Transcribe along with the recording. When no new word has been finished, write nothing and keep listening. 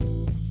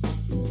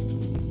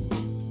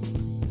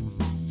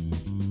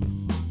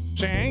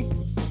Jay.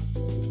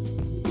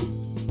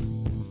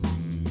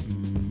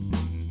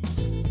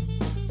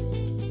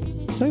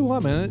 Tell you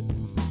what, man,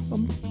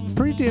 I'm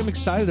pretty damn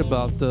excited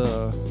about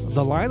the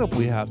lineup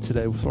we have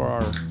today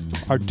for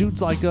our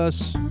dudes like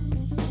us.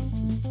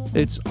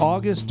 It's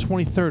August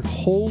 23rd.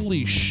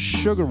 Holy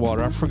sugar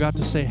water. I forgot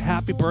to say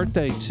happy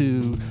birthday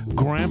to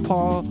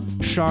Grandpa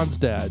Sean's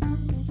dad.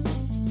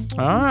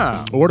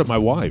 Or to my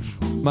wife.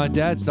 My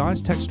dad's, no, I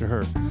just texted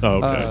her.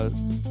 Oh, okay.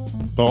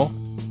 Paul?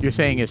 You're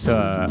saying it's,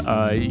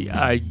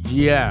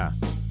 yeah.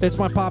 It's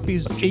my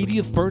poppy's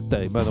 80th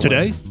birthday, by the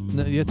Today?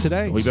 way. Yeah,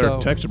 today. We better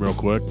text him real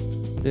quick.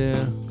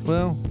 Yeah,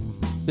 well,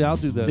 yeah, I'll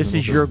do that. This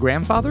is your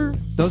grandfather?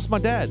 No, it's my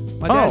dad.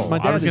 My I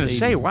dad was going is to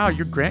say, 80. wow,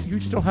 you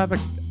still have a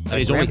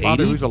he's only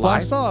grandfather 80? who's Well, I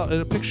alive? saw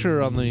a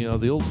picture on the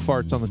old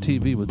farts on the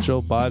TV with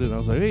Joe Biden. I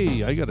was like,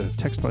 hey, I got to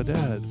text my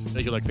dad.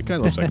 You're like, the guy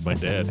looks like my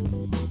dad.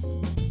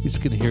 He's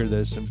going to hear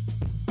this and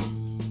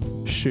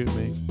shoot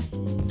me.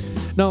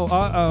 No,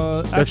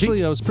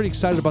 actually, I was pretty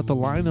excited about the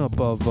lineup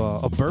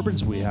of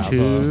bourbons we have.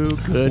 Two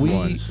good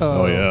ones.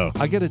 Oh, yeah.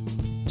 I get a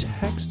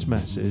text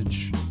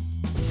message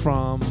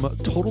from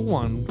Total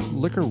Wine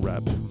liquor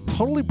rep,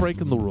 totally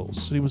breaking the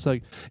rules. He was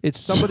like, "It's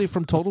somebody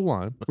from Total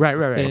Wine." Right,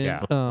 And,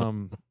 yeah.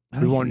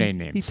 We won't name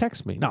names. He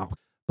texts me. No,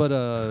 but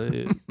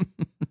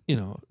you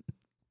know,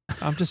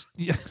 I'm just.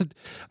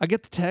 I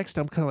get the text.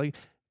 I'm kind of like,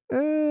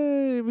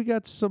 "Hey, we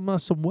got some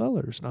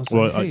Wellers." And I was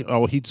like,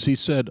 "Hey, he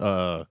said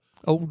OWU."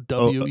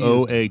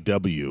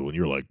 OAW, and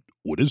you're like,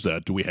 what is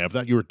that? Do we have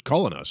that? You were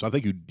calling us. I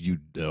think you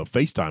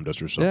FaceTimed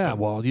us or something. Yeah,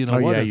 well, you know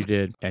Oh, what? yeah, you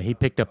did. Yeah, he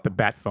picked up the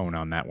bat phone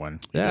on that one.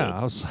 Yeah, Yeah.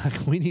 I was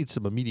like, we need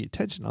some immediate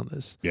attention on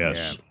this.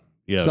 Yes.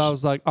 Yes. So I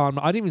was like, I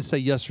didn't even say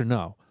yes or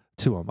no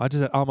to him. I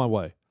just said, on my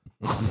way.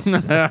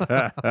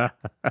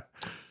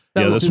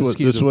 yeah, was his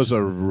cue this to- was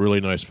a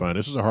really nice find.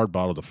 This is a hard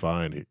bottle to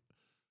find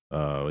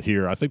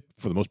here. I think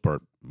for the most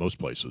part, most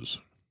places.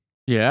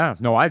 Yeah,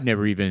 no, I've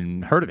never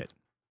even heard of it.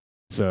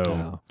 So,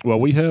 Yeah. Well,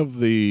 we have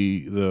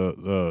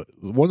the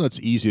one that's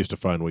easiest to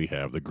find. We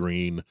have the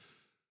green,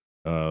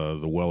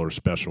 the Weller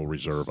Special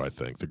Reserve. I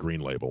think the green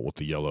label with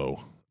the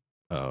yellow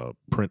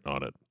print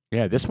on it.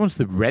 yeah, this one's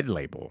the red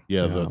label.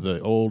 Yeah, Yeah.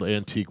 the old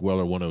antique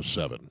Weller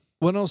 107.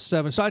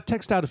 107. So I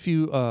text out a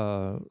few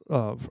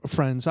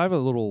friends. I have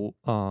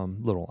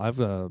I have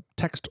a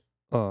text,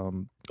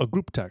 a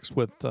group text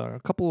with a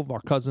couple of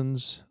our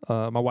cousins,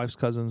 my wife's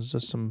cousins,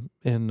 just some,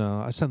 and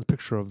I sent the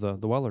picture of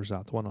the Wellers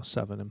out, the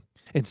 107,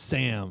 and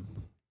Sam.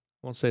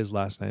 I won't say his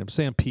last name.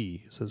 Sam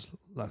P is his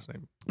last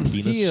name.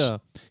 Penis?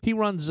 He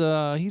runs.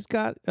 He's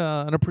got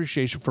an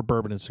appreciation for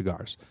bourbon and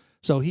cigars.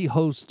 So he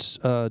hosts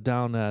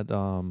down at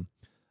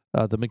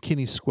the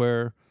McKinney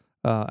Square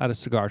at a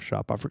cigar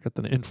shop. I forget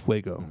the name. In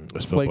Fuego.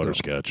 That's no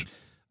butterscotch.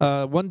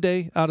 One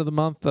day out of the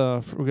month, I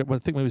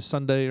think maybe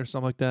Sunday or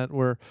something like that,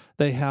 where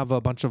they have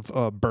a bunch of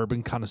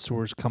bourbon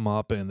connoisseurs come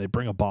up and they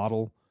bring a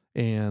bottle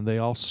and they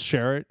all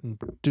share it and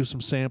do some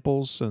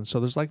samples. And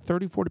so there's like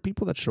 30, 40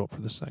 people that show up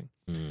for this thing.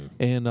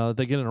 And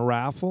they get in a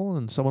raffle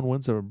and someone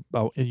wins a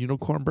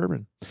unicorn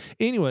bourbon.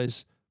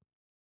 Anyways,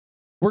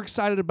 we're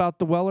excited about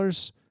the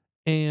Wellers,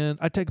 and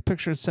I take a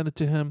picture and send it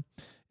to him.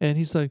 And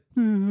he's like,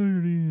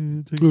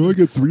 I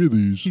got 3 of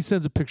these. he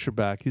sends a picture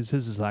back. His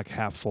is like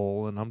half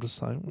full, and I'm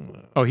just like,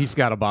 Oh, he's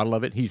got a bottle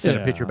of it. He sent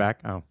Yeah. a picture back.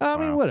 Oh, I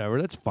mean, wow.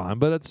 whatever, that's fine.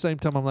 But at the same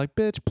time, I'm like,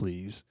 bitch,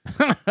 please,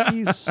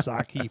 you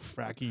sucky,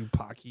 fracky,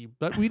 pocky.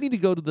 But we need to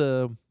go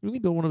to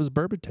one of his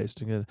bourbon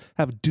tasting and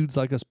have dudes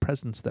like us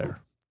presents there.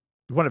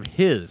 One of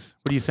his.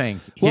 What are you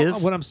saying? Well,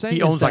 His? what I'm saying he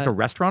is owns like that- a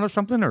restaurant or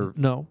something, or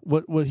No,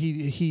 what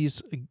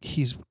he's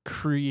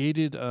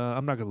created.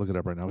 I'm not gonna look it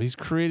up right now. He's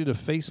created a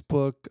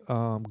Facebook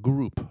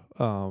group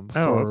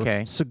for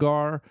okay.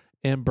 cigar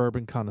and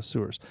bourbon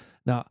connoisseurs.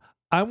 Now,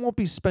 I won't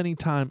be spending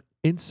time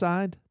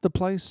inside the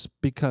place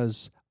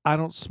because I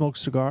don't smoke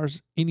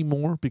cigars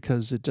anymore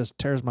because it just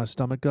tears my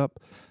stomach up,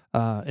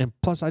 and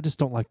plus I just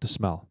don't like the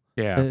smell.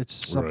 yeah, It's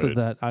something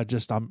Right.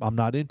 that I'm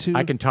not into.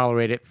 I can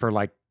tolerate it for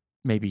like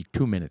maybe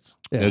 2 minutes.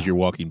 Yeah. As you're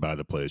walking by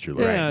the place, you're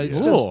like, Yeah, it's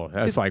just- Cool.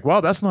 That's like,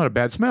 well, that's not a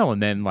bad smell. And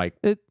then like,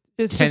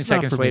 It's 10 just not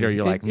seconds for later, me.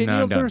 you're like, and, "No, you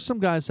know, I'm done." there's some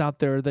guys out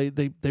there. They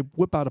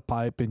whip out a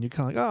pipe, and you're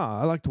kind of like,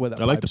 I like the way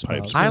that. I like pipe the pipe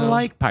smells. smell. I you know?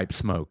 like pipe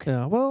smoke.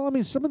 Yeah, well, I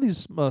mean, some of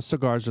these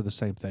cigars are the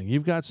same thing.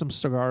 You've got some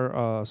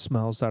cigar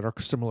smells that are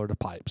similar to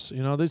pipes.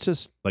 You know, they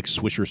just. like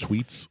Swisher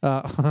Sweets.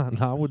 No,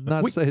 I would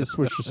not say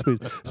Swisher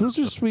Sweets.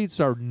 Swisher Sweets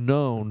are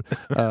known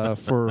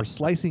for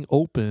slicing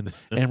open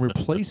and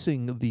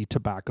replacing the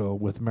tobacco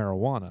with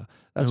marijuana.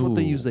 That's what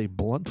they Ooh. use a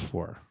blunt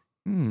for.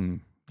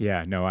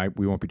 Yeah, no,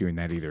 we won't be doing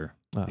that either.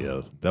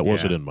 Yeah, that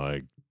wasn't Yeah. in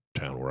my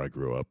town where I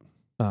grew up.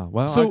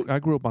 Well, So- I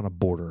grew up on a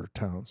border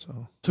town,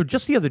 so. So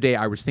just the other day,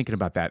 I was thinking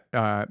about that.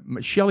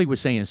 Shelley was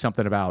saying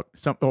something about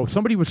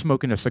somebody was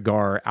smoking a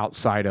cigar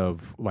outside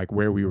of like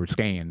where we were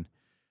staying,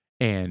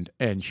 and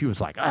she was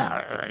like,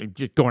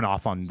 just going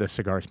off on the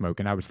cigar smoke.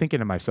 And I was thinking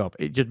to myself,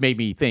 it just made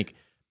me think,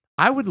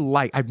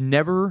 I've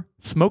never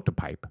smoked a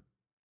pipe,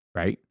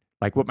 right?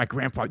 like what my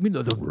grandfather,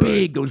 those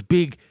Right.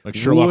 big Like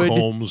Sherlock wood-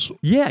 Holmes.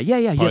 Yeah.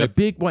 The Pipe.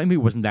 big. Well, I mean,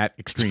 it wasn't that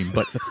extreme,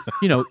 but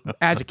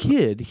as a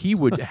kid, he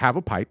would have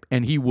a pipe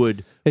and he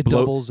would It blow.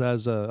 doubles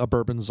as a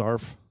bourbon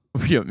zarf.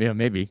 Yeah,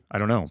 maybe I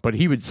don't know, but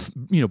he would,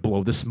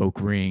 blow the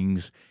smoke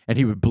rings, and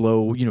he would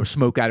blow,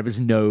 smoke out of his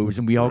nose,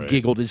 and we all Right.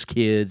 giggled as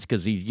kids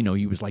because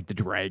he was like the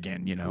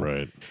dragon,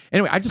 Right.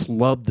 Anyway, I just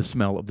loved the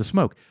smell of the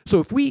smoke. So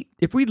if we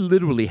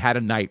literally had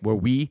a night where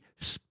we,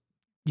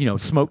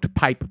 smoked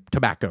pipe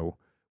tobacco,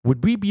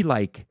 would we be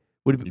like?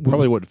 You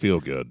probably wouldn't feel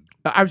good.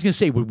 I was going to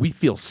say, would we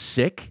feel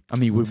sick? I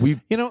mean, would we?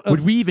 Would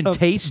Of- we even of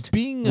taste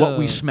being what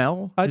we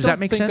smell? I Does don't that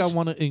make think sense? I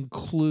want to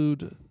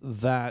include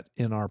that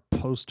in our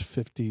post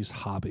 50s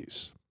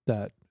hobbies.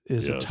 That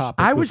is a Yes. topic.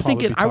 I we'll was probably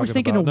thinking, be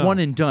talking a about now. one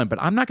and done, but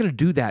I'm not going to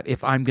do that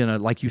if I'm going to,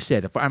 like you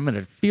said, if I'm going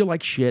to feel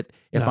like shit,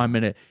 if No. I'm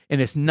going to,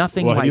 and it's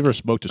nothing Well, have like you ever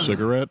smoked a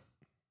cigarette?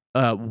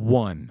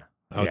 one.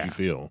 How'd Yeah. you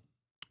feel?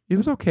 It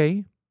was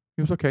okay.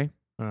 It was okay.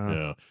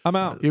 Yeah. I'm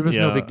out. It was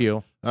no Yeah. big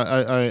deal.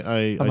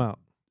 I'm out.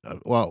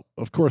 Well,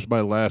 of course,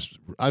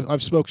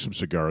 I've smoked some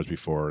cigars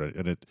before,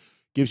 and it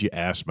gives you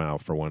ass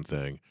mouth for one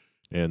thing.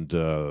 And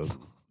the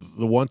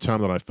one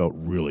time that I felt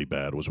really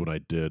bad was when I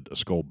did a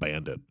Skull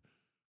Bandit,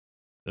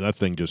 and that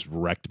thing just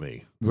wrecked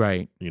me.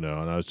 Right. And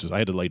I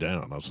had to lay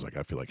down. I was like,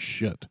 I feel like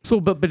shit. So,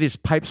 but is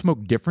pipe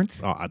smoke different?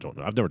 Oh, I don't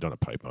know. I've never done a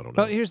pipe. I don't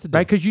know. Well, here's the deal.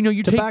 Right, because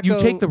you Tobacco-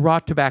 take the raw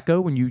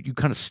tobacco and you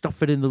kind of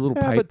stuff it in the little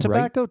Yeah, pipe, but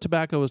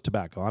tobacco is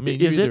tobacco. I mean,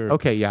 right? Is you're it either,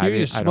 okay? Yeah, you're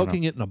either I don't know.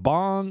 smoking it in a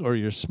bong or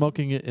you're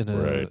smoking it in a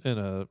Right. in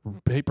a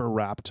paper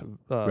wrapped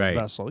Right.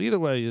 vessel. Either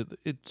way,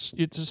 it's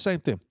the same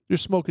thing. You're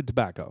smoking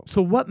tobacco.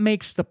 So, what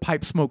makes the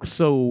pipe smoke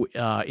so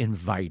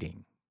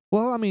inviting?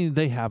 Well, I mean,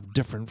 they have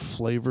different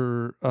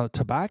flavor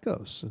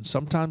tobaccos, and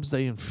sometimes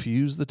they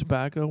infuse the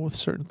tobacco with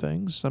certain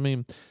things. I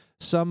mean,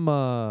 some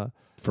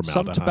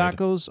Formaldehyde.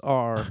 tobaccos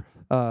are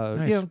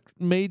Nice.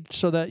 made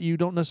so that you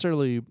don't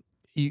necessarily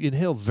you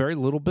inhale very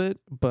little bit,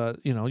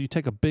 but you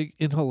take a big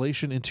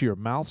inhalation into your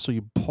mouth, so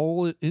you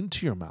pull it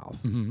into your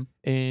mouth Mm-hmm.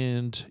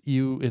 and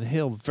you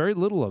inhale very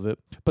little of it,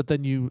 but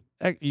then you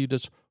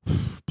just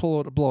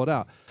blow it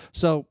out.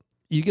 So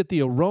you get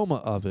the aroma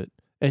of it,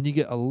 and you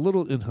get a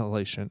little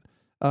inhalation.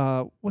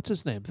 What's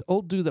his name? The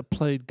old dude that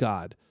played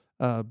God.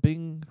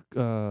 Bing.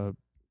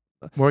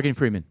 Morgan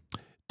Freeman.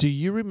 Do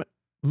you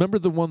remember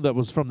the one that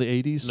was from the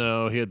 80s?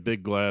 No, he had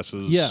big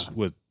glasses. Yeah.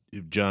 With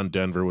John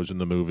Denver was in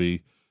the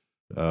movie.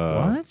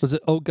 What? Was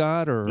it Oh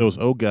God or It was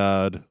Oh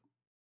God.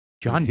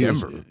 John He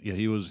was- Denver. yeah,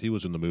 he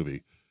was in the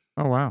movie.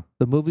 Oh wow.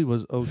 the movie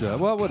was Oh God?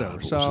 Well, whatever.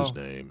 God, so what was his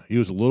name? He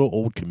was a little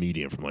old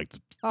comedian from like the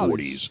Oh,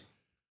 40s.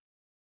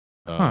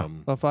 Huh.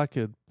 if I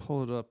could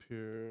pull it up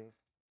here.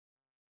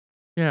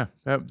 Yeah,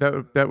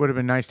 that would have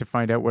been nice to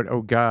find out what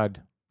Oh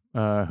God,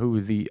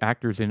 who the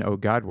actors in Oh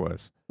God was.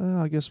 Well,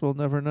 I guess we'll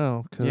never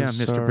know. 'Cause Yeah,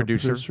 Mr. our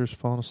Producer. producer's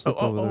falling asleep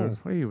over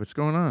there. Hey, what's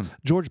going on?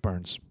 George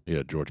Burns.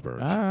 Yeah, George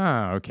Burns.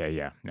 Ah, okay,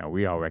 yeah. No,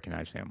 we all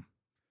recognize him.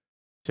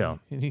 So,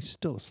 And he's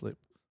still asleep.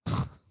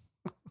 all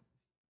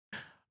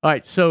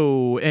right.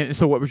 So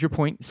what was your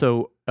point?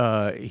 So,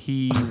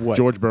 he what?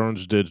 George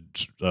Burns did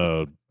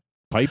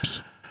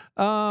pipes.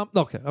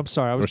 Okay, I'm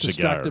sorry. I was Or cigar.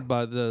 distracted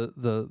by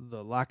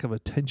the lack of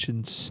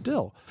attention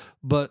still.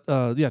 But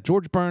yeah,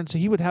 George Burns,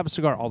 he would have a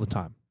cigar all the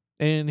time.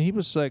 And he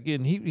was like,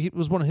 and he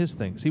was one of his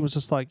things. He was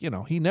just like,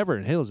 he never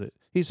inhales it.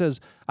 He says,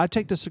 I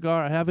take the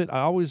cigar, I have it, I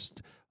always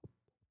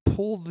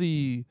pull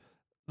the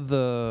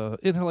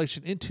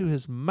inhalation into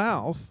his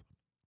mouth,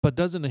 but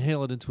doesn't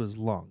inhale it into his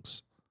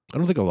lungs. I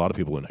don't think a lot of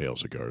people inhale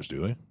cigars, do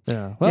they?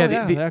 Yeah. Well, Yeah,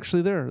 yeah, the-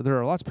 actually there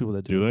are lots of people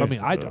that do. Do they? I mean,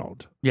 I No.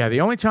 don't. Yeah,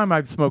 the only time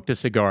I've smoked a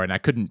cigar and I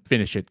couldn't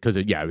finish it because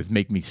it was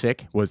making me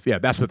sick was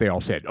that's what they all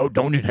said. Oh,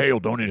 don't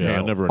inhale, don't inhale. Yeah,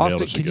 I never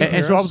inhaled Austin, a can you cigar.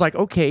 And so I Yes. was like,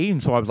 okay,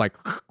 and so I was like,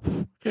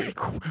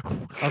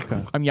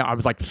 Okay. I mean, I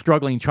was like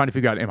struggling, trying to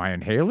figure out, am I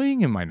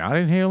inhaling? Am I not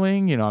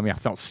inhaling? I mean, I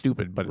felt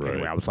stupid, but Right.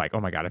 anyway, I was like, oh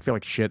my god, I feel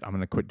like shit. I'm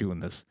gonna quit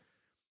doing this.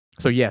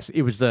 So yes,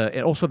 it was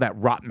and also that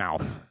rot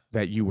mouth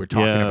that you were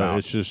talking Yeah, about.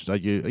 it's just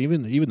like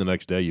even the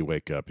next day you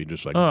wake up, you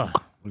just like Ugh.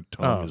 the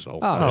tongue Oh. is all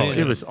Oh, Oh, man.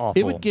 it was awful.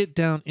 It would get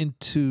down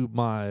into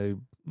my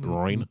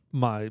Groin?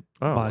 my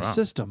Oh, my wow.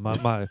 system, my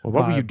Well, what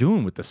were my you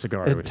doing with the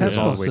cigar? It was all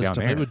intestinal the way down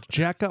system. there. It would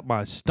jack up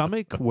my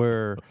stomach,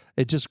 where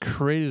it just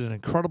created an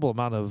incredible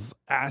amount of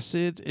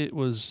acid. It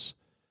was.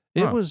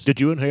 Huh. Did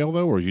you inhale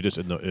though, or were you just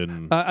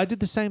in? I did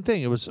the same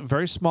thing. It was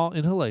very small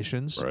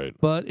inhalations, Right.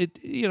 but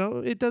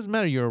it doesn't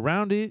matter. You're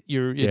around it.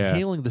 You're Yeah.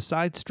 inhaling the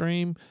side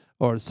stream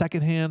or the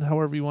second hand,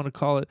 however you want to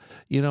call it.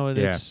 And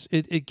Yeah.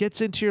 it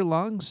gets into your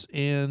lungs,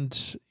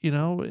 and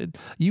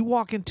you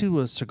walk into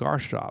a cigar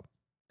shop,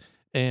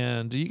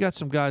 and you got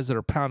some guys that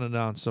are pounding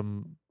down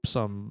some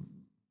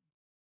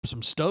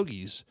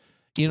stogies.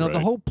 The Right.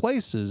 whole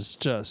place is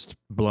just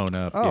blown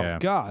up. oh yeah.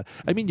 god.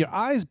 I mean, your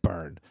eyes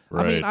burn. I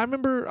Right. mean, I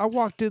remember I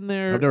walked in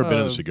there. I've never been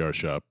in a cigar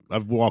shop.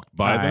 I've walked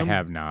by I them.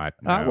 have not.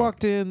 I no.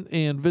 walked in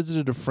and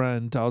visited a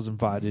friend. I was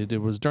invited. It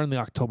was during the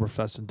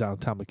Oktoberfest in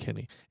downtown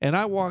McKinney. And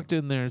I walked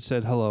in there and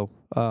said hello.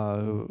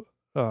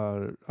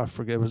 I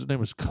forget. His name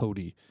was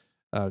Cody.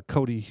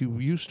 Cody, who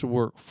used to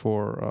work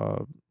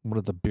for one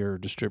of the beer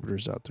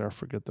distributors out there. I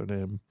forget their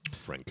name.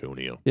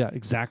 Franconia. Yeah,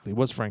 exactly. It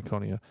was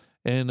Franconia.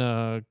 And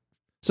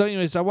so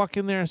anyways, I walk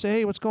in there and say,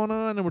 hey, what's going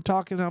on? And we're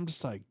talking. And I'm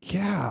just like,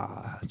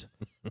 God.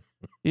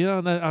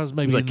 And I was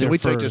maybe He's like, in can there we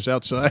for take this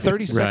outside?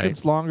 30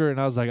 seconds longer, and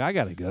I was like, I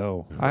gotta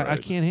go. I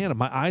Right. can't handle it.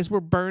 My eyes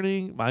were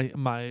burning.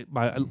 My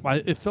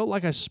it felt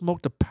like I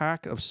smoked a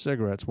pack of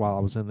cigarettes while I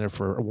was in there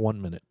for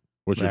 1 minute.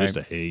 Was it Right. just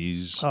a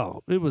haze?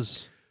 Oh, it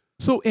was.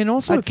 So, and I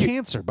also, had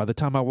cancer by the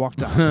time I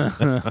walked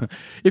out.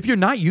 if you're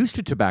not used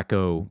to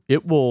tobacco,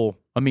 it will.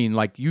 I mean,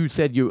 like you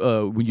said, you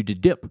when you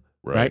did dip,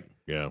 right?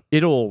 Yeah.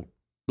 It'll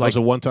That was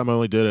like the one time I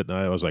only did it, and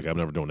I was like, I'm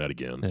never doing that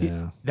again.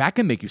 Yeah. that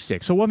can make you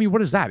sick. So, I mean,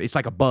 what is that? It's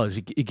like a buzz.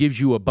 It gives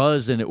you a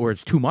buzz, or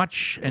it's too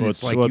much, and Well,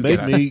 it's like so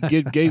you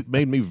it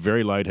made me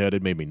very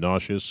lightheaded, made me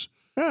nauseous,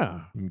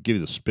 Yeah. give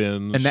you the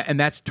spins. and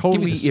that's Give me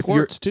totally the if you're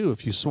squirts too.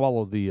 If you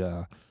swallow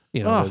the,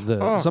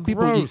 some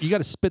people gross. you got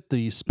to spit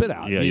the spit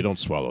out. yeah, you don't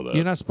swallow that.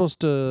 You're not supposed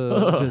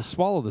to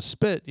swallow the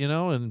spit, and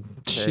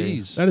Okay.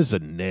 jeez. That is a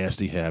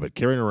nasty habit.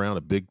 Carrying around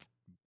a big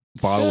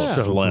bottle Yeah.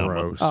 of so phlegm.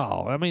 gross.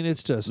 Oh, I mean,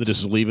 it's just. They're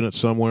just leaving it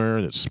somewhere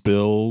and it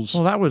spills.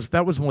 Well, that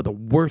was one of the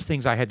worst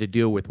things I had to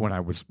deal with when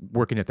I was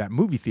working at that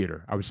movie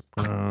theater. I was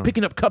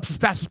picking up cups as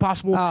fast as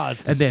possible.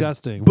 It's and then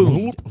disgusting.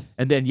 boom,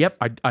 and then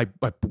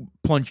I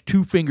plunged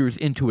 2 fingers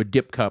into a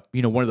dip cup,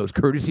 one of those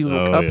courtesy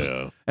little Oh, cups,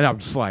 yeah. and I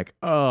was just like,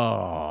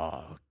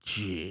 oh,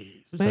 jeez.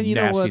 It's Man, the you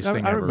know what? nastiest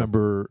thing I ever.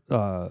 remember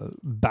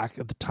back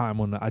at the time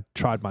when I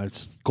tried my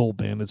Skull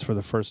Bandits for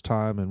the first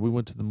time, and we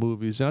went to the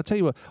movies. And I'll tell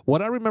you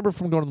what I remember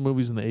from going to the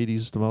movies in the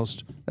 '80s the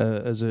most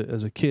as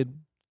a kid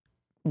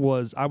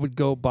was I would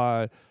go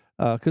by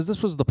because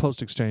this was the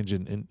Post Exchange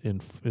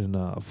in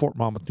Fort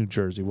Monmouth, New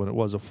Jersey, when it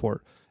was a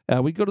fort.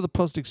 We'd go to the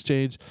Post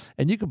Exchange,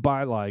 and you could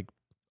buy like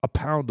a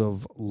pound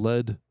of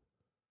lead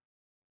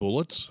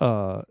Bullets?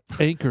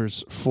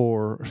 anchors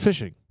for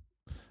fishing,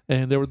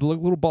 and they were the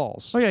little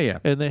balls. Oh yeah.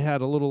 And they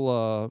had a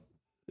little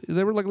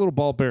they were like little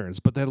ball bearings,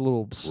 but they had a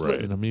little slit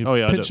Right. in them. You Oh,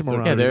 yeah, pinch them they're-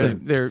 around. Yeah,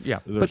 everything. they're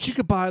But you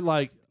could buy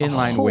like a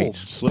Inline whole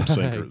weights. Slip bag.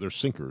 sinker. They're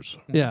sinkers.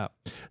 Yeah.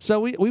 So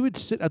we would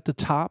sit at the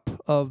top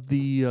of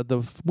the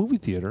movie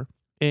theater,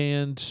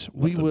 and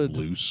Let them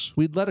loose.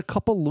 we'd let a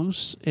couple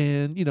loose,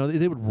 and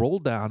they would roll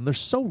down. They're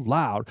so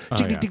loud, Oh,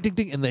 ding, yeah. ding, ding, ding,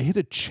 ding, and they hit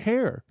a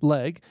chair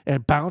leg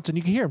and bounce, and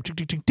you can hear them, ding,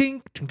 ding,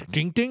 ding, ding, ding,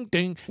 ding, ding,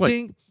 ding, What?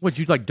 ding. Would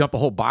you like dump a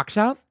whole box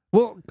out?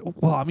 Well,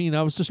 I mean,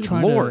 I was just Good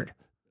trying Lord. to.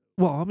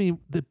 Well, I mean,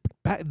 the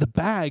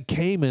bag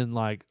came in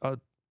like a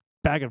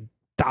bag of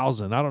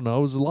 1,000. I don't know.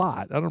 It was a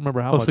lot. I don't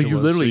remember how Oh, much so it you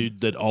was. So literally- you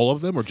did all of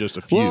them or just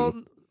a few?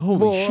 Well, Holy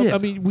well, shit. I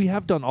mean, we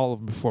have done all of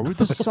them before.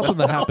 This is something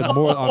that happened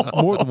more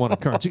than one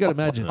occurrence. You got to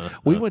imagine.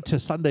 We went to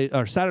Sunday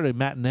or Saturday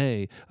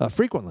matinee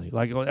frequently,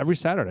 like every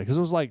Saturday, because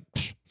it was like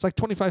it's like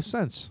 25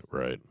 cents.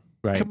 Right.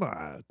 Right. Come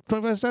on,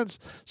 25 cents.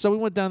 So we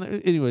went down there.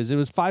 Anyways, it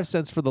was 5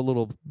 cents for the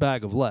little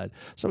bag of lead.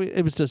 So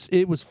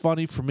it was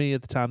funny for me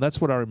at the time.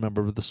 That's what I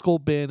remember. But the Skull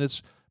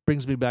Bandits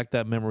brings me back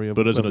that memory of.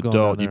 But as an of going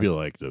down adult, there. you'd be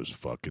like, those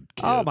fucking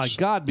kids. Oh my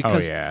God!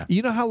 Because yeah.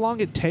 you know how long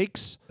it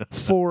takes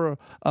for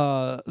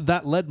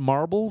that lead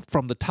marble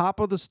from the top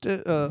of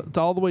the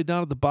all the way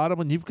down to the bottom,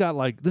 and you've got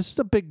like this is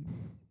a big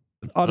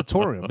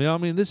auditorium. I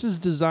mean, this is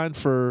designed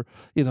for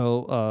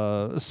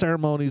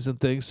ceremonies and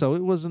things, so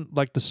it wasn't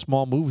like the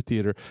small movie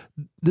theater.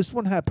 This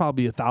one had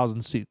probably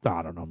 1,000 seats.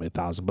 I don't know, maybe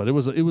 1,000, but it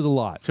was a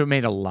lot. So it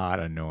made a lot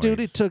of noise. Dude,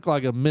 it took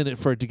like a minute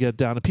for it to get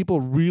down, and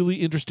people really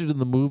interested in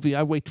the movie.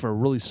 I wait for a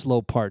really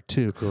slow part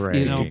too.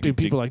 Great. And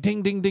people like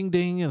ding, ding, ding,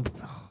 ding, and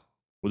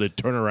Would they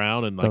turn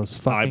around and like those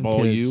fucking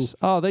eyeball kids. you?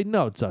 Oh, they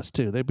know it's us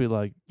too. They'd be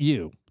like,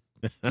 you,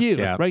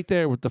 Yeah. right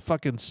there with the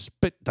fucking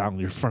spit down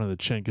your front of the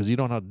chin because you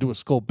don't know how to do a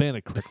Skull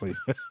Bandit correctly.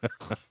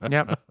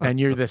 Yep. And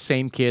you're the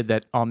same kid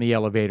that on the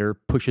elevator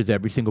pushes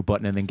every single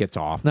button and then gets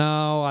off.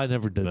 No, I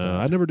never did No,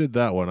 that. I never did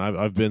that one.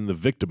 I've been the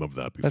victim of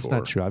that before. That's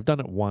not true. I've done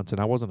it once, and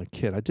I wasn't a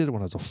kid. I did it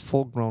when I was a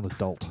full-grown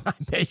adult. I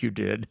bet you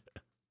did.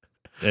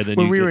 And then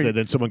When we were in- and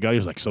then someone got you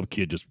was like, some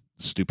kid, just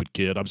stupid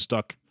kid. I'm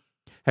stuck.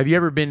 Have you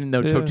ever been in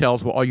those Yeah.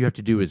 hotels where all you have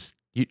to do is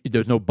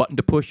there's no button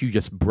to push, you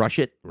just brush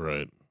it?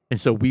 Right. And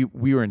so we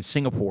were in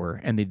Singapore,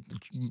 and the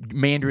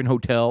Mandarin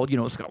Hotel,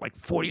 it's got like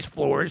 40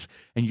 floors,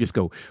 and you just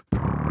go,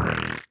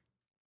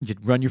 just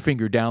run your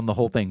finger down the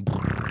whole thing,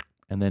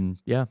 and then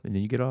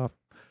you get off.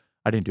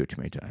 I didn't do it too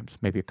many times,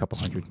 maybe a couple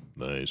hundred.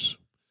 Nice.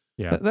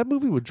 Yeah. That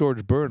movie with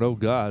George Byrne, oh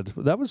God,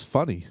 that was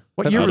funny.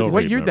 What I year? don't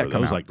What year did that remember.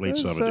 come was out? like late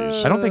It was,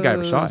 70s. I don't think I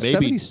ever saw it.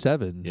 Maybe-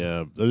 77.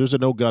 Yeah. There's a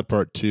No God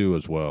Part 2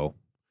 as well.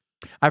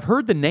 I've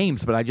heard the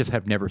names, but I just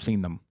have never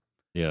seen them.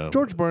 Yeah.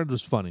 George Byrne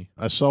was funny.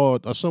 I saw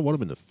one of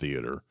them in the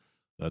theater.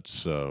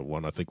 That's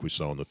one I think we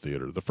saw in the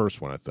theater. The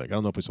first one, I think. I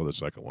don't know if we saw the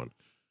second one.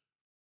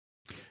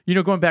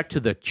 Going back to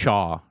the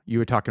Chaw, you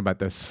were talking about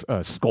this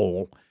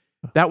skull.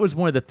 That was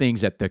one of the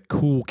things that the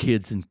cool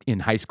kids in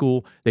high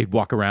school, they'd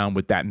walk around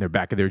with that in their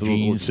back of their The little-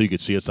 jeans. so you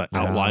could see it's that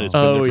Yeah. outline. It's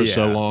been there for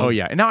so long. Oh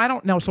yeah. And now I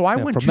don't know. So I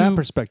Yeah, went from to that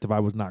perspective,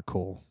 I was not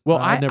cool. well,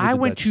 never I did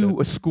went that to shit.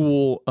 a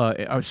school,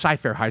 a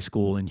Cy-Fair High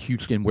School in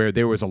Houston, where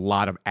there was a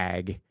lot of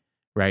ag,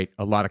 right?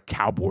 A lot of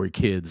cowboy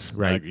kids,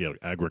 right?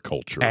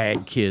 Agriculture.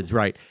 Ag kids,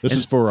 right? This And-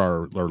 is for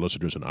our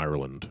listeners in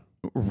Ireland.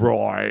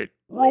 Right.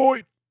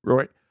 Roy.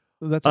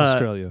 That's Uh,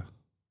 Australia.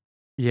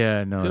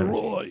 Yeah, no, Yeah, that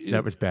was, Roy.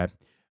 that was bad.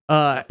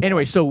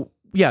 Anyway, so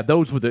yeah,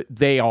 those were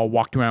they all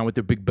walked around with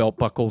their big belt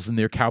buckles and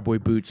their cowboy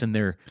boots and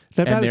their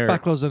They're and belt their-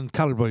 buckles and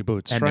cowboy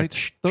boots, and their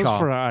right? Those chaw.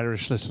 for our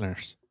Irish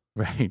listeners.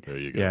 right. There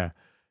you go. Yeah.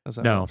 Is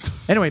that No. right?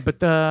 Anyway,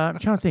 but I'm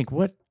trying to think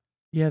what.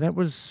 Yeah, that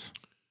was.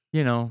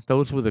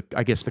 Those were the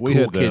We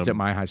cool had kids at them.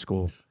 my high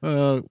school. I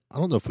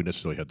don't know if we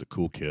necessarily had the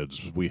cool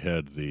kids. We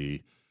had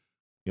they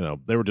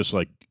were just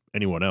like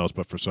anyone else,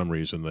 but for some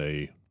reason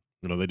they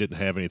didn't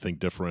have anything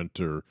different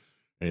or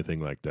anything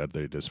like that.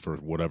 They just, for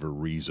whatever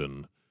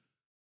reason,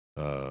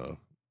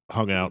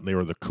 hung out, and they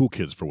were the cool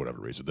kids for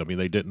whatever reason. I mean,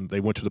 they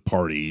went to the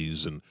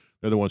parties, and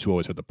they're the ones who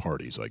always had the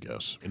parties, I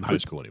guess, in high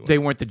school anyway. They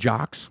weren't the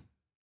jocks.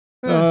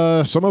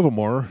 Some of them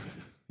were,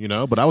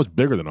 but I was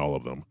bigger than all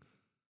of them.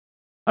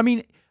 I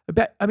mean, I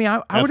would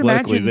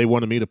Athletically, imagine they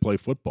wanted me to play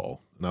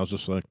football, and I was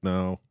just like,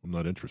 no, I'm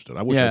not interested.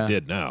 I wish Yeah. I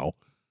did now.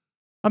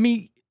 I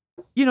mean,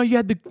 you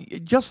had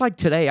just like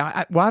today.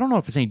 I don't know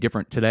if it's any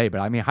different today, but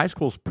I mean, high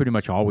school's pretty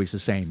much always the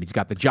same. You've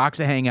got the jocks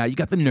that hang out, you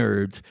got the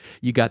nerds,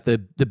 you got the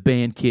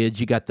band kids,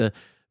 you got the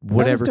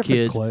whatever That is different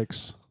kids.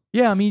 cliques.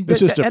 Yeah, I mean, It's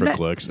just and different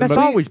cliques. That's But-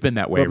 always been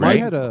that way, But right?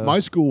 had a- my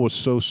school was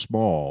so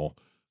small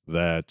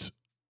that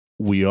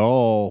we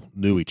all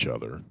knew each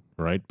other,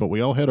 right? But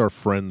we all had our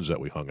friends that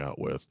we hung out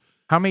with.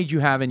 How many did you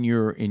have in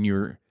your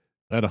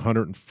I had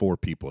 104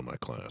 people in my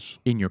class.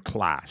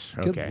 class?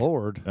 Good Okay,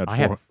 Lord. I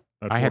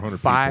I had 400 people.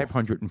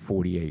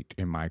 548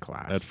 in my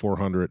class. I had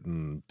 400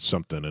 and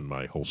something in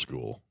my whole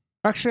school.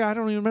 Actually, I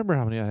don't even remember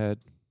how many I had.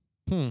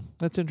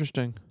 That's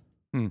interesting.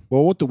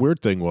 Well, what the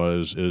weird thing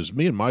was is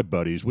me and my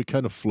buddies, we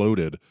kind of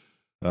floated.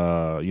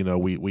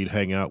 We'd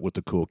hang out with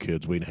the cool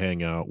kids. We'd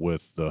hang out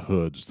with the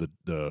hoods,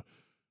 the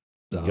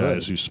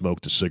guys who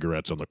smoked the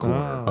cigarettes on the corner,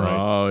 Oh. right?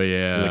 Oh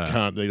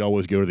yeah, They'd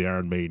always go to the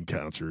Iron Maiden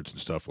concerts and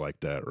stuff like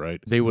that,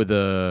 right? they were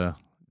the.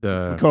 We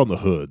call them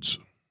the hoods.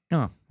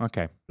 Oh,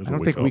 okay. That's I what don't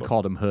we think we called them.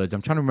 called them hoods.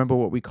 I'm trying to remember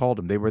what we called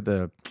them. They were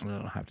the.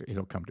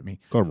 It'll come to me.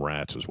 Call them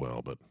rats as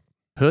well, but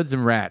Hoods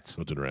and rats.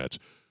 hoods and rats.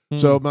 Hmm.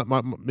 So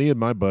me and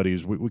my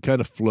buddies, we kind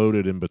of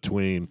floated in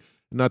between.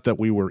 Not that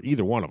we were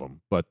either one of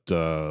them, but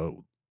for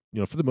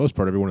the most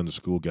part, everyone in the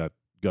school got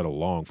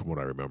along, from what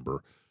I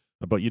remember.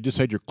 But you just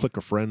had your clique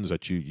of friends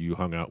that you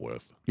hung out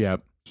with. Yeah,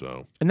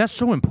 So and that's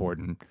so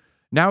important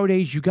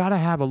nowadays. You got to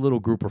have a little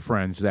group of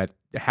friends that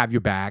have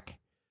your back.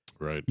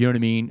 right, You know what I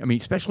mean? I mean,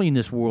 especially in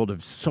this world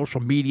of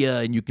social media,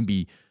 and you can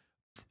be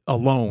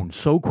alone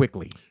so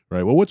quickly.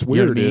 right. Well, what's You know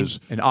what weird I mean? is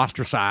and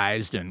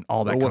ostracized and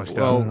all that kind of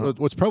stuff.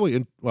 what's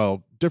probably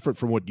different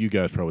from what you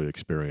guys probably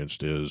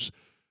experienced is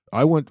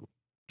I went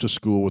to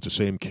school with the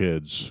same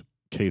kids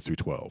K through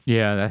 12,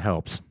 Yeah, that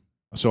helps.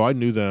 so I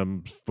knew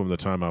them from the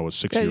time I was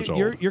 6 years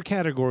old. Your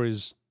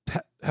categories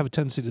have a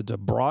tendency to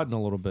broaden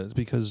a little bit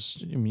because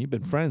you've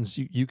been friends.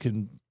 You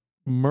can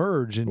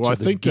merge into Well, I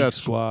the think geek that's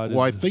squad.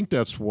 Well, I think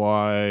that's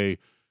why,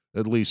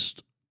 at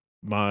least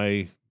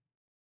I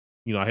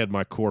had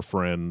my core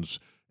friends,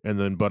 and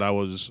then but I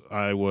was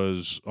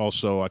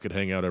also I could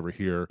hang out over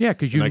here, Yeah,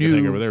 because and you I could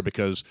hang knew. over there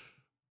because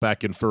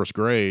back in first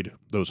grade,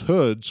 those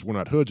hoods were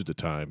not hoods at the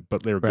time,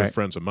 but they were Right. good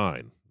friends of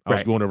mine. I was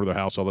Right. going over to their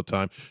house all the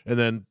time, and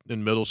then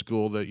in middle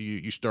school, that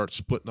you start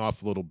splitting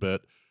off a little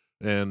bit,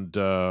 and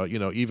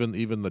even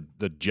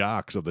the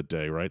jocks of the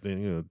day, right?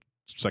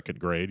 Second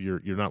grade,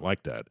 you're not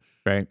like that.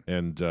 Right.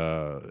 And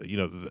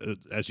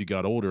as you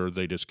got older,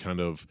 they just kind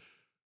of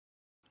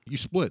you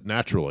split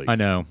naturally, I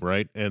know.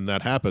 right? And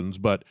that happens.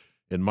 But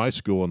in my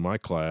school, in my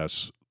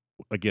class,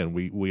 again,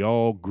 we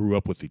all grew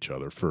up with each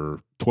other for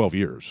 12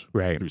 years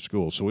Right. through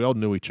school, so we all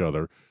knew each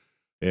other.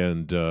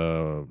 And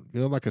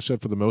like I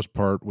said, for the most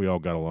part, we all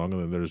got along.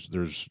 And then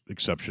there's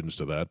exceptions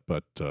to that,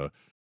 but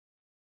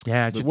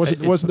Yeah. there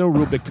was no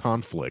real big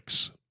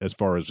conflicts as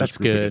far as this That's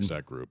group good. against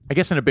that group. I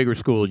guess in a bigger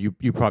school, you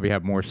probably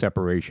have more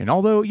separation.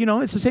 Although,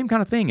 it's the same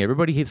kind of thing.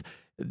 Everybody has.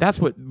 That's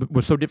what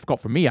was so difficult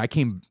for me. I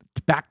came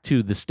back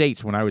to the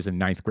States when I was in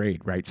 9th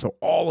grade, right? So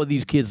all of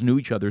these kids knew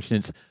each other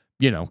since,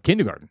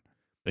 kindergarten.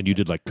 And you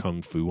did like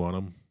kung fu on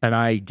them. And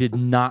I did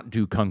not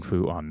do kung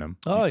fu on them.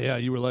 Oh yeah,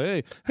 you were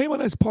like, hey, my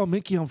name's Paul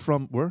Mickey. I'm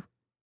from where?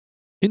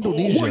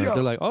 Indonesia. Oh, yeah.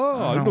 They're like,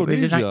 oh, No, they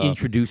did not Indonesia.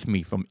 introduce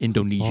me from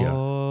Indonesia.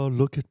 Oh,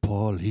 look at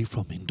Paul. He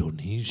from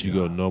Indonesia. You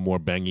go, no more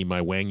bangy my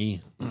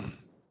wangy.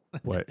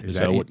 What Is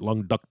that what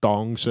Lung Duck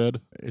Dong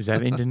said? Is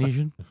that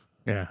Indonesian?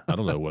 Yeah. I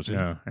don't know. Was it?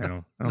 No, I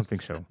don't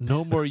think so.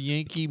 No more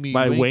Yankee me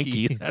My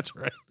wanky. wanky. That's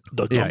right.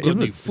 The Yeah, Dunga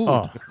need was, food.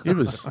 oh,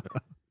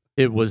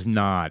 it was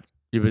not.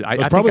 It was. I It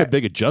was think probably I- a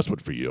big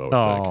adjustment for you, I would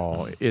think.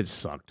 Oh, it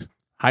sucked.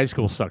 High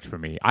school sucked for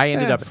me. I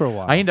ended up for a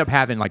while. I ended up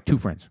having like 2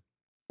 friends.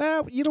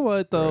 You know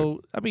what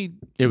though? I mean,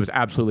 It was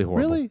absolutely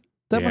horrible. really,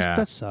 Yeah.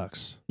 that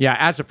sucks. Yeah,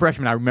 as a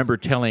freshman, I remember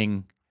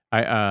telling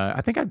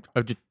I think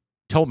I just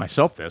told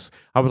myself this.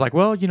 I was like,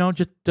 well, we'll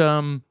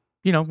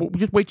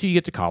just wait till you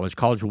get to college.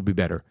 College will be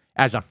better.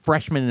 As a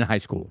freshman in high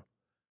school,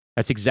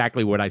 that's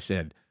exactly what I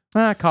said.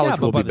 College Yeah, will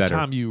but by be the better.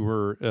 time you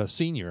were a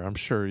senior, I'm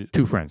sure.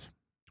 2 friends.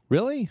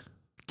 Really?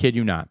 Kid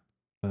you not.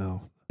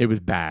 Oh, It was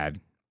bad.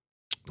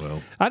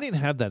 Well, I didn't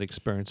have that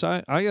experience.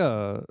 I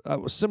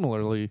was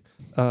similarly.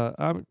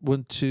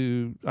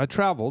 I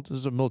traveled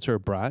as a military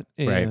brat,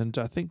 Right. and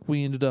I think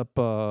we ended up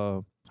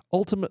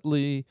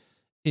ultimately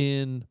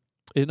in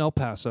El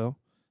Paso,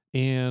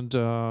 and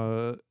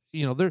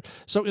there.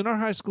 So in our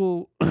high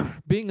school,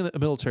 being a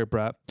military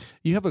brat,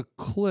 you have a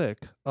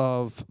clique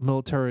of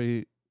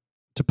military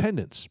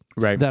dependents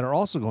Right. that are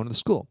also going to the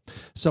school.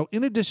 So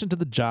in addition to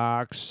the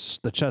jocks,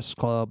 the chess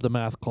club, the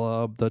math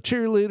club, the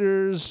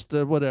cheerleaders,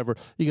 the whatever,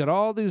 you got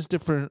all these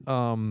different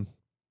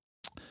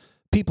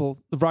people,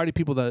 a variety of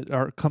people that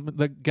are coming,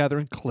 that gather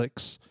in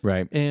cliques,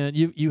 Right. and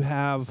you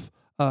have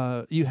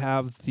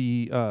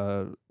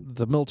the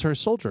military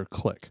soldier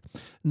clique.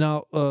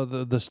 Now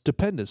the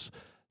dependents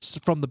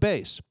from the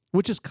base,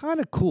 which is kind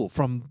of cool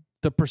from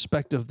the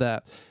perspective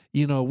that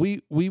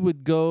we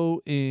would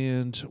go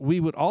and we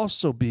would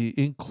also be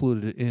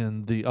included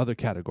in the other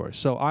category.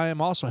 So I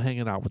am also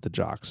hanging out with the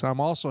jocks. I'm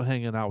also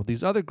hanging out with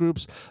these other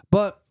groups.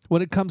 But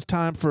when it comes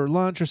time for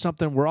lunch or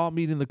something, we're all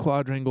meeting the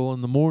quadrangle in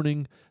the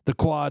morning, the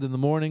quad in the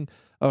morning,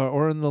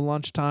 or in the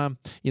lunchtime.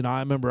 I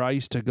remember I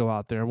used to go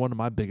out there, and one of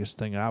my biggest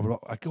things, I'd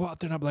go out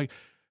there and I'd be like,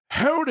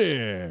 howdy,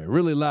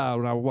 really loud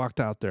when I walked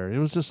out there. It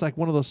was just like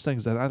one of those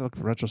things that I look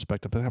in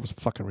retrospect, but that was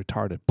fucking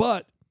retarded.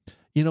 But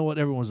you know what?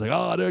 Everyone was like,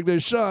 oh,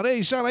 there's Sean.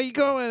 Hey, Sean, how you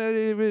going?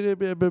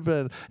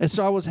 And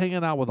so I was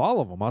hanging out with all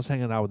of them. I was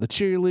hanging out with the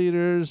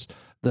cheerleaders,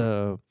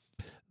 the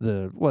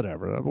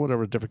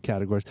whatever different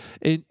categories.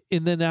 And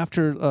then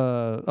after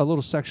a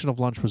little section of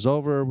lunch was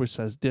over, we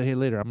said, hey,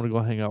 later, I'm going to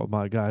go hang out with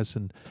my guys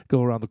and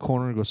go around the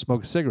corner and go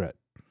smoke a cigarette.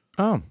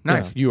 Oh,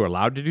 nice. Yeah. You were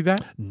allowed to do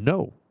that?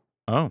 No.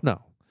 Oh.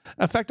 No.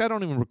 In fact, I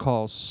don't even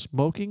recall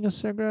smoking a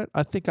cigarette.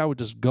 I think I would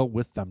just go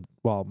with them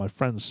while my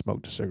friends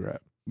smoked a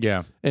cigarette.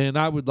 Yeah. And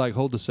I would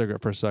hold the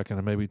cigarette for a second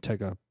and maybe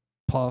take a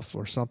puff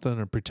or something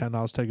or pretend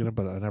I was taking it,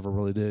 but I never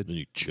really did. then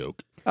you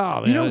choke.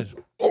 Oh, man.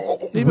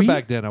 Even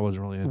back then, I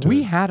wasn't really into it.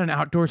 We had an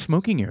outdoor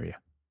smoking area.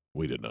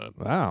 We did not.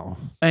 Wow.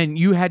 And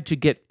you had to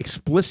get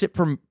explicit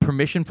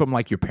permission from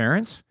your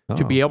parents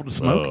to be able to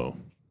smoke. Oh,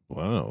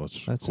 wow.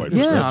 That's quite interesting.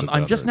 Yeah, expensive I'm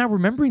down just there. now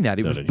remembering that.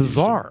 It Down was in Houston.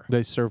 bizarre.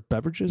 They serve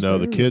beverages No,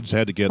 there? the kids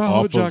had to get Oh,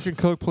 off Jack of. and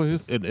Coke,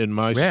 please. In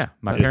my Yeah,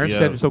 my parents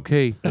said it's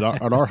okay. at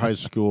our high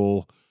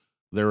school,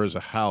 there is a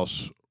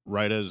house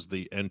right as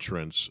the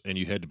entrance, and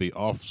you had to be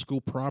off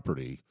school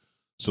property.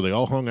 So they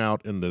all hung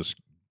out in this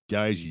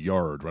guy's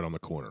yard right on the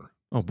corner,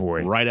 Oh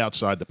boy. right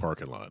outside the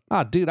parking lot.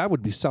 Ah, dude, I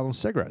would be selling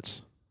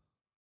cigarettes.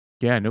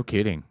 Yeah, no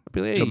kidding. I'd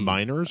be like, To hey,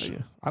 minors?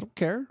 I don't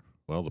care.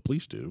 Well, the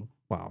police do.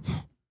 Wow.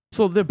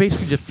 So they're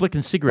basically just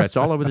flicking cigarettes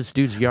all over this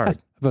dude's yard. I have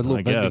a little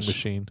I vending guess.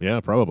 machine. Yeah,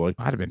 probably.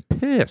 I'd have been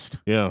pissed.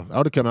 Yeah, I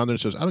would have come out there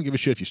and says, I don't give a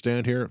shit if you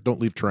stand here. Don't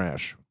leave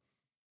trash.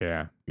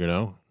 Yeah. You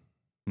know,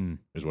 Hmm.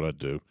 is what I'd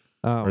do.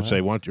 Oh, Or I'd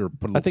say, why don't you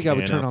put a little I think I would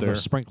can turn out on there.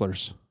 those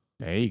sprinklers.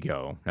 There you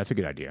go. That's a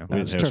good idea. We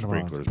Let's didn't have turn 'em on.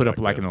 sprinklers Put up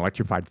back like then. an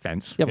electrified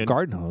fence. You have a And-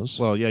 garden hose.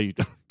 Well, yeah,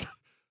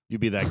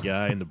 you'd be that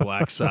guy in the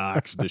black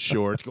socks, the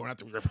shorts, going out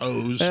there with your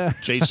hose,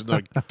 chasing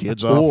the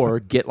kids off. Or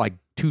get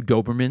two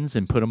Dobermans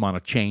and put them on a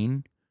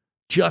chain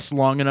just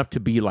long enough to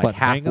be What,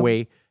 hang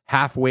 'em?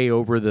 halfway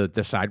over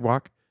the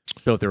sidewalk.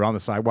 So if they're on the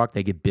sidewalk,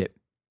 they get bit.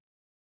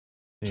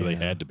 So they Yeah.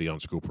 had to be on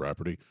school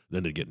property.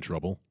 Then they'd get in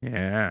trouble.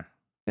 Yeah.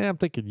 Yeah, I'm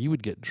thinking you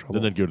would get in trouble.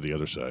 Then they'd go to the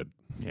other side.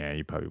 Yeah,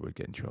 you probably would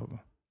get in trouble.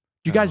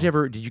 Did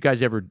you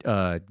guys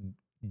ever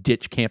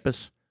ditch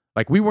campus?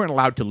 Like we weren't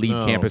allowed to leave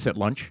No. campus at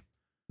lunch.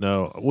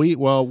 No,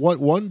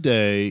 one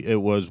day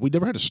it was, we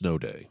never had a snow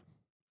day.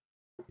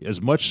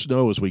 As much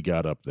snow as we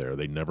got up there,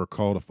 they never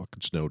called a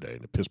fucking snow day.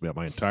 And it pissed me off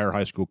my entire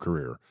high school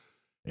career.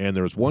 And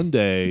there was one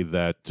day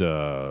that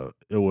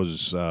it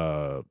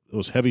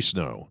was heavy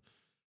snow,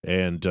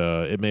 and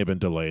it may have been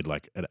delayed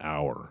like an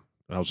hour.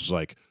 And I was just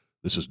like,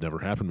 this has never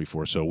happened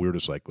before. So we were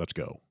just like, let's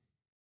go.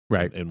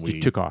 Right. And Just we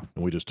took off.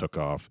 And we just took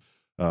off.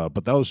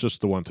 But that was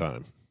just the one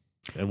time.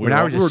 And we When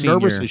I were, was we a were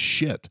nervous senior- as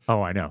shit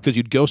Oh, I know. because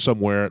you'd go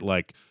somewhere at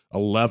like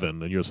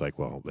 11 and you're just like,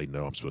 well, they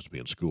know I'm supposed to be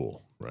in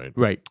school, right?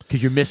 Right.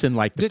 Because you're missing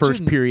the Ditching-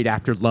 first period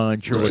after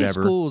lunch or Ditching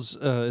whatever. schools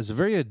it was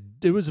very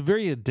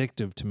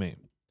addictive to me.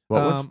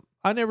 What was-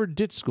 I never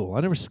ditched school.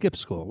 I never skipped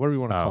school. Whatever you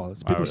want to Oh, call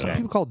it. People, okay.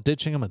 people call it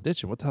ditching. I'm a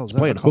ditching. What the hell is that?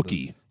 Playing I called it-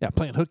 hooky. Yeah,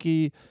 playing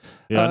hooky.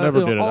 Yeah, I never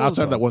you know, did it. all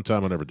Outside of that them. one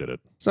time, I never did it.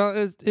 So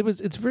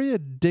it's very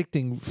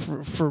addicting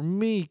for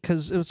me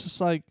because it was just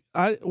like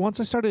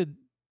once I started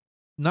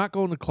not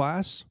going to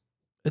class,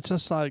 it's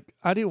just like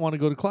I didn't want to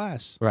go to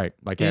class. Right.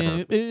 Like ever. And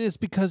it is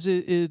because I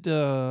didn't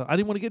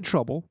want to get in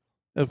trouble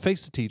and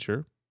face the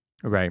teacher.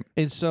 Right.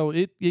 And so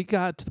it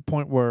got to the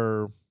point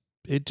where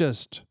it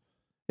just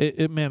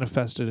it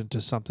manifested into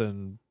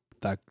something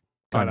that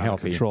got out of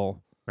Unhealthy.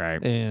 control.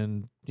 Right.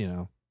 And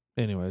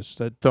anyways,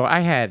 that So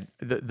I had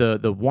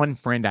the one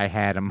friend I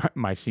had in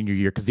my senior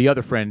year because the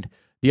other friend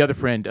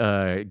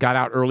got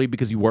out early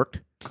because he worked.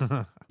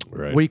 Right.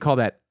 What do you call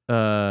that?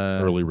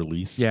 Early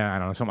release. Yeah, I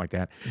don't know, something like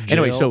that.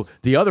 Anyway, so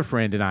the other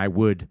friend and I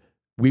would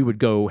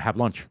go have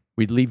lunch.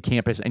 We'd leave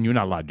campus, and you're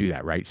not allowed to do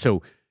that, right?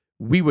 So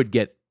we would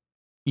get,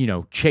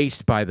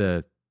 chased by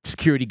the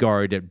security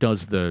guard that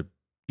does the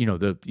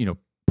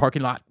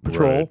parking lot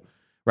patrol. Right.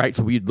 right?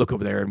 So we'd look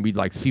over there and we'd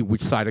like see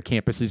which side of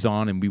campus he's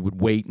on, and we would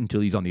wait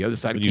until he's on the other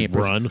side of And you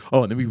campus. run.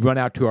 Oh, and then we'd run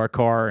out to our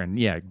car and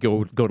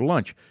go to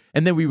lunch.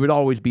 And then we would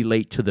always be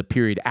late to the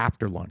period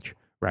after lunch,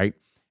 right?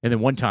 And then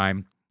one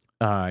time,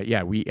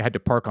 we had to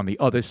park on the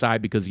other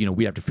side because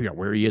we have to figure out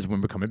where he is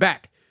when we're coming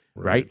back,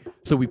 right?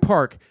 So we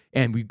park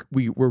and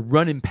we were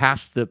running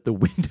past the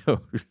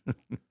window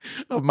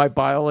of my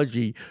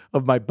biology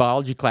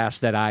class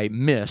that I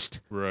missed,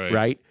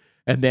 right?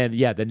 And then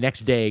the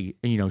next day,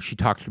 she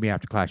talks to me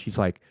after class. She's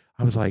like,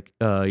 I was like,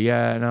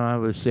 I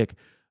was sick.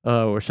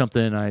 Or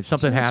something.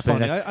 Something That's happened.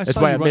 funny. I That's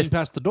saw why you I running missed.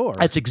 past the door.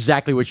 That's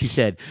exactly what she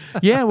said.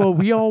 Yeah, well,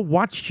 we all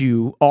watched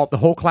you, the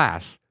whole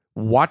class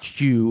watched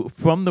you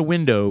from the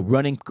window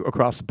running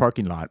across the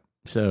parking lot.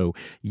 So,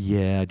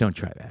 don't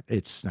try that.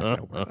 It's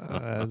not going to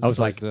work. I was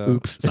like,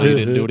 oops. So you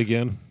didn't do it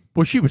again?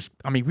 Well,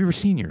 we were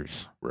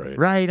seniors.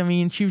 Right. I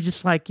mean, she was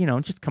just like,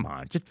 just come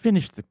on, just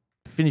finish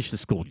the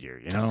school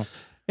year,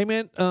 Hey,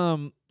 man,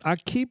 I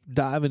keep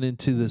diving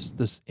into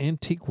this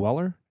antique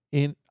Weller,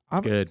 and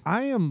Good.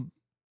 I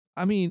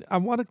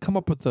want to come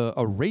up with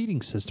a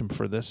rating system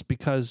for this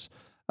because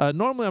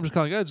normally I'm just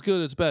kind of like, it's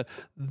good, it's bad.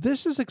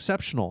 This is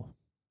exceptional.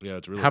 Yeah,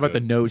 it's really How about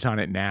good. the nose on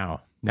it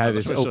now? Now that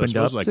it's That's what I said. It opened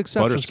smells up. like It's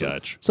exceptional.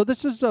 butterscotch. So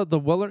this is the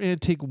Weller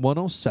Antique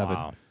 107.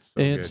 Wow.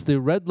 So And it's good.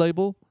 the red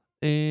label,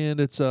 and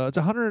it's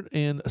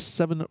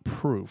 107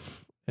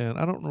 proof. And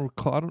I don't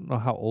know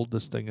how old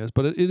this thing is,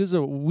 but it is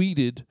a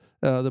weeded.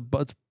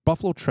 It's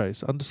Buffalo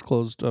Trace,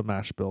 undisclosed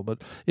mash bill,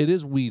 but it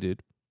is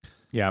weeded.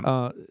 Yeah.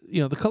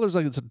 The color's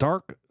like it's a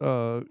dark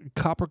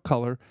copper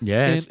color.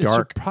 Yeah, and it's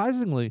dark.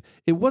 Surprisingly,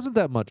 it wasn't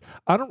that much.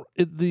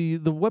 The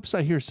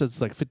website here says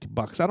it's like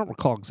 $50. I don't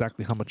recall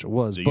exactly how much it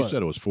was. You but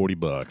said it was $40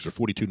 or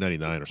 $42.99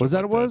 or something. Was that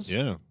like it was?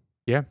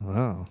 Yeah,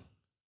 wow.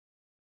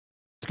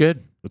 It's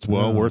good. it's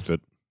well Yeah. worth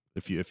it.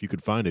 If you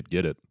could find it,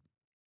 get it.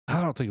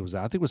 I don't think it was that.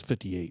 I think it was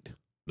 58.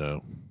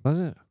 No, Was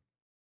it?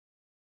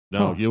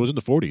 no, Huh. it was in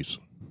the 40s.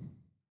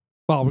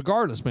 Well,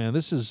 regardless, man,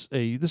 this is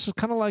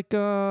kind of like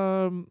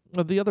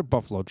the other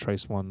Buffalo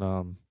Trace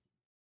one,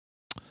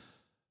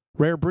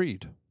 Rare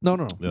Breed. No.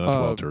 Yeah, that's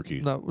Wild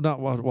Turkey. No, not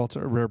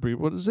Walter. Rare Breed.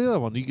 What is the other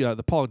one? You got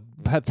the Paul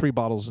had 3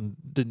 bottles and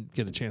didn't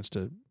get a chance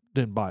to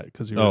didn't buy it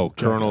because he. Oh,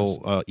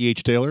 Colonel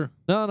E.H. Taylor.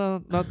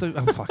 No, not the.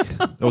 Oh, fuck.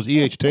 That was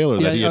E.H. Taylor.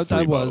 That he had 3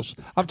 I bottles.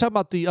 was. I'm talking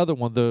about the other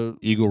one, the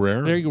Eagle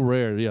Rare. Eagle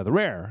Rare. Yeah, the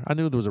Rare. I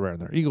knew there was a Rare in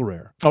there. Eagle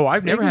Rare. Oh,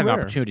 I've never Eagle had an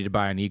Rare. opportunity to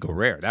buy an Eagle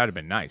Rare. That would have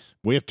been nice.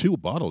 We have 2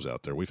 bottles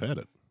out there. We've had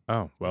it.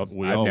 Oh, well,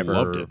 We I've all never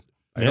loved it.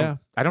 I don't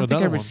think I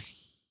Another was one.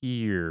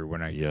 here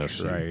when I Yes,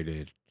 you- tried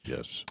it.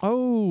 Yes.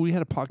 Oh, we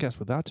had a podcast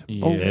without him.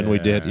 Yeah. Oh, And we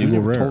did we Eagle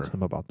never Rare. told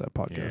him about that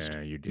podcast.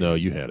 Yeah, you did. No,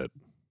 you had it.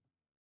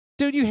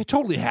 Dude, you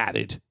totally had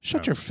it.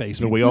 Shut Oh. your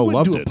face. No, we all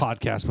wouldn't loved do it. a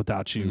podcast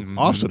without you. Mhm.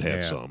 Austin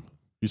had Yeah. some.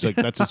 He's like,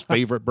 that's his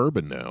favorite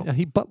bourbon now. Yeah,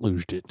 he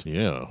butt-looged it.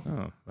 Yeah.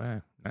 Oh,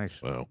 wow, nice.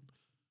 Well,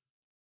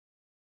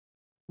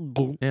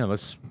 Yeah,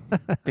 let's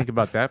think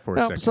about that for a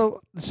Now, second.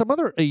 so some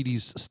other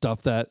 80s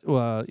stuff that,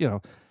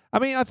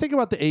 I think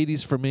about the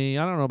 80s for me.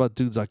 I don't know about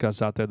dudes like us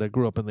out there that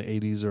grew up in the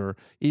 80s or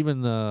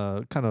even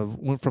kind of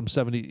went from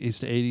 70s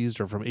to 80s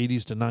or from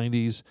 80s to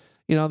 90s.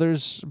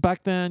 There's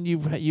back then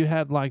you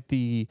had like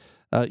the,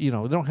 they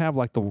don't have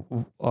like the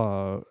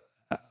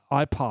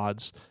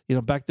iPods.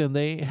 Back then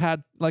they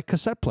had like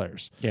cassette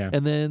players. yeah.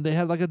 And then they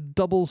had like a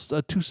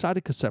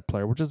two-sided cassette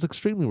player, which is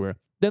extremely rare.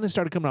 Then they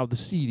started coming out with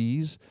the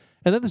CDs.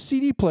 And then the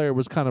CD player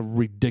was kind of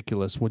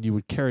ridiculous when you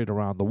would carry it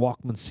around, the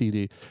Walkman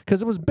CD,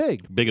 because it was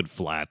big. big and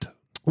flat.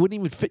 Wouldn't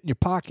even fit in your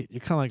pocket.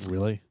 You're kind of like,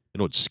 really? It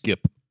would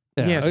skip.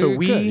 Yeah, so it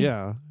could,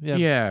 yeah.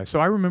 Yeah, so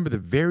I remember the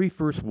very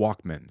first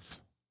Walkmans.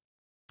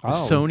 The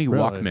Oh, Sony really?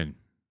 Walkman.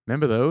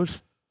 Remember those?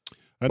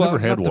 I Well, never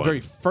had not one. the very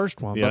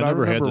first one, Yeah, but I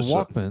never had remember the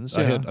Walkmans.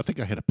 Yeah. I think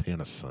I had a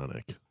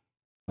Panasonic.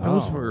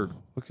 Those Oh, were-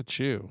 Look at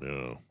you.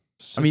 Yeah.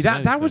 I mean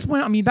that was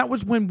Cincinnati when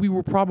was when we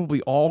were probably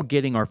all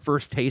getting our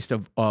first taste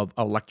of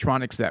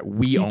electronics that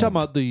we thing. You owned. talking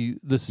about the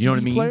CD You know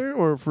what I mean? player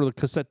or for the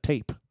cassette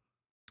tape?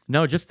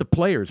 No, just the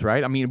players,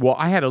 right? I mean, well,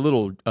 I had a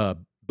little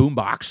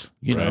boombox,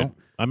 you Right. know.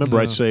 I remember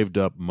I Yeah. saved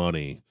up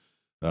money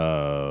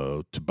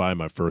to buy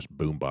my first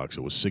boombox.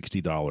 It was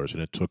 $60,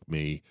 and it took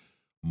me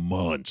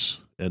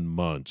months and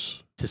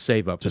months To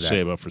save up to for that.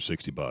 save up for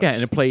 $60. Yeah,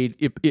 and it played.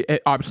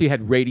 It obviously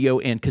had radio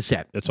and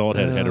cassette. That's all it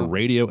had. It had a Yeah.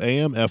 radio,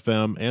 AM,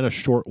 FM, and a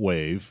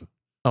shortwave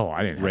Oh,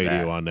 I didn't have radio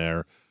that. on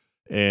there,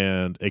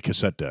 and a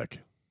cassette deck.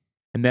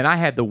 And then I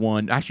had the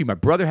one. Actually, my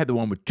brother had the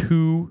one with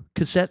 2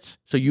 cassettes,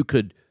 so you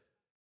could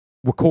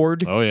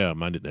record. Oh yeah,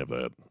 mine didn't have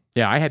that.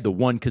 Yeah, I had the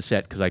one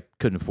cassette because I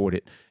couldn't afford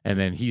it, and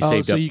then he Oh,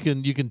 saved so up. you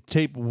can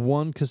tape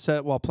one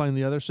cassette while playing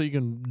the other, so you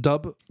can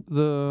dub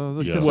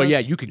the Yeah. cassettes? Well, yeah,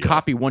 you could Yeah.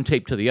 copy one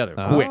tape to the other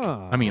quick.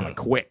 I mean, Ah. like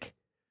quick.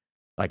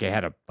 Like it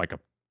had a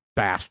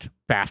fast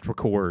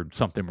record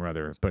something or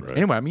other. But Right.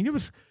 anyway, I mean,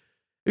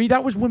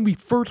 that was when we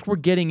first were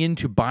getting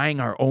into buying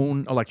our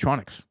own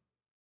electronics.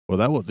 Well,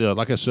 that was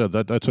like I said.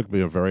 That took me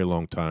a very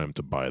long time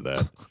to buy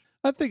that.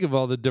 I think of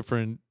all the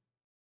different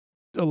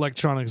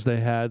electronics they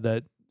had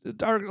that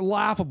are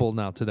laughable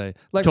now today.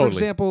 Like, for Totally.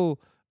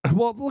 example,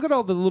 Well, look at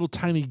all the little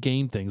tiny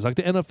game things, like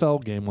the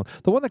NFL game one.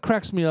 The one that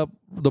cracks me up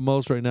the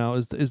most right now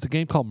is the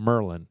game called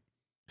Merlin.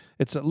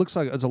 It looks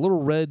like it's a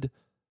little red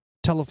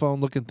telephone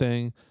looking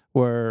thing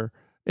where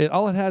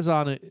all it has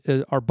on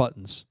it are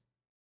buttons.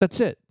 That's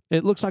it.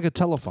 It looks like a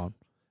telephone,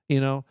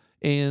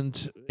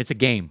 and It's a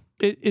game.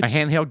 it's a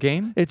handheld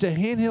game. It's a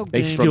handheld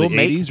They game. From still the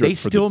make 80s or they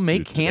for still the-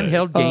 make today?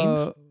 handheld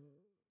games.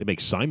 They make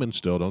Simon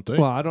still, don't they?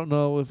 Well, I don't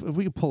know if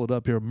we can pull it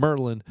up here.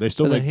 Merlin. they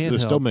still the make. They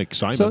still handheld. make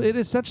Simon. So it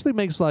essentially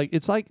makes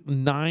it's like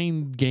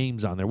 9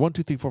 games on there. 1,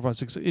 2, 3, 4, 5,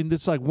 6. And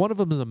it's like one of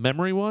them is a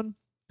memory one.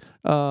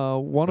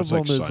 One That's of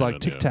like them is Simon,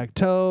 like tic tac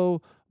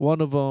toe.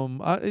 One of them,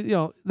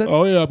 that,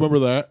 oh yeah, I remember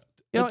that.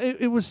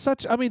 it was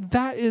such. I mean,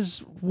 that is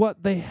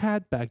what they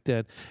had back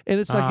then. And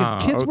it's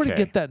like if kids were to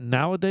okay. get that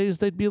nowadays,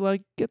 they'd be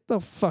like, "Get the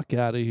fuck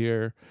out of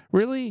here!"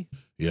 Really?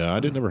 Yeah, I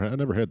never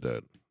had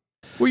that.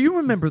 Well, you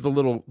remember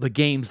the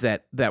games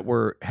that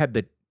had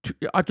the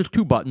just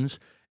 2 buttons,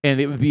 and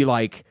it would be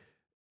like,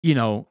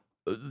 the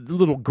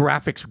little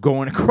graphics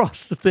going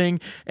across the thing,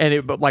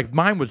 but like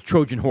mine was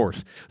Trojan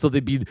Horse, so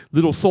there'd be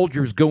little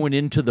soldiers going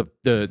into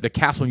the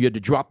castle, and you had to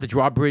drop the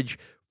drawbridge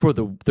for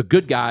the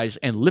good guys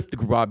and lift the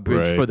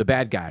drawbridge Right. for the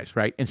bad guys,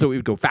 right? And so it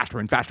would go faster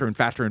and faster and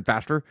faster and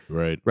faster,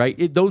 Right,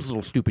 right? Those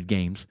little stupid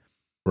games,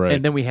 right.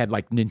 and then we had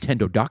like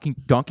Nintendo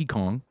Donkey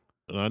Kong.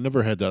 I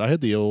never had that. I had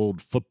the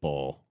old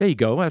football. There you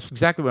go. That's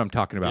exactly what I'm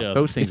talking about. Yeah.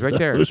 Those things right It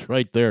there. was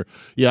right there.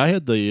 Yeah, I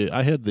had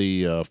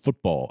the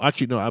football.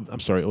 Actually, no, I'm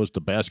sorry. It was the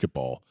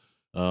basketball.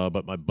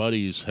 But my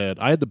buddies had.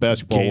 I had the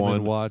basketball Game one.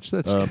 and watch.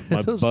 That's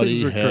My those buddy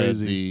things were had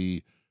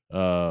crazy.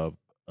 the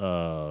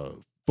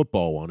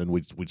football one, and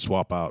we'd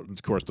swap out. And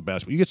of course, the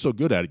basketball. You get so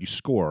good at it, you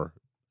score.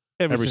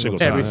 every single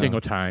time. Every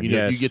single time. You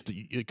know, Yes. you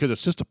get because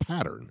it's just a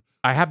pattern.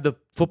 I have the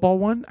football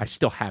one. I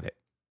still have it.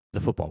 The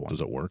football one.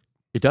 Does it work?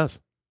 It does.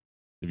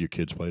 If your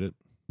kids played it,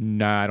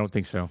 Nah, I don't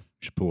think so. you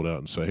should pull it out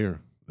and say, "Here,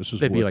 this is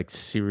They'd what." be like,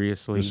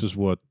 seriously. this is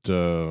what.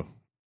 I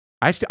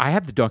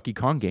have the Donkey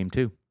Kong game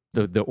too.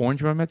 The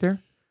orange one right there.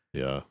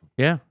 Yeah,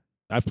 Yeah.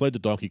 I've played the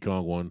Donkey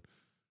Kong one.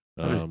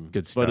 That was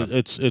good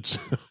But stuff.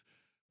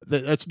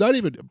 it's not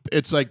even.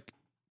 It's like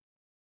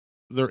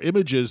they're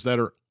images that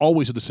are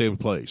always in the same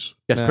place.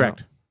 That's Yeah.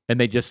 correct. And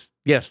they just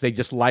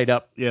light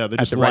up. Yeah, they At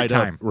just the right light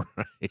up. time.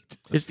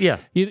 Right. Yeah.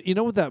 You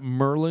know what that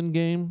Merlin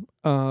game?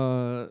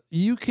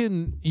 You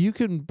can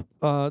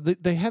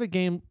they had a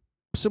game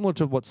similar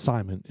to what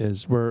Simon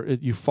is, where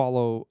you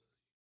follow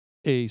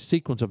a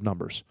sequence of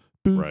numbers.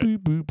 Boop Right. boop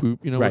boop boop.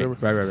 You know Right,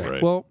 whatever. right.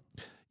 Right. Well,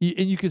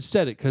 and you could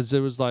set it because it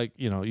was like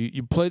you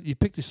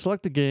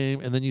select the game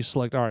and then you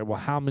select. All right, well,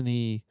 how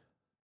many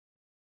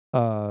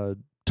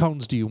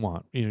tones do you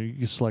want?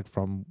 You select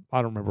from. I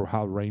don't remember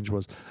how the range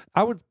was.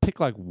 I would pick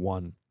like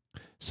 1.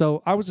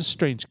 So I was a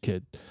strange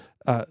kid.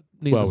 Well,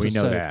 Needless we to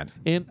know say. that.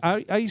 And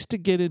I used to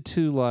get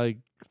into like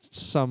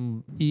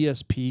some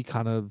ESP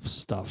kind of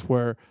stuff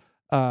where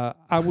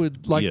I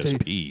would like to.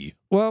 ESP.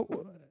 Well,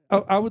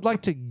 I would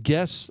like to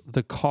guess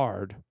the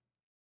card,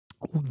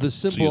 the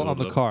symbol on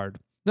the look- card.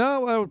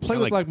 No, I would play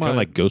Kinda with like my. kinda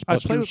like I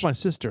play with Ghostbusters? my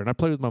sister and I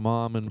play with my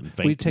mom, and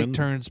we'd take Venkman?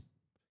 turns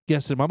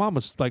guessing. My mom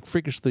was like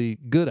freakishly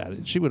good at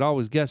it. She would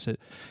always guess it,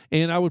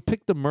 and I would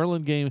pick the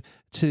Merlin game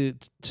to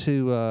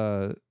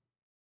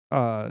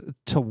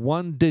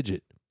 1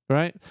 digit,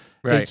 right?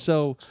 And Right.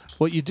 so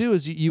what you do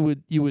is you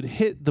would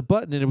hit the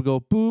button and it would go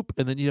boop,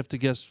 and then you have to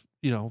guess.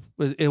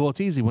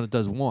 It's easy when it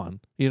does 1.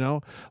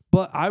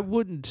 But I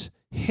wouldn't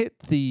hit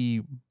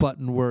the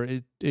button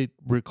where it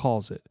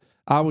recalls it.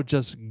 I would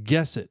just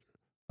guess it.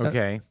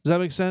 Okay. Does that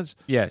make sense?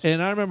 Yes.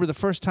 And I remember the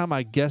first time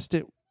I guessed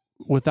it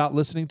without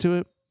listening to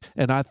it,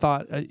 and I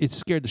thought it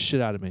scared the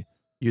shit out of me.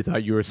 You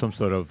thought you were some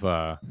sort of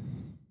I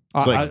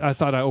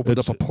thought I opened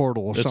up a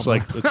portal or It's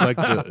something.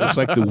 it's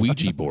like the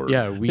Ouija board.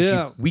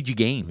 Ouija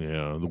game.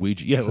 Yeah, the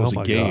Ouija. Yeah, it was Oh a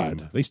my game.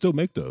 God. They still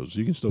make those.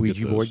 You can still Ouija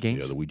get those. board games?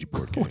 Yeah, the Ouija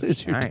board games. What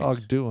is your Nice.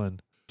 dog doing?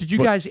 Did you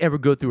What- guys ever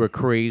go through a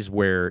craze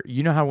where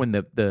how when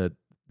the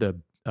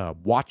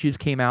watches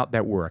came out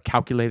that were a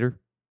calculator?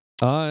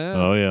 Oh yeah.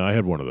 Oh yeah, I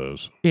had one of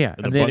those. Yeah,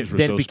 And the buttons were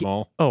so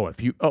small. it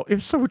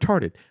was so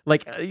retarded.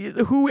 Like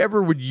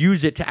whoever would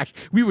use it to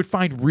we would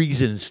find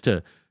reasons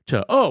to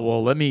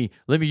let me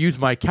use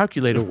my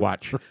calculator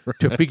watch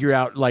to figure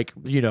out But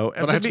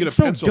I have to get a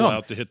so pencil dumb.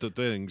 out to hit the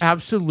things.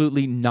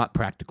 Absolutely not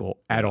practical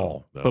at No,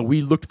 all. no. But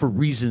we looked for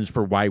reasons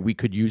for why we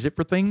could use it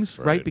for things,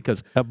 right? Right.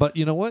 Because But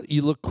you know what?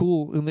 You look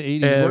cool in the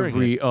 80s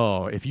wearing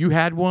it. if you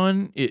had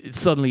one,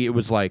 suddenly it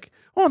was like,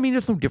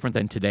 it's no different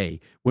than today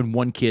when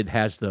one kid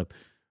has the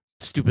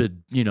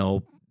stupid,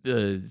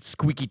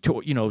 squeaky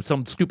toy,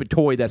 some stupid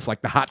toy that's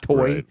like the hot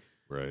toy,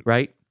 Right.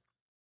 right?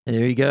 And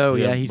there you go.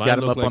 Yeah, he's mine got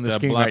him looked up on like the that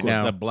screen black right one,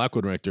 now. That black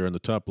one right there in the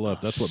top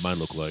left. That's what mine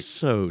looked like.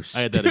 So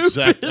I had that stupid.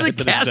 exact- I The had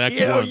that exact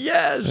Casio, one.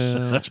 yes.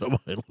 That's what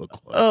mine looked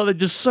like. Oh, they're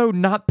just so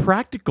not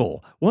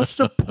practical. What's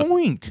the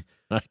point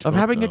I of don't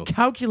having know. a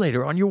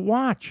calculator on your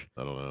watch?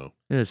 I don't know.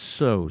 It's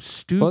so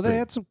stupid. Well, they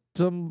had some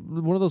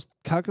one of those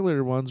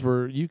calculator ones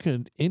where you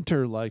can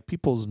enter like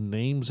people's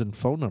names and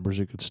phone numbers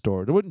you could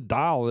store. It wouldn't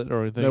dial it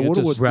or anything. Now, It what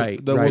it just- would,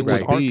 Right, no, right, what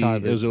it would right. be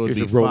Archive it. is it would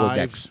It's be a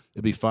Rolodex.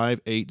 it'd be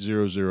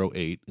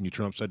 58008, and you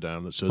turn upside down,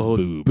 and it says Oh,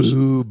 boobs.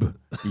 boob.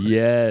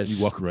 Yes.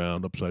 You walk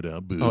around upside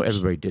down, boobs. Oh,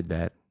 everybody did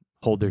that.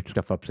 Hold their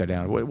stuff upside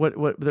down.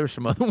 What? There's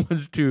some other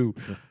ones too.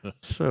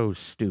 So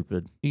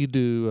stupid. You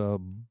do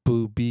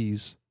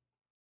boobies.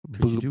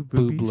 Could you do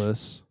boobies?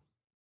 Boobless.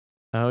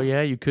 Oh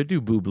yeah, you could do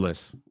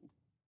boobless.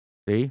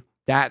 See,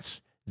 that's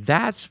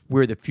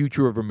where the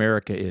future of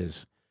America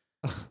is.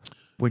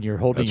 When you're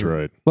holding That's your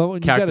right. Well,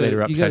 when Calculator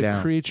you upside gotta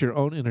down. create your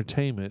own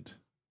entertainment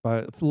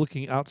by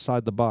looking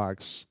outside the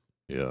box.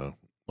 Yeah.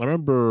 I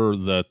remember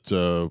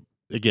that,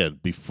 again,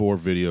 before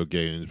video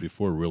games,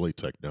 before really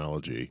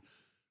technology,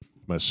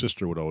 my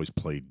sister would always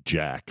play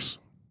jacks.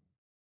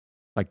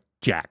 like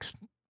jacks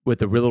with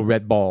the little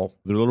red ball,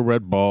 The little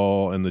red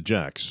ball and the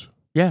jacks.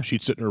 Yeah.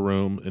 She'd sit in her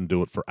room and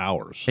do it for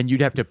hours. and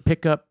you'd have to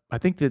pick up. I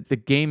think that the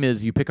game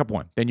is you pick up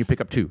one, then you pick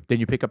up two, then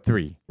you pick up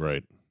three. Right.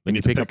 And Then you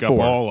you pick pick up up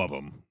four. all of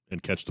them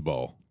and catch the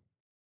ball.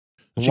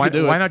 She Why, could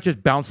do why it. not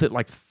just bounce it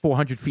like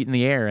 400 feet in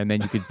the air and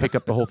then you could pick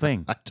up the whole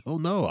thing? I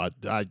don't know.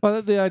 I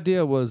Well, the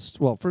idea was,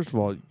 well, first of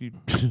all, you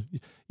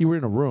you were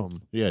in a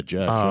room. yeah,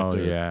 jacks. Oh right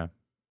there. yeah,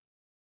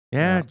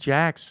 Yeah.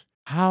 jacks.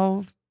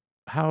 How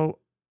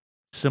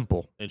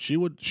simple. And she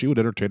would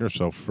entertain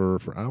herself for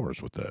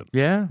hours with that.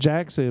 Yeah.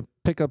 Jacks and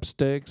pick up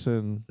sticks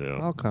and Yeah.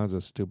 all kinds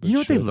of stupid You know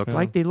what they shit, look yeah.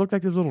 like? They look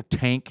like those little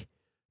tank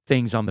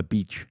things on the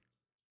beach.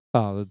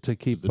 Oh, to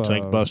keep The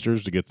tank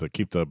busters to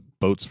keep the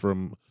boats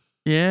from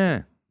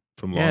Yeah.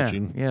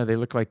 launching. Yeah, they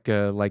look like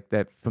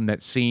that from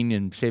that scene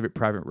in Save It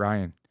Private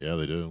Ryan. Yeah,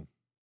 they do.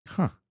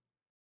 Huh.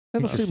 They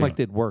don't seem Interesting. like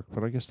they'd work,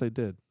 but I guess they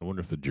did. I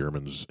wonder if the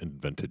Germans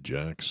invented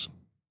jacks.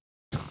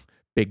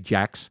 Big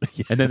jacks.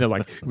 And then they're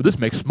like, well, this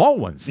makes small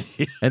ones.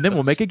 And then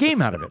we'll make a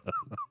game out of it.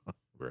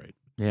 Right,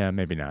 Yeah,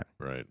 maybe not.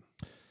 right.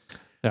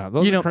 Yeah,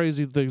 those You are know-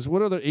 crazy things.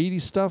 What other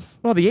 80s stuff?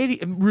 Well, the 80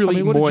 really I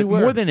mean, what did you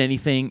wear? more than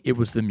anything, it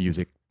was the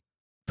music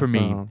for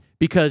me.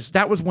 Because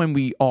that was when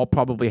we all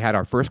probably had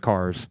our first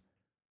cars,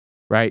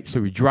 right? So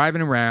you're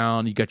driving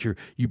around,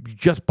 you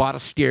just bought a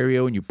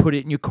stereo and you put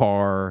it in your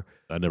car.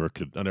 I never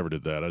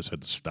did that. I just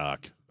had the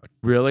stock.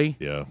 Really?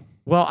 Yeah.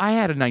 Well, I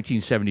had a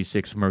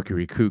 1976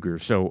 Mercury Cougar,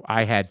 so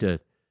I had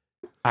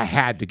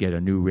to get a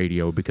new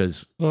radio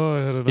because Oh, I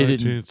had a It didn't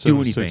do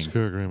 1976 anything.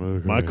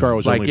 Cougar. My car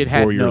was Like, only it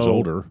had 4 years no-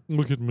 older.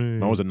 Look at me.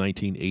 Mine was a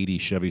 1980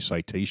 Chevy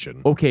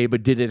Citation. okay,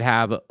 but did it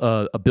have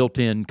a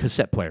built-in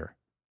cassette player?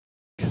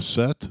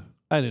 Cassette?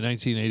 I had a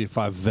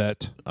 1985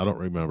 Vet, I don't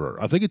remember.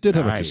 I think it did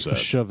have a Nice. a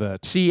cassette.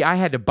 Chevette. See, I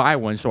had to buy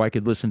one so I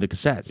could listen to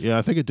cassettes. Yeah,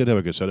 I think it did have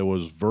a cassette. It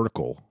was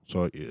vertical,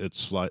 so it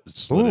slid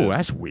Oh, in.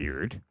 that's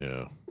weird.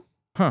 Yeah.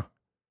 Huh.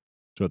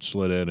 So it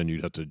slid in, and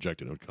you'd have to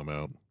eject it, and it would come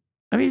out.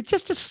 I mean, it's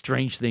just a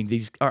strange thing.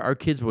 These our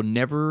kids will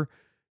never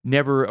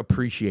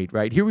appreciate.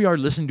 Right here, we are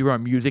listening to our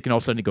music, and all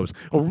of a sudden it goes.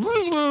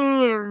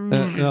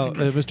 No,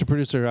 Mr.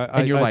 Producer,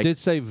 And you're I like- did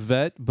say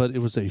Vet, but it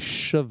was a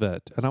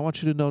Chevette, and I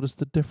want you to notice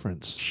the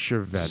difference.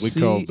 Chevette. We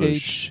call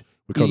those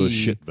We call those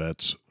shit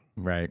vets.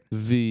 Right.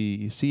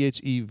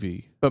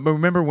 CHEV. But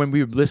remember when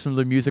we would listen to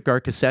the music, our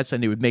cassettes,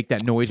 and they would make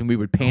that noise, and we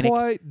would panic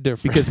Quite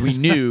different. because we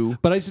knew.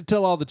 But I used to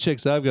tell all the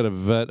chicks, I've got a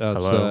Vet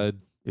outside.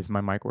 Is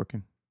my mic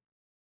working?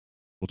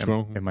 What's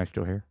wrong? Am I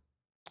still here?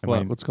 Am What?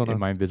 I- What's going on?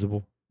 Am I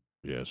invisible?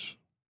 Yes.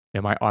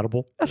 Am I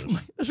audible? That's,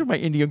 Yes. that's what my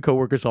Indian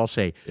coworkers all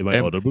say. Am I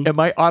audible? Am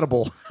I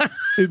audible?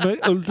 Am I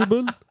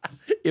eligible?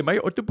 Am I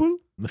audible?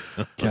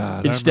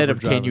 God, I Instead remember of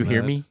 "Can you driving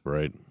hear that. me?"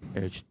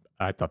 Right.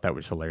 I thought that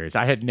was hilarious.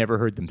 I had never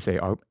heard them say,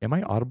 "Am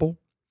I audible?"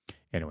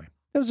 Anyway,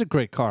 It was a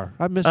great car.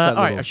 I missed that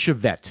all right, little. a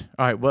Chevette.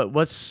 All right,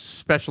 what's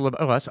special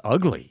about? Oh, that's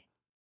ugly.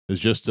 It's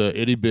just a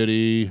itty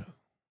bitty.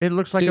 It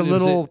looks like Dude, a it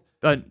was little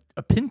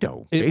a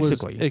Pinto, It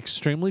basically. was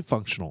extremely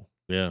functional.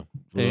 Yeah.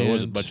 Well, there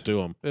wasn't And- much to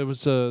them. It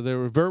was they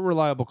were very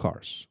reliable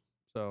cars.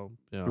 So,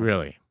 you know,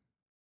 Really?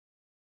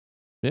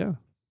 yeah.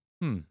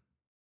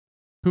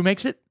 Who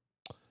makes it?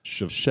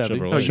 Chevy.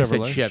 Chevrolet. Oh, you said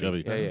Chevrolet.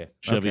 Chevy. Chevy. Yeah, yeah.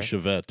 Chevy Okay.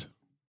 Chevette.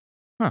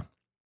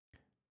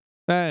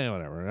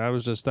 Whatever. I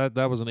was just that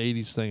was an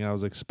 80s thing I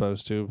was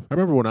exposed to. I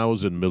remember when I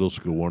was in middle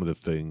school, one of the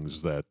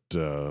things that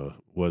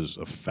was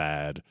a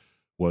fad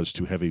was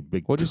to have a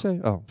big What'd you say?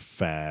 Oh,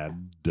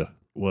 fad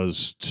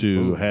was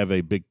to Ooh. have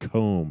a big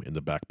comb in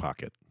the back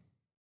pocket.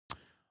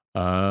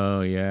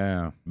 Oh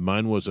yeah.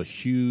 Mine was a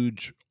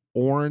huge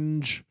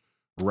orange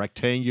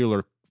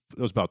rectangular.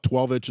 It was about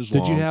 12 inches did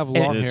long. you have And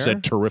long and it hair?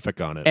 said terrific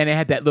on it. And it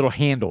had that little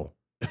handle,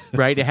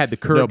 right? It had the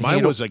curved No, mine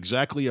handle. was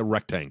exactly a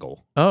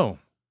rectangle. Oh,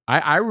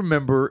 I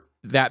remember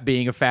that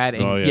being a fad,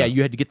 and Oh, yeah. yeah.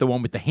 you had to get the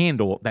one with the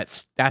handle.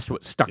 That's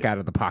what stuck Yeah. out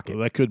of the pocket.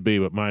 Well, that could be,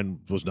 but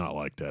mine was not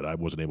like that. I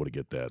wasn't able to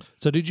get that.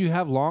 So did you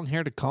have long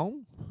hair to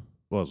comb?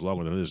 Well, it's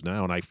longer than it is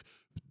now, and I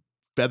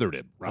feathered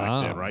it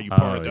right then, Oh. right? You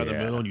part Oh, it down the yeah.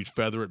 middle and you'd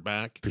feather it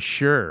back. For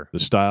sure. The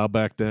style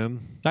back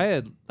then. I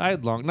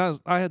had long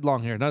I had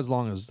long hair, not as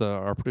long as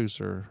our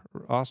producer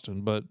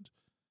Austin, but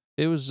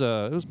it was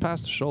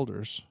past the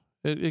shoulders.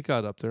 It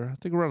got up there. I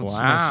think around my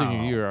Wow.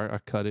 senior year I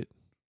cut it.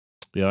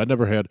 Yeah, I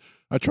never had.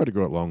 I tried to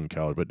grow it long in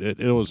college, but it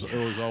was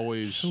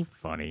always So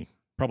funny.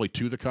 probably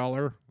to the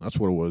collar. That's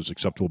what it was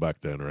acceptable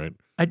back then, right?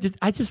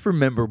 I just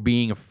remember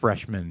being a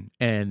freshman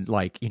and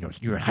like,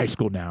 you're in high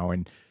school now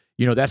and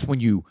that's when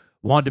you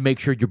wanted to make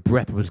sure your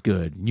breath was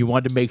good and you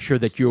wanted to make sure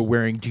that you were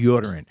wearing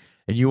deodorant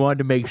and you wanted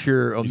to make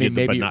sure You get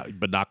the maybe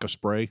Banaka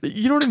spray.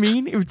 you know what I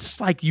mean? It's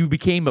like you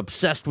became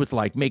obsessed with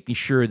like making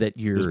sure that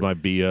Does you're my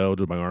BO,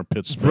 do my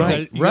armpits smell?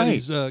 Right.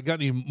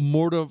 Got any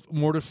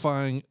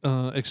mortifying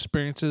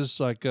experiences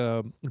like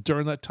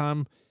during that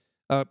time?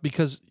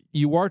 Because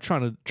you are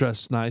trying to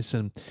dress nice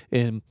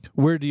and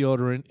wear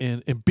deodorant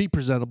and be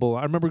presentable.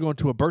 I remember going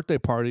to a birthday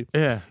party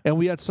yeah. and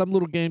we had some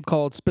little game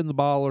called Spin the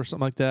Bottle or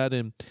something like that.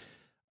 And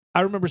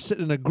I remember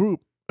sitting in a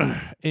group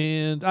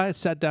and I had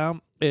sat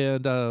down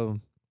and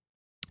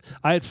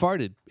I had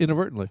farted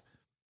inadvertently.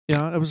 It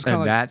was kind And of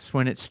like, that's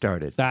when it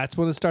started. that's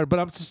when it started. But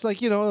I'm just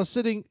like, I was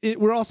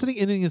we're all sitting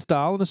in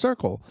style in a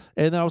circle.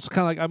 And then I was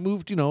kind of like, I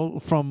moved,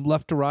 from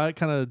left to right,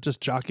 kind of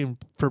just jockeying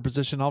for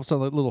position. All of a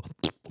sudden, like little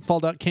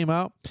fall out came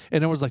out.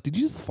 And I was like, did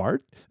you just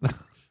fart?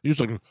 You're just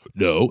like,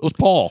 no, it was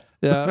Paul.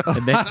 Yeah.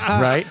 And then,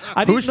 right?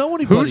 I didn't know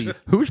anybody.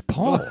 Who's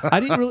Paul? I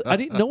didn't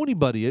know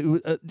anybody.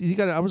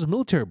 I was a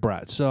military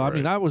brat. So, I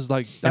mean, I was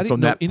like, I And didn't from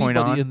know that point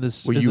anybody on, in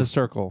this were you-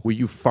 circle. Were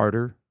you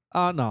farter?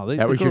 No.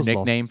 That was your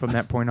nickname from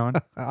that point on?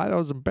 I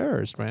was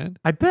embarrassed, man.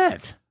 I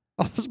bet.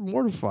 I was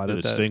mortified Did at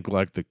it that. stink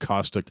like the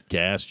caustic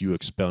gas you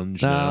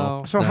expunge now?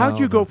 No. So how'd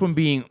you go from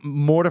being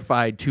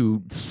mortified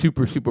to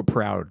super, super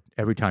proud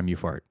every time you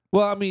fart?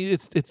 Well, I mean,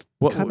 it's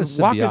What- kind of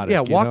walk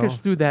symbiotic. walk us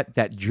through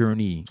that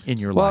journey in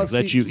your Well, life. see,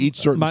 That you eat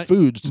certain my-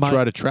 foods to my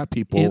try to trap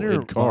people inner-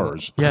 in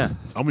cars. Yeah.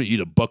 I'm going to eat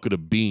a bucket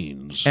of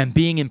beans. And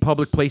being in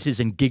public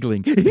places and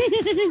giggling.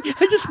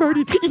 I just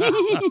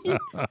farted.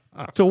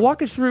 So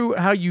walk us through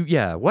how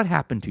what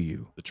happened to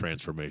you? The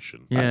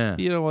transformation. Yeah.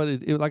 You know what?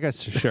 Like I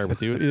shared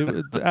with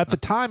you, at the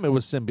time it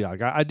was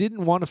symbiotic. I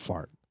didn't want to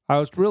fart. I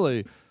was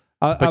really,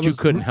 But you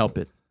couldn't help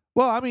it.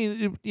 Well, I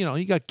mean,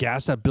 you got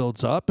gas that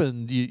builds up,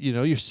 and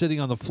you're sitting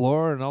on the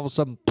floor, and all of a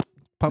sudden,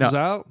 comes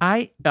out.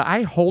 I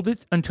hold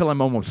it until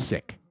I'm almost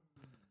sick.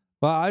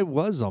 Well, I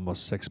was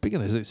almost sick.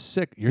 Speaking of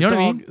sick, your You know dog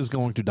what I mean? is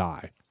going to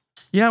die.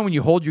 Yeah, when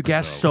you hold your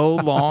gas so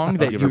long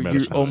that Give her you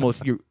medicine.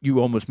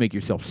 almost make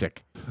yourself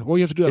sick. Well,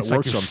 you have to do that It's at like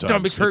work your sometimes.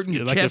 stomach's hurting,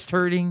 your Like chest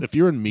hurting. If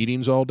you're in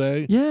meetings all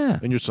day, Yeah.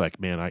 and you're just like,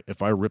 man,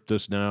 if I rip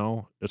this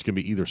now, it's going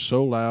to be either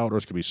so loud or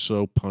it's going to be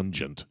so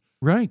pungent.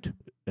 Right.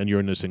 And you're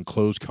in this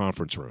enclosed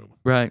conference room.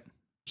 Right.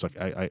 It's like,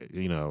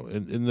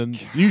 and then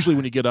usually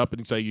when you get up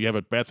and say you have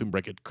a bathroom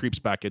break, it creeps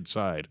back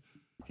inside.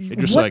 And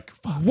you're just like,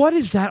 What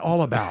is that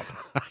all about?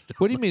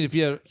 What do you mean if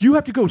you? You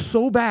have to go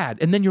so bad,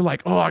 and then you're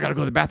like, "Oh, I got to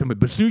go to the bathroom."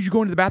 But as soon as you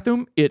go into the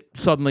bathroom, it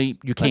suddenly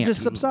you It can't.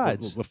 just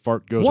subsides. the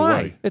fart goes Why?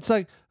 away. It's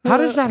like How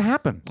does that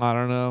happen? I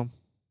don't know.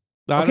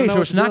 I Okay, don't know so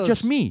what it's it not does.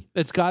 just me.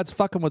 It's God's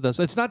fucking with us.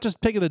 It's not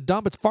just taking a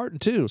dump; it's farting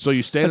too. So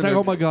you stand It's in like, there,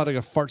 oh my god, I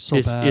got fart so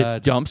It's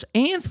bad. dumps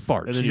and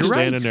farts. and then you You're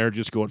stand right. in there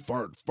just going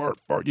fart, fart,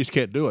 fart. You just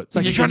can't do it. It's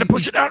like You're trying to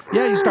push it out.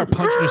 Yeah, you start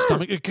punching your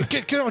stomach.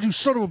 Get out, you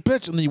son of a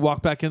bitch! And then you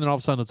walk back in, and all of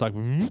a sudden it's like,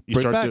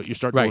 you start back. you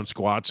start Right. doing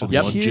squats and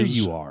Yep. lunges. Here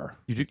you are.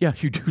 You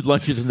do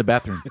lunges in the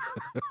bathroom.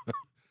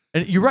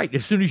 And you're right.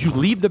 As soon as you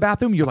leave the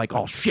bathroom, you're like,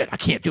 "Oh shit, I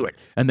can't do it."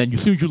 And then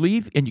as soon as you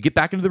leave and you get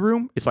back into the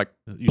room, it's like,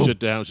 You boom. sit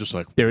down. It's just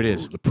like There it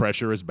is. The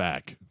pressure is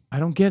back. I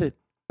don't get it.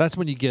 That's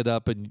when you get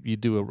up and you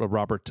do a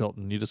Robert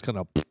Tilton. You just kind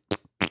of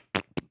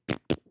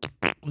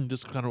and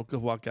just kind of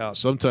walk out.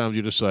 Sometimes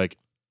you're just like,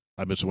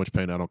 I'm in so much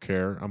pain. I don't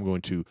care. I'm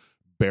going to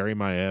bury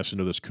my ass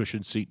into this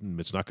cushion seat, and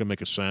it's not going to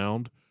make a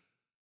sound.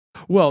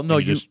 Well, no,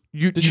 You just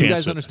Did you chance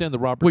guys it. understand the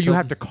Robert? Well, you Tilton?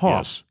 have to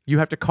cough. Yes. You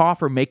have to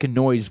cough or make a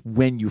noise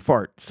when you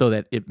fart so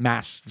that it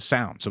masks the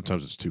sound.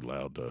 Sometimes it's too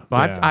loud. Well,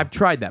 Yeah. I've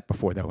tried that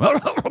before, though.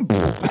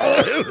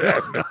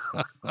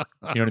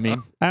 You know what I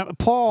mean?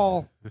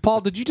 Paul,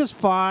 did you just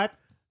fart?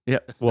 Yeah.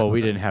 Well,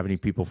 we didn't have any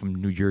people from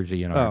New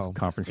Jersey in our Oh.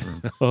 conference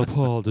room. Oh,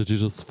 Paul, did you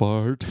just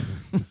fart?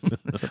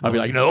 I'll be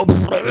like, no.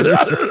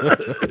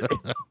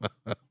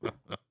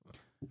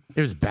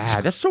 It was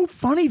bad. That's so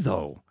funny,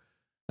 though.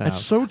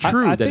 That's so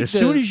true. I that think as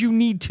soon as you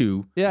need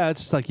to, Yeah,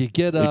 it's just like you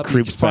get up, you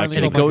creeps finally,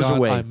 back and oh it my goes God,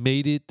 away. I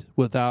made it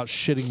without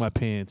shitting my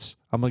pants.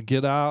 I'm gonna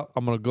get out.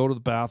 I'm gonna go to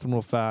the bathroom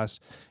real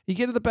fast. You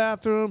get to the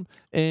bathroom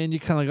and you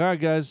kind of like, all right,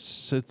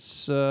 guys,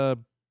 it's It's open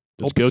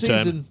go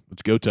season. time.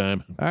 It's go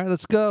time. All right,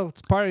 let's go.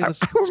 It's party. Let's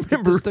get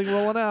remember- this thing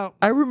rolling out.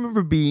 I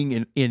remember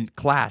being in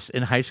class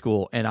in high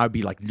school, and I'd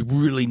be like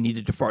really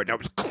needed to fart, and I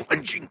was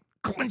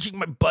clenching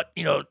my butt,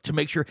 to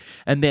make sure.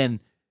 And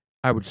then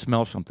I would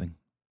smell something,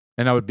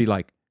 and I would be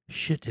like,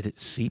 "Shit, did it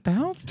seep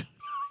out?"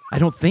 I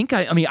don't think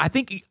I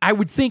think I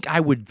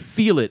would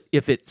feel it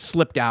if it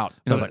slipped out.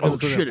 And I was like, "Oh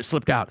shit, it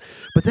slipped out."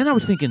 But then I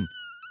was thinking,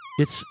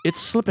 it's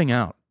slipping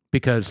out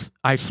because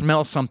I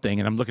smell something,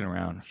 and I'm looking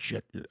around.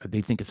 Shit,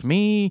 they think it's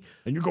me.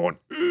 And you're going,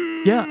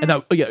 Yeah, and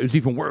it was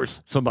even worse.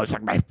 Somebody's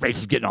like, my face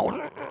is getting all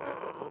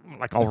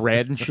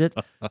red and shit.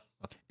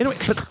 Anyway,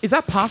 but is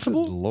that Good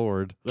possible?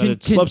 Lord. That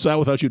it slips out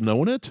without you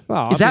knowing it?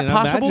 Well, Is that I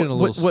imagine possible? a little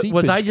Was I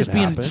seepage just could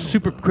being happen.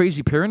 super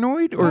crazy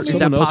paranoid, or is that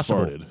Someone else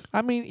possible? farted.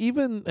 I mean,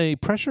 even a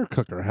pressure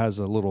cooker has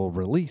a little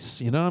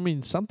release. You know, I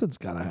mean, something's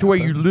got to happen. To where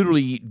you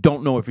literally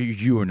don't know if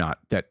it's you or not.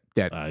 That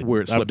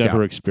where it I've slipped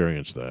never out.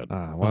 experienced that.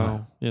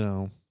 Well, you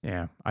know,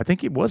 Yeah, I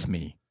think it was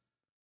me.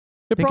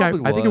 it I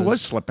probably think it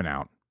was slipping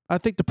out. I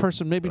think the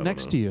person maybe I don't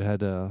next know. to you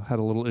had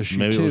a little issue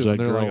Maybe it too. was and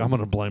that they're like, girl. I'm going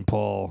to blame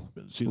Paul.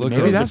 See, Look, the,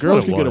 maybe girl, that's the girls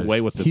what it can get was. away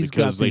with it He's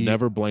because got they the-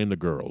 never blame the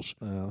girls.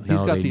 He's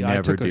No, got they the I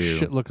never took a do.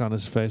 shit look on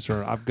his face,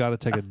 or I've got to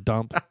take a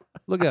dump.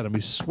 Look at him.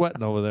 He's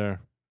sweating over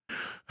there.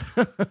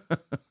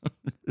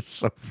 It's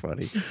so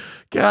funny.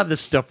 God, the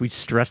stuff we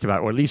stressed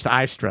about, or at least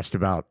I stressed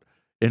about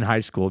in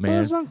high school, Well,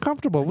 man. it's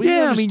uncomfortable. We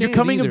Yeah, I mean, you're understand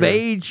coming of either.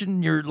 age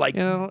and you're like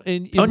You know,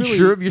 and you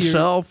unsure really- of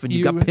yourself and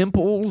you got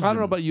pimples. I don't know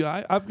and- about you.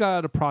 I've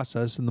got a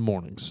process in the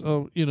mornings.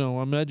 So, you know,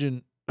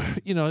 imagine,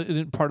 you know,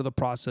 and part of the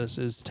process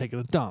is taking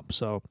a dump.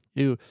 So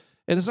and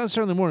it's not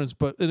necessarily in the mornings,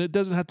 and it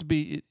doesn't have to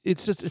be,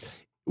 it's just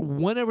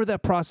whenever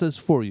that process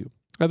for you.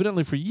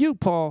 Evidently for you,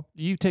 Paul,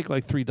 you take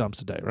like 3 dumps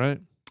a day,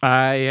 right?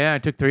 Yeah, I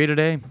took 3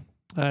 today.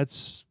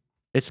 That's,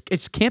 It's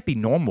can't be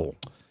normal.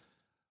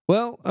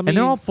 well, I mean, And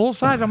they're all full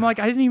size. I'm like,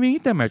 I didn't even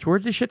eat that much.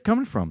 Where's this shit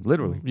coming from?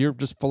 Literally. you're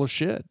just full of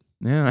shit.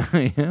 Yeah,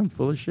 I am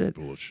full of shit.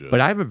 Bullshit.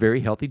 But I have a very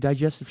healthy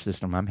digestive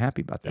system. I'm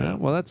happy about that. Yeah.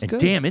 Well, that's And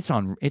good. damn, it's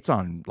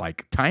on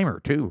like timer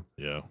too.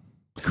 yeah.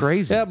 It's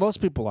crazy. Yeah, most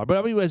people are. But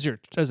I mean, as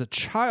a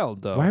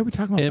child, though. Why are we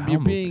talking about And bowel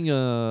you're being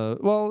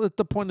movements? well.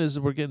 The point is,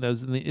 we're getting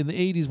as in the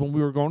 80s when we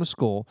were going to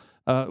school.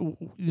 You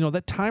know,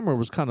 that timer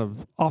was kind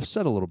of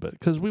offset a little bit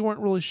because we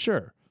weren't really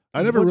sure.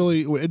 I never What-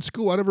 really in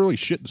school. I never really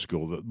shit in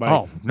school.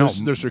 Oh, no.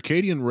 their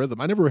circadian rhythm.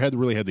 I never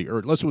really had the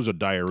urge, unless it was a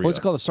diarrhea. What's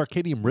it called? A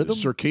circadian rhythm.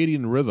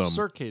 Circadian rhythm,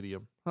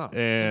 Circadian. Huh.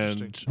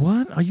 and Interesting.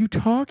 What are you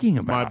talking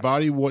my about?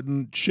 body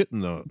wouldn't shit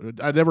in the.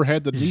 I never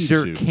had the need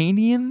to.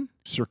 Circadian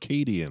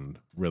Circadian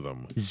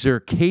rhythm.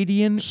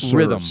 circadian Cir,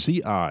 rhythm.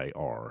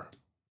 CIR.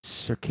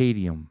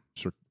 Circadian.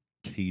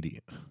 Circadian.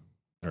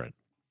 All right.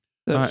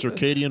 Uh,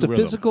 Circadian it's a rhythm.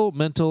 physical,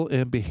 mental,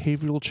 and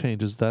behavioral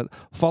changes that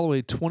follow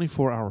a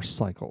 24-hour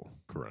cycle.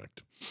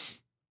 Correct.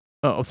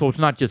 Oh, so it's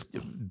not just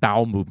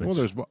bowel movements. Well,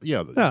 there's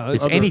Yeah,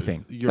 It's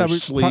anything. Your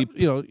sleep,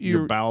 You know,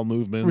 your you bowel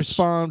movements.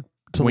 respond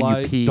to When you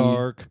light, pee.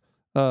 dark.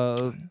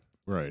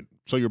 Right.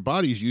 So your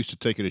body's used to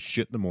taking a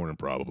shit in the morning,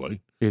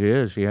 probably. It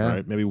is, yeah.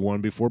 Right. Maybe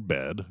one before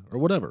bed or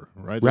whatever.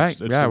 Right. Right,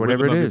 It's yeah, the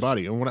whatever rhythm it of your is.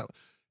 body.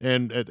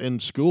 And in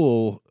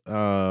school,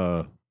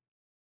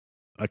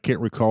 I can't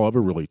recall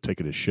ever really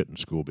taking a shit in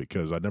school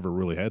because I never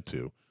really had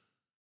to.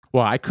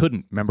 Well, I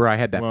couldn't. Remember, I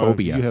had that Well,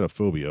 phobia. You had a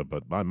phobia,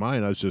 but by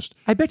mine, I was just.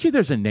 I bet you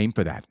there's a name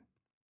for that.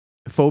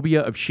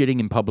 Phobia of shitting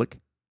in public.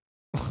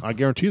 I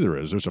guarantee there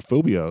is. There's a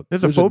phobia.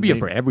 There's a phobia name-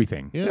 for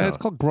everything. Yeah. Yeah, it's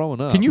called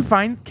growing up. Can you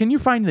find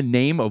the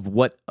name of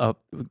what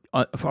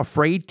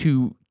afraid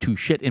to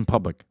shit in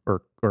public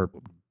or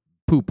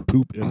poop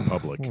poop in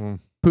public.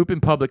 poop in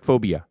public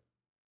phobia?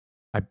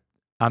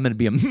 I'm gonna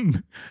be I'm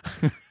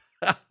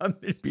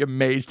gonna be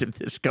amazed if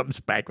this comes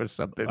back with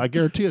something. I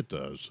guarantee it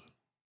does.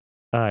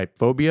 All right,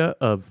 phobia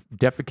of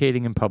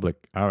defecating in public.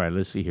 All right,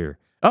 let's see here.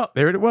 Oh,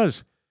 there it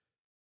was.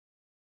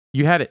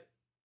 You had it.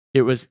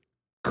 It was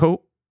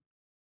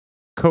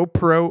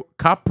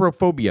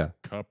coprophobia.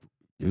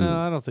 No,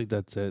 I don't think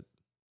that's it.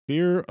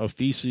 Fear of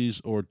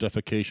feces or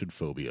defecation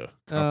phobia.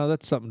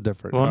 That's something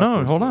different. Well,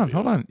 no, hold on.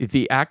 Coprophobia. It's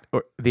the act No,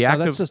 of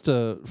that's just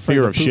a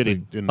Fear of pooping.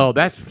 shitting. In, oh,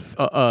 that's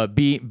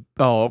being.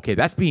 Oh, okay,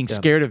 that's being Yeah.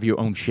 scared of your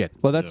own shit.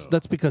 Well, that's Yeah.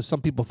 that's because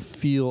some people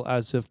feel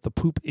as if the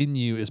poop in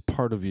you is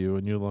part of you,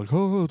 and you're like,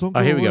 oh, don't go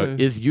Oh, here we away.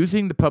 go. Is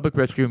using the public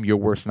restroom your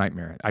worst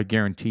nightmare? I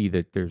guarantee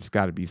that there's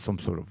got to be some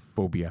sort of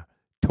phobia.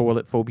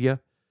 Toilet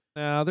phobia?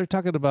 Now they're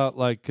talking about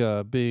like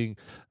being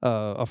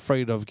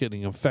afraid of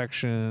getting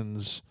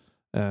infections.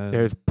 And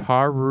There's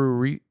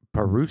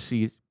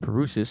parusis.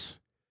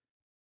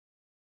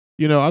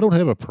 You know, I don't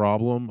have a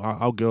problem.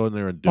 I'll go in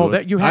there and do Oh, it.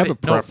 that you I had have a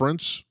it. No.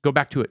 preference. Go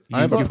back to it.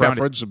 I have a you found it.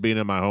 preference of being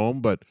in my home,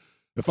 but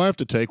if I have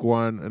to take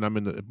one and I'm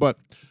in the, but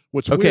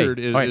what's Okay. weird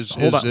is, all right. is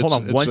hold on. Hold it's-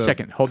 on. One it's a-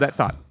 second. Hold that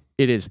thought.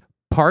 It is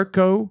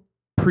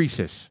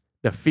parcopresis,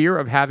 the fear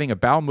of having a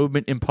bowel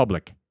movement in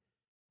public.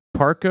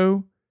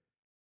 Parcopresis.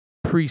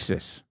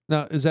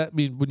 now, does that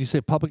mean when you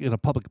say public in a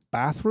public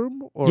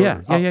bathroom? Or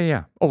Yeah.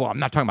 Oh, well, I'm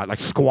not talking about like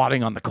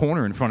squatting on the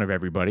corner in front of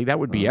everybody. That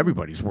would be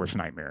everybody's worst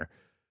nightmare.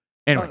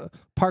 Anyway,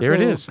 there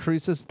it is.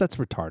 Creases, that's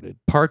retarded.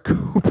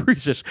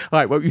 parcopresis. All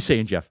right, what were you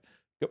saying, Jeff?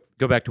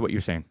 Go back to what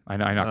you're saying. I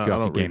knocked I you off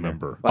don't the game there.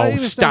 remember. Well, Oh, he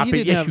was saying stop he it.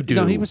 didn't Yes, have- you do.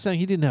 No, he was saying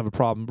he didn't have a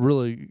problem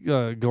really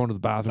going to the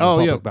bathroom. Oh,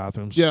 in yeah. public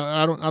bathrooms. Yeah,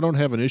 I don't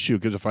have an issue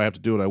because if I have to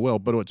do it, I will.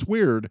 But what's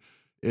weird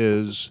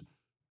is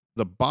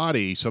the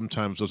body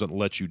sometimes doesn't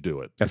let you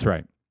do it, That's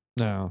right.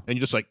 No. and you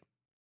just like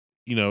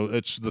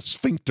it's the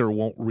sphincter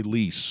won't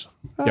release.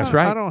 That's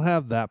right. I don't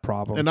have that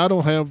problem. And I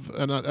don't have,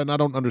 and I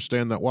don't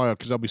understand that why,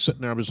 because I'll be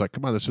sitting there, I'm just like,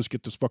 come on, let's just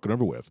get this fucking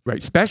over with.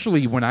 Right.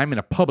 Especially when I'm in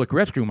a public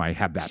restroom, I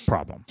have that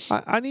problem.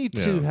 I need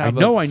to Yeah. have I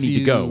know a I need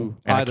to go, few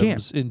and I can't.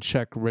 items in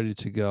check ready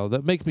to go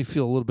that make me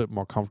feel a little bit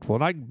more comfortable.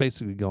 And I can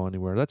basically go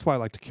anywhere. That's why I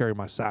like to carry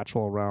my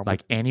satchel around.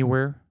 Like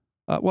anywhere.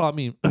 Well, I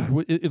mean,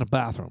 in a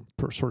bathroom,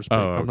 so to speak.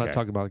 Oh, I'm not okay.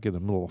 talking about getting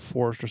in the middle of a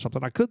forest or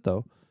something. I could,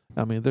 though.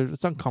 I mean,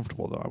 it's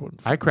uncomfortable, though. I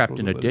wouldn't. I crapped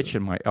in a wouldn't- ditch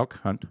in my elk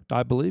hunt.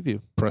 I believe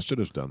you. Preston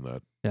has done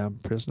that. Yeah,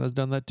 Preston has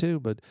done that too.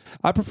 But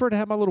I prefer to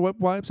have my little wet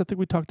wipes. I think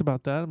we talked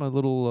about that. My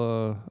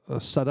little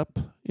setup,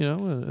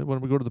 when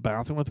we go to the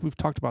bathroom. I think we've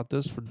talked about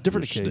this for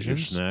different Your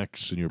occasions.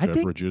 snacks and your I think-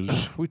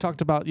 beverages. We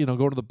talked about,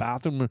 going to the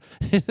bathroom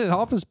in an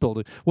office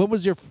building. When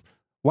was your...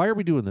 Why are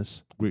we doing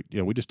this? We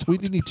just We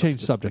talked need to about change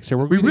this. subjects here.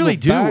 We gonna really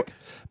go do.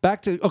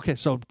 Back to okay.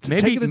 So Maybe-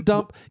 taking a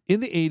dump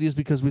in the 80s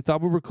because we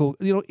thought we were cool.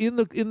 In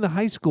the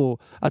high school,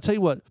 I'll tell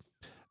you what,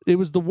 it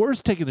was the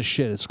worst taking a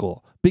shit at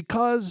school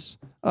because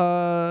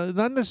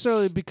not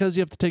necessarily because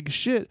you have to take a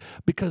shit,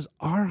 because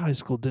our high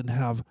school didn't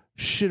have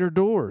shitter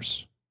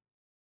doors.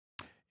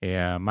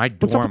 Yeah, my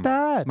What's up dorm. with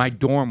that? My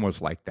dorm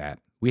was like that.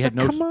 We It's had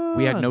like, no. come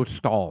We had on. no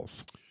stalls.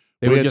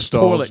 They We were had just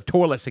stalls.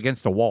 toilets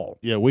against the wall.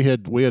 Yeah, we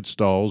had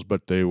stalls,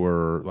 but they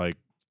were like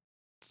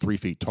 3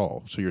 feet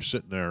tall. So you're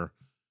sitting there,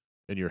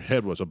 and your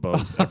head was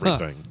above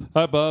everything.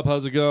 Hi, Bob.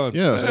 How's it going?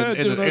 Yeah, Eh,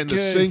 and doing the okay.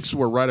 sinks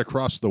were right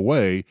across the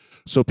way.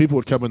 So people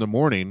would come in the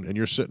morning, and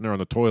you're sitting there on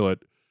the toilet,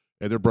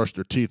 and they're brushing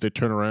their teeth. They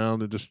turn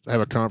around and just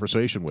have a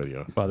conversation with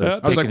you. Well, they're Yeah,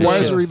 I was like, taking a why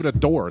is shit. there even a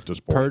door at this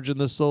point? Purging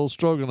the soul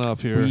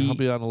stroganoff here. We- I'll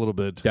be on a little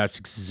bit. That's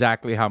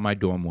exactly how my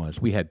dorm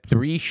was. We had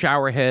 3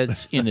 shower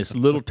heads in this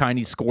little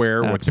tiny square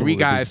with 3 Absolutely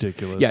guys.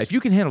 ridiculous. Yeah, if you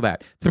can handle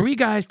that. 3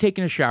 guys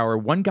taking a shower,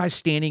 1 guy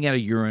standing at a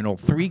urinal,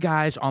 3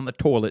 guys on the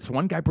toilets,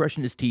 1 guy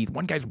brushing his teeth,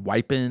 1 guy's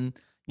wiping.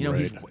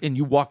 Right. And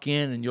you walk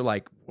in and you're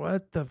like,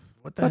 what the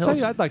I'll hell? tell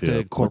you, I'd like to Yeah.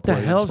 incorporate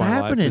What the hell's into my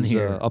happening life is,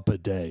 here? a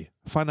bidet.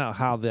 Find out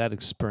how that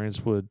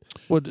experience would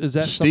is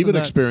that Steven something that,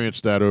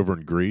 experienced that over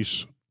in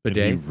Greece, and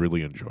he Bidet?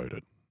 really enjoyed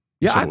it.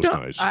 Yeah, So it I've was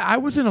done, nice. I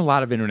was in a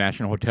lot of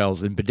international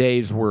hotels, and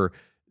bidets weren't.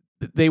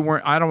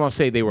 I don't want to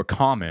say they were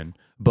common,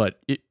 but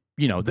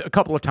a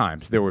couple of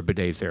times there were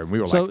bidets there, and we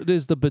were so like,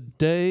 is the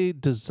bidet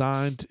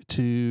designed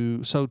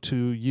to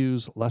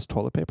use less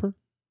toilet paper?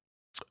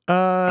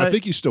 I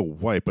think you still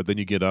wipe, but then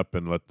you get up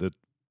and let the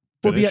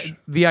well, finish.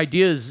 the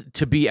idea is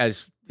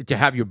to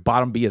have your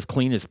bottom be as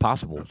clean as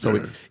possible,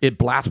 so it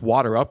blasts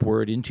water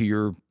upward into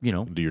your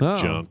into your Oh.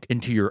 junk.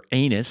 into your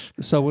anus.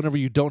 So whenever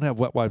you don't have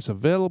wet wipes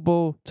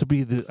available, to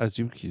be as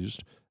you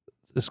accused,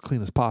 as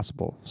clean as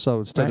possible. So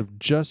instead Right. of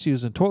just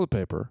using toilet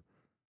paper,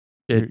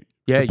 It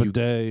the you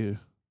bidet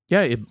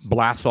it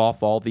blasts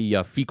off all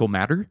the fecal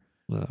matter,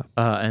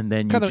 and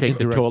then you kind of take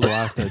the indirect toilet.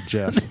 blast at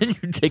Jeff. Then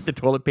you take the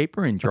toilet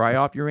paper and dry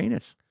off your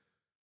anus.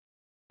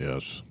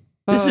 Yes.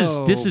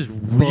 This is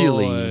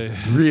really boy.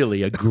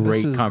 really a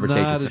great This is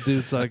conversation. not a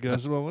dude's like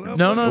us moment.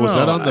 No, no, Was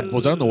no. that on the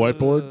was that on the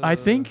whiteboard? I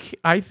think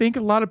a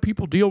lot of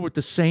people deal with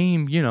the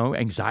same,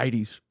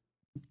 anxieties.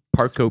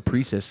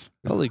 Parcopresis.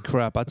 Holy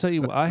crap! I tell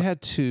you, I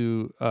had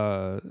to.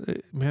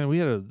 Man, we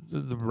had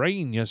the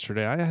rain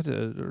yesterday. I had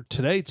to or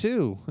today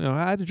too.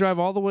 I had to drive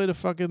all the way to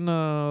fucking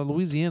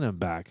Louisiana and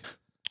back.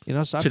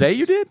 So Today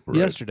you did? Right.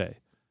 yesterday.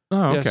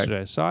 Oh, okay.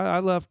 Yesterday. So I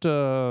left.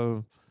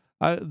 I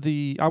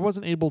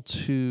wasn't able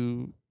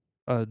to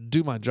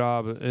do my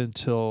job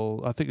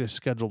until I think they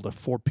scheduled at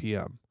 4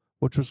 p.m.,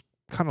 which was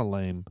kind of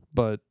lame,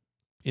 but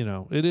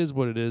it is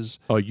what it is.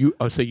 So you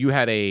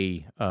had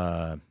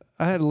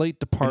I had a late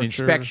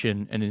departure.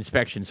 an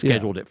inspection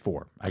scheduled at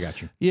 4. I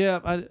got you. Yeah,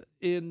 I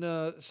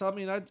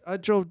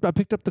drove. I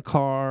picked up the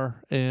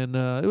car, and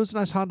it was a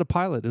nice Honda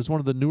Pilot. It was one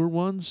of the newer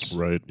ones,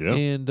 Right. Yeah.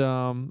 and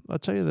I'll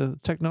tell you, the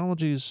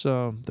technologies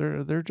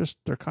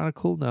they're kind of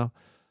cool now.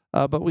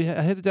 But I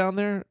headed down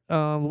there,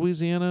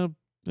 Louisiana.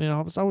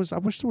 I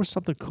wish there was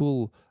something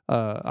cool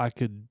I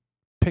could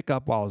pick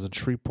up while I was in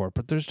Shreveport,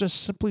 but there's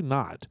just simply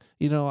not.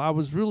 I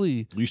was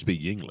really. It used to be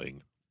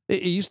Yingling.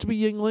 It used to be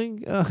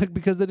Yingling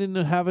because they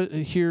didn't have it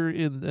here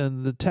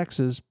in the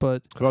Texas,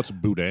 but. How about some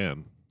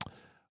Boudin?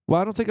 Well,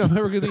 I don't think I'm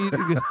ever going to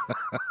eat.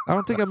 I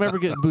don't think I'm ever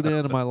getting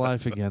boudin in my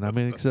life again. I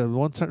mean, because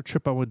one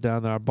trip I went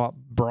down there, I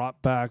brought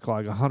back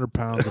like 100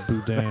 pounds of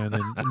boudin,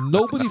 and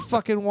nobody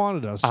fucking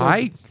wanted us. So I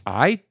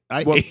ate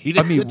it.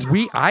 I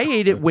mean, I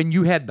ate it when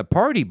you had the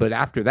party, but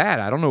after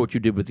that, I don't know what you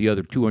did with the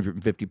other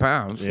 250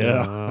 pounds.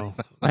 Yeah.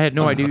 I had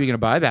no idea you were going to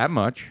buy that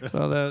much.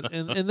 So that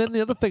and then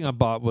the other thing I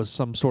bought was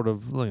some sort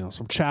of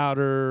some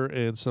chowder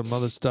and some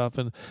other stuff.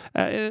 And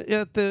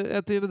at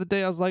the end of the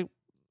day, I was like,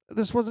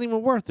 this wasn't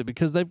even worth it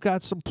because they've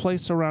got some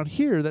place around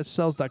here that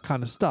sells that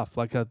kind of stuff,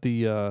 like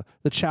the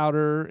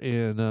chowder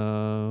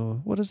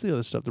and what is the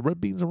other stuff? The red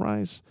beans and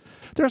rice.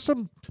 There are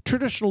some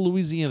traditional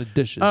Louisiana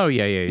dishes. Oh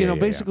yeah.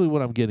 Basically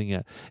what I'm getting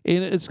at.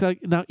 And it's like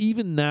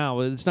even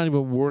now, it's not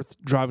even worth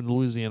driving to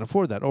Louisiana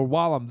for that. Or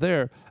while I'm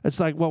there, it's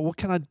like, well, what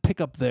can I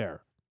pick up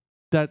there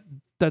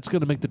that's going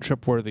to make the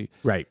trip worthy?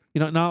 Right.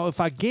 Now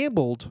if I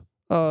gambled,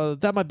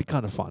 that might be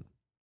kind of fun.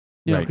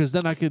 You know, Right. because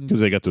then I can. Because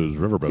they got those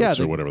riverboats Yeah, or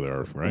they- where they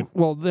are, right?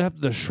 Well, they have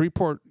the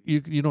Shreveport. You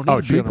don't need Oh,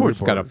 to be on a Shreveport's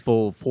got a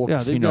Shreveport. full Yeah,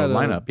 they've casino got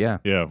a- lineup. Yeah.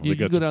 Yeah, You they can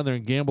got go down there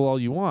and gamble all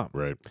you want.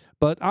 right.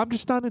 But I'm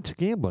just not into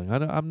gambling.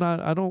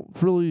 I don't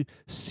really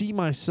see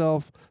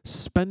myself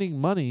spending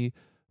money.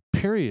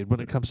 Period. When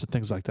it comes to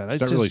things like that,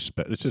 It's not really.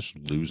 It's just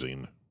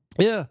losing.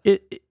 Yeah.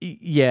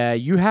 Yeah,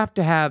 you have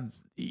to have,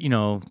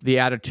 the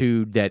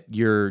attitude that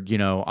you're,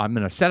 I'm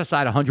going to set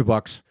aside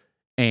 $100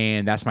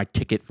 and that's my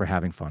ticket for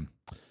having fun.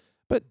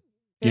 But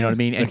You know what I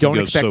mean? That And can don't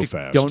go expect so to,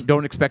 fast.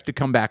 don't expect to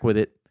come back with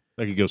it.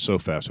 That could go so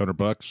fast.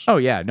 $100. Oh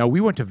yeah, no,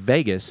 we went to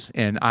Vegas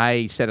and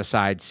I set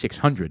aside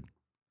 $600,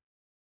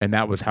 and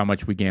that was how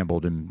much we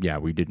gambled, and yeah,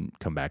 we didn't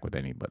come back with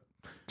any. But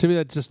to me,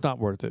 that's just not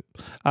worth it.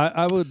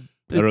 I would.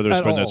 I'd rather at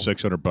spend all. that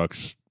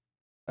 $600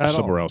 At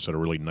somewhere all. else at a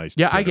really nice.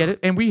 yeah, I dinner. get it,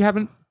 and we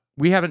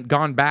haven't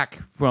gone back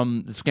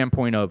from the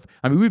standpoint of.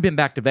 I mean, we've been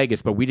back to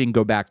Vegas, but we didn't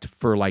go back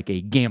for like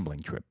a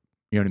gambling trip.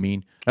 You know what I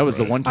mean? That was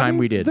the one time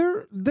we did.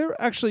 They're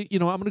actually, I'm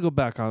going to go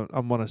back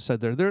on what I said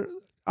there.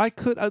 I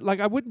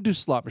wouldn't do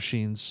slot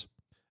machines.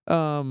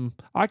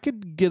 I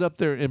could get up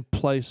there and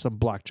play some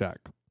blackjack.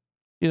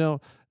 I'm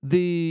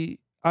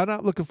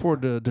not looking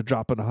forward to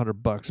dropping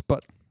 $100,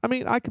 but I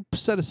mean, I could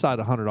set aside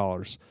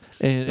 $100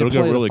 and It'll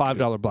get play really- a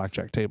 $5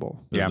 blackjack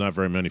table. There's Yeah. not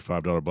very many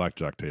 $5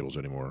 blackjack tables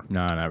anymore.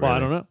 No, not really. Well, I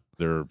don't know.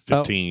 They're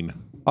 15.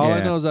 All I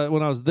Yeah. know is that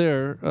when I was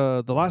there,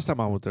 the last time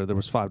I went there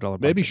was $5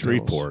 Maybe blackjack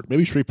tables. Shreveport.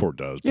 Maybe Shreveport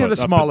does. Yeah, but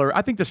the up smaller.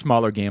 I think the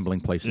smaller gambling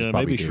places. Yeah,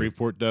 probably maybe do.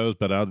 Shreveport does,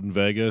 but out in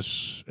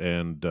Vegas,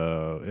 and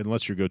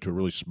unless you go to a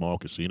really small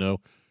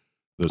casino,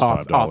 those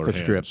Off- $5 off the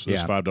hands, strip, those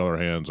yeah. $5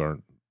 hands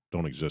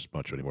don't exist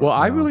much anymore. Well,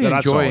 I No. really that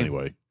I saw enjoy.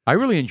 anyway. I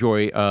really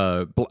enjoy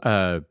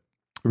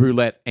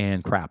roulette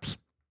and craps.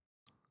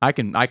 I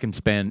can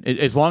spend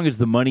as long as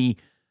the money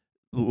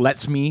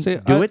lets me See,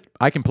 do it.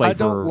 I can play I for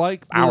don't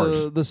like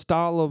hours. the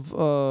style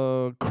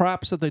of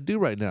craps that they do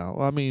right now.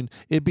 I mean,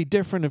 it'd be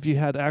different if you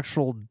had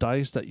actual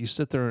dice that you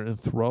sit there and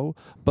throw.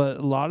 But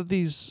a lot of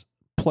these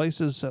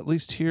places, at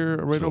least here,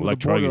 right So over the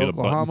electronic, border, you hit a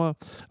button?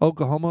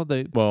 Oklahoma,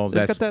 Well,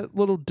 they've that's got that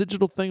little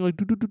digital thing like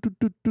do do do do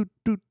do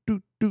do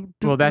do do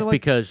do. well, that's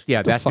because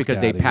get the that's fuck because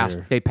they outta passed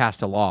here. they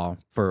passed a law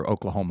for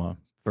Oklahoma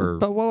for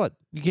But what?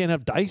 You can't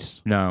have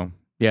dice. no.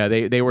 Yeah,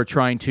 they were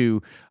trying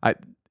to.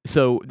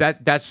 So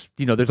that's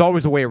there's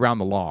always a way around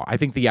the law. I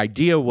think the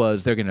idea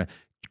was they're going to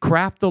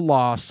craft the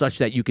law such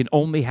that you can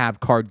only have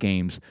card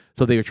games.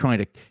 So they were trying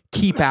to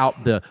keep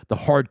out the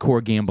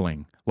hardcore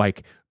gambling,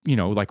 like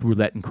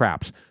roulette and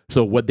craps.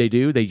 So what they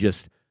do, they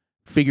just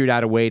figured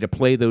out a way to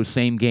play those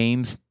same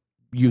games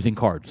using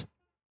cards.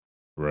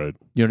 Right.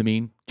 You know what I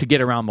mean? To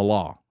get around the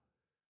law.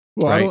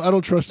 Well, Right. I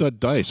don't trust that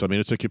dice. I mean,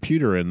 it's a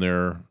computer in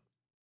there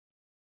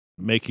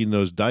making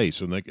those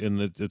dice, and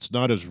it's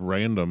not as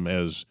random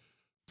as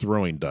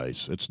throwing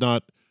dice. It's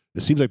not.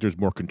 It seems like there's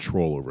more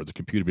control over it. The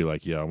computer be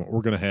like, yeah,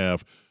 we're going to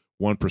have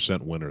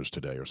 1% winners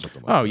today or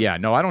something like that. Oh yeah,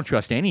 no, I don't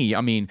trust any.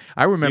 I mean,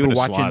 I remember Even the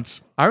watching.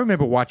 slots. I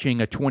remember watching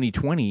a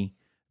 2020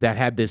 that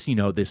had this,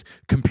 this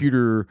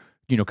computer,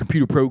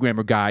 computer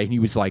programmer guy, and he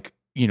was like,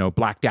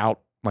 blacked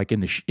out, like in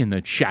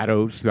the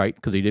shadows, right?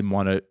 Because he didn't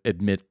want to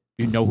admit,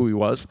 who he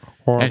was,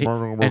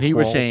 and he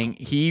was saying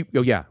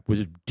was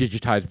a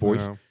digitized voice,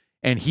 Yeah.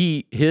 and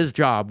his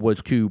job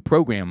was to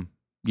program,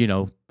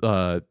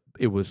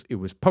 it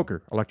was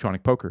poker,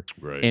 electronic poker.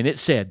 Right. And it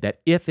said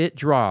that if it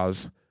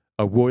draws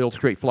a royal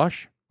straight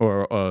flush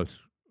or a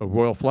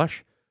royal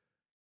flush,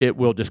 it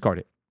will discard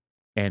it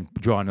and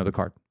draw another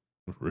card.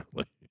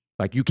 Really.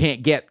 Like you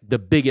can't get the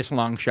biggest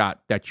long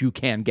shot that you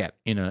can get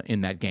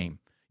in that game.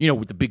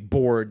 With the big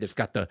board that's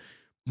got the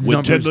With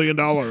numbers. $10 million.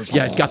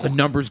 Yeah, it's got the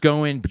numbers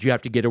going, but you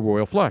have to get a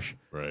royal flush,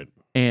 Right.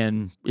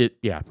 and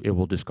it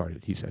will discard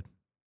it. He said.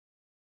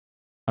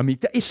 I mean,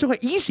 it's so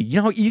easy. You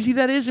know how easy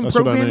that is in That's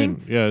what I programming.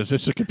 mean. Yeah, it's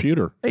just a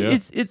computer. Yeah.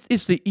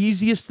 It's the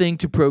easiest thing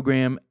to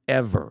program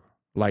ever.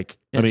 Like,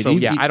 I and mean, so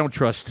even- I don't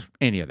trust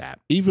any of that.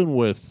 Even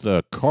with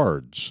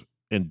cards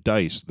and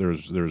dice,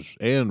 there's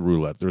and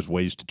roulette, there's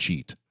ways to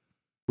cheat.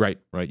 Right.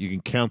 Right. You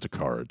can count the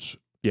cards.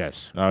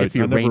 Yes. I if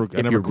you're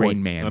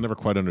Rain Man. I never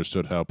quite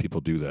understood how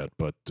people do that,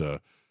 but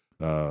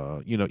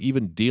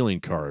even dealing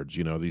cards,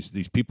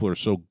 these people are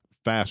so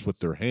fast with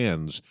their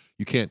hands,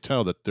 you can't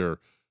tell that they're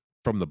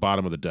from the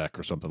bottom of the deck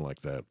or something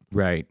like that.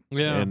 Right.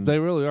 Yeah, And- they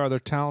really are. They're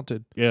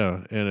talented.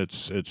 Yeah, and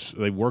it's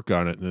they work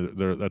on it, and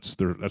that's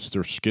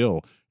their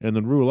skill. And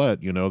then roulette,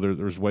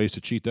 there's ways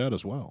to cheat that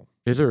as well.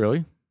 Is it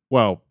really?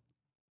 Well,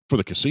 for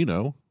the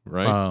casino,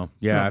 right? Oh,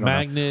 yeah. I don't know.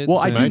 Magnets. Well,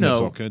 I and- do Magnets,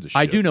 know- all kinds of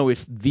I shit. do know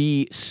it's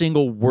the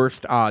single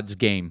worst odds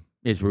game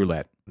is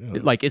roulette. Yeah.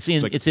 Like it's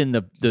in like- it's in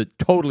the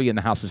totally in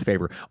the house's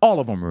favor. All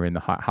of them are in the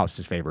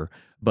house's favor,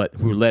 but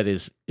roulette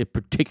is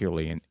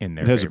particularly in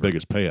their It has favor. the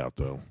biggest payout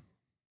though.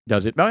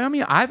 Does it? I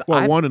mean, I've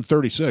 1 in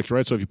 36,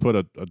 right? So if you put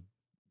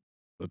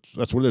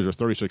that's what it is. There's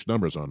 36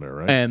 numbers on there,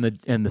 right? and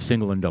the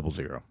single and double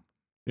zero,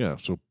 Yeah,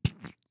 so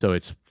so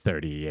it's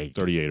 38.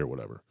 38 or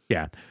whatever.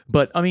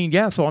 But I mean,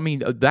 yeah. So I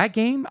mean, that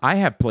game I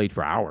have played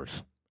for hours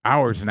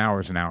and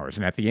hours and hours,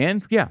 and at the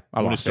end, I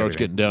When it lost starts everything.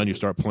 getting down, you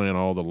start playing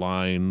all the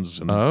lines.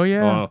 And Oh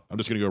yeah. I'm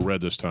just gonna go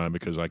red this time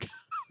because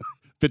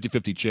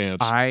 50-50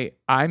 chance.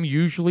 I'm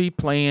usually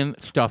playing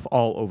stuff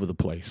all over the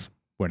place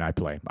when I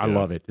play. I Yeah.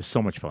 love it. It's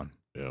so much fun.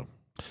 Yeah.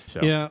 So.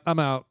 Yeah, I'm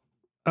out.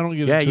 I don't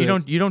get Yeah, into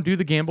you it. don't do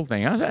the gamble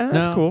thing. That's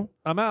No. cool.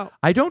 I'm out.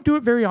 I don't do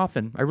it very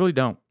often. I really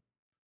don't.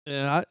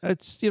 Yeah,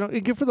 it's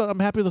good for I'm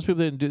happy with those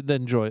people that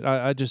enjoy it.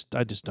 I just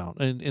don't.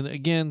 And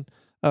again,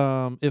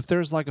 if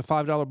there's like a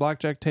 $5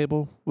 blackjack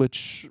table,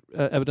 which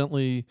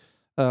evidently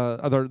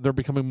they're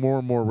becoming more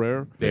and more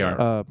rare. They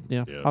are.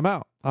 Yeah. I'm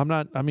out. I'm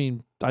not. I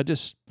mean, I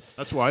just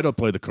That's why I don't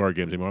play the card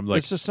games anymore. I'm like,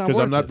 it's just not because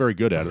I'm worth not it. very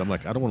good at it. I'm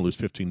like, I don't want to lose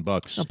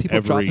 $15 People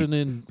every dropping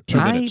in 2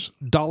 I- minutes.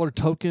 dollar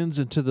tokens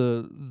into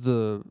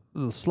the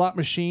slot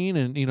machine,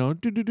 and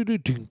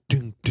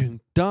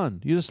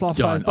done. You just lost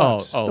Done.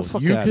 $5. Oh, the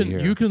fuck you outta can here.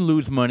 you can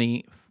lose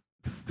money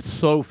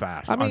so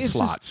fast I mean, on it's just-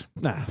 slots.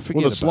 Nah, forget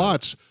Well, the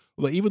about slots,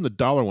 even the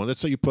dollar one. Let's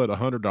say you put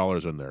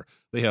 $100 in there.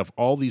 They have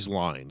all these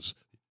lines.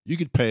 You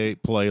could play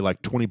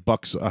like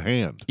 $20 a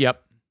hand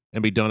Yep.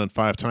 and be done in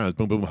 5 times.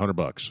 Boom, boom,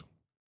 $100.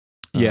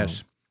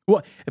 Yes.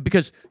 Well,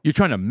 because you're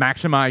trying to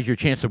maximize your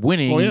chance of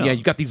winning. Well, yeah.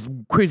 You got these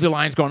crazy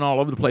lines going all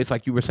over the place,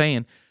 like you were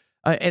saying,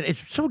 and it's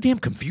so damn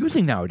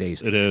confusing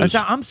nowadays. It And is.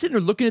 so I'm sitting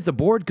there looking at the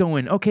board,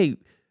 going, "Okay."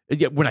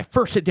 When I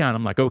first sit down,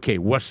 I'm like, "Okay,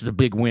 what's the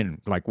big win?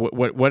 Like,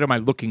 what am I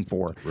looking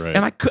for?" Right.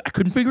 And I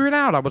couldn't figure it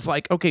out. I was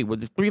like, "Okay, well,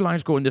 there's 3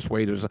 lines going this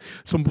way. There's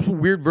some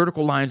weird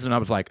vertical lines," and I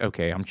was like,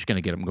 "Okay, I'm just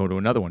gonna get them go to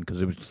another one," because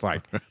it was just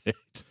like,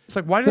 it's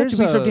like, why did that have to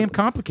be There's so a- damn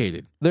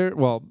complicated?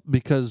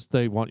 because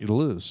they want you to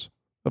lose.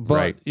 But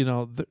Right.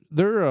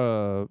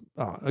 they're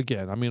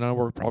again. I mean,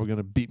 we're probably going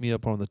to beat me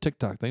up on the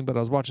TikTok thing, but I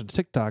was watching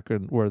TikTok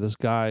and where this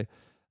guy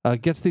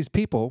gets these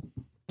people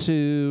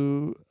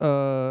to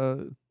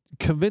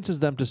convinces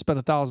them to spend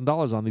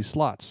 $1,000 on these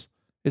slots.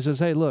 He says,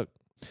 "Hey, look,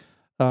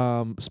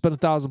 spend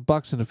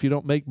 $1,000, and if you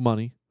don't make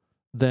money,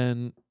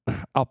 then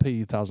I'll pay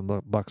you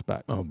 $1,000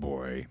 back." Oh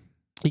boy.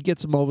 He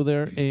gets them over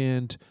there,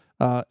 and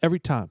every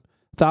time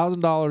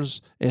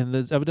 $1,000, and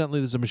evidently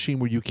there's a machine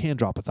where you can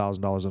drop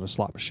 $1,000 on a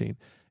slot machine,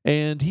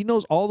 and he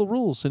knows all the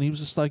rules, and he was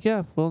just like,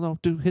 "Yeah, well, no,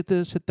 do hit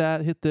this, hit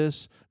that, hit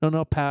this,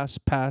 no, pass,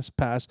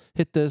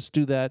 hit this,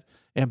 do that,"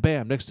 and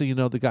bam, next thing you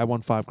know, the guy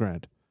won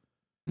 $5,000,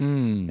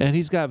 and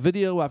he's got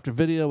video after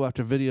video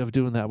after video of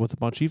doing that with a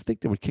bunch. You think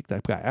they would kick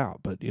that guy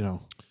out, but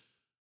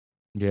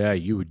Yeah,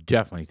 you would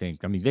definitely think.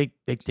 I mean,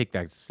 they take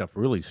that stuff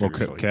really Well,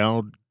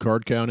 seriously.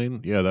 card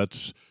counting. Yeah,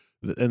 that's,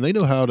 and they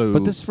know how to.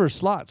 but this is for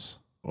slots.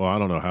 Well, I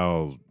don't know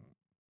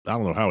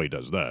how he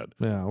does that.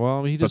 Yeah, well,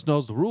 I mean, he just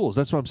knows the rules.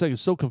 That's what I'm saying.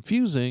 It's so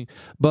confusing.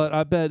 But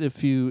I bet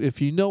if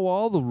you know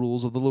all the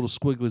rules of the little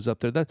squigglies up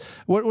there, that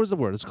what was the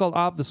word? It's called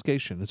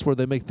obfuscation. It's where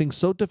they make things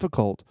so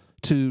difficult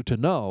to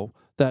know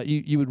that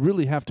you would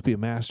really have to be a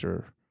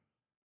master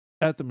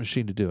at the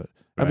machine to do it.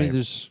 I mean, Right.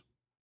 there's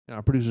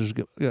our producers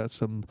got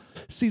some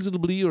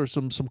seasonably or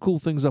some cool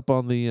things up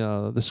on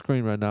the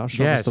screen right now.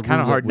 showing Yeah, us it's the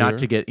kind of hard roulette not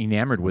to get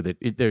enamored with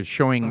it. They're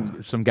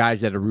showing some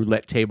guys at a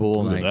roulette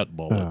table, Look at and that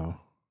bullet. Oh.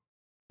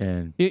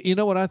 and You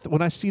know what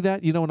when I see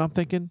that, you know what I'm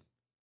thinking?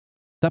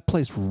 That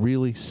place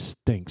really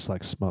stinks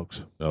like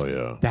smokes. Oh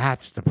yeah.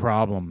 that's the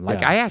problem.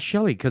 Like Yeah. I asked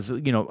Shelly because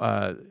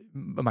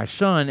my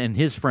son and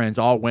his friends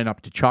all went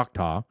up to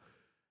Choctaw,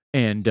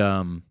 and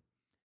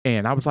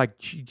I was like,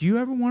 "Do you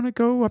ever want to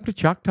go up to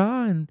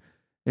Choctaw?"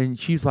 And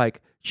she's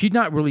like, she's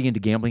not really into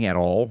gambling at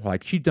all.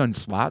 Like she's done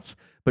slots,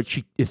 but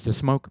it's the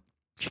smoke.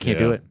 She can't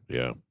do it.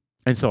 Yeah.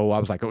 And so I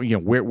was like,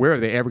 where are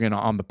they ever going to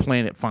on the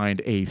planet find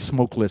a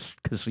smokeless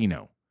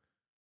casino?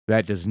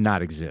 That does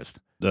not exist.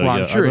 Well,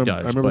 I'm sure it does,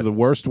 I remember but- the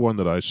worst one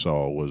that I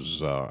saw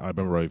was I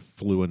remember I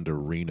flew into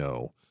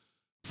Reno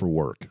for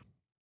work,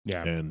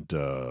 Yeah. and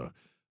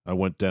I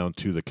went down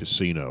to the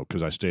casino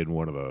because I stayed in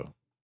one of the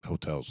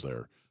hotels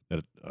there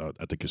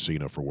at the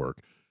casino for work.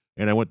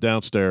 And I went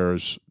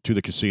downstairs to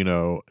the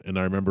casino, and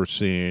I remember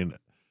seeing.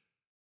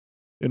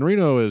 And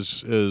Reno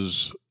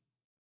is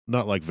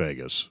not like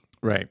Vegas.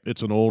 Right.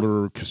 It's an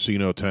older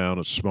casino town.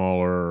 It's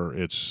smaller.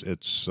 It's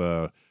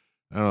I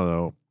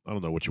don't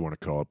know what you want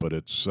to call it, but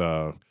it's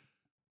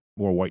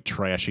more white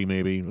trashy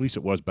maybe. At least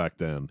it was back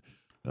then.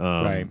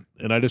 Right.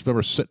 And I just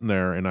remember sitting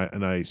there, and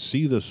I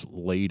see this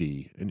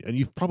lady, and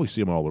you probably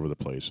see them all over the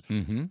place.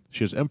 Mm-hmm.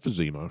 She has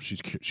emphysema.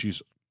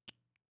 She's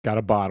Got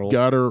a bottle.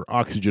 got her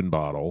oxygen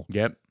bottle,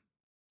 Yep.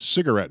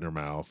 cigarette in her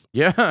mouth,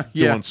 Yeah.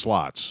 Yeah. doing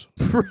slots,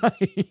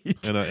 Right.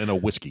 and a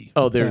whiskey.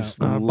 Oh, there's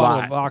a a bottle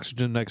lot. of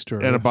oxygen next to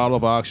her. And a bottle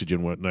of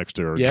oxygen went next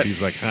to her. Yep. And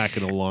she's like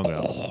hacking a lung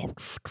out.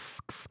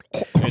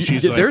 And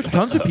she's There's like,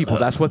 tons of people.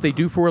 That's what they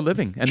do for a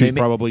living, and she's they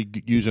probably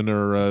using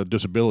her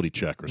disability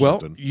check or well,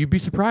 something. you'd be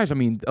surprised. I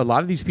mean, a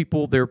lot of these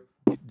people,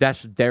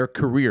 that's their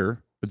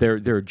career.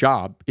 Their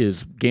job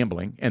is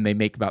gambling, and they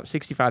make about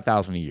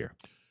 $65,000 a year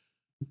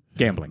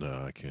gambling.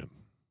 No, I can't.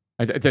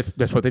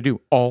 That's what they do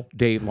all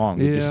day long.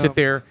 They just Yeah.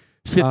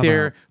 sit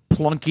there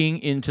plunking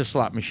into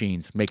slot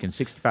machines, making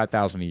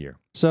 $65,000 a year.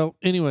 So,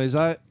 anyways,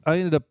 I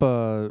ended up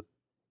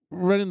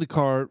renting the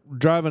car,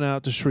 driving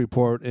out to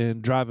Shreveport,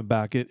 and driving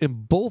back. In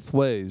both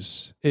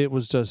ways, it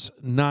was just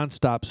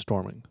nonstop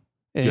storming.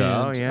 And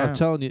yeah. I'm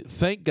telling you,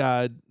 thank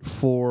God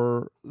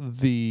for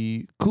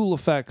the cool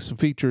effects and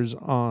features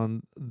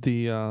on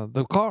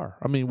the car.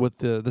 I mean, with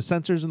the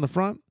sensors in the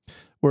front,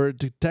 where it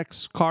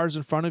detects cars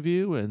in front of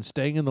you and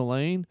staying in the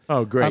lane.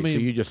 Oh, great. I mean,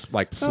 so you just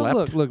like Oh,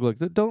 slept? look.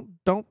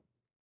 Don't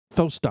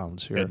throw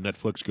stones here. Had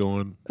Netflix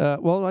going.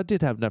 Well, I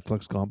did have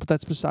Netflix going, but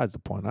that's besides the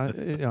point.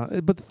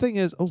 But the thing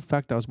is, in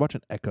fact, I was watching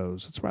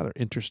Echoes. It's rather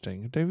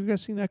interesting. Have you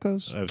guys seen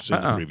Echoes? I've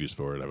seen the previews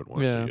for it. I haven't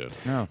watched it yet.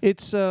 No.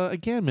 It's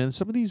again, man.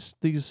 Some of these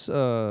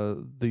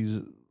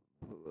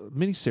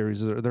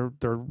miniseries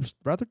they're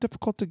rather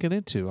difficult to get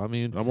into. I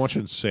mean, I'm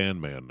watching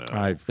Sandman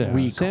now.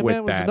 We Sandman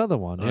quit was that. another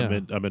one. Yeah,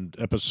 I'm in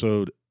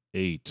episode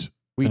 8.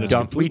 We And it's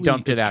dumped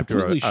it it's after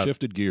completely a,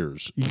 shifted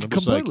gears. And I'm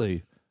just like,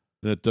 completely.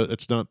 and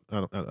it's not.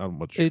 I don't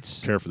much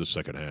It's care for the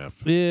second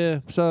half. yeah.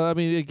 So I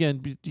mean,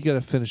 again, you got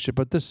to finish it.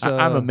 But this,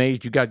 I'm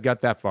amazed you got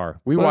that far.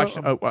 We well, watched.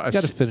 got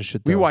to finish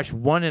it. We though. watched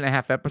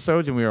 1.5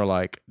 episodes and we were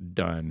like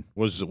done.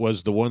 Was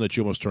the one that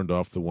you almost turned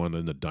off the one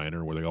in the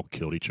diner where they all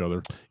killed each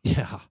other?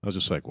 Yeah. I was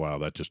just like, wow,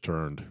 that just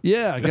turned.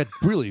 Yeah, it got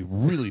really,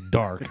 really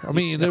dark. I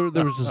mean, there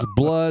was this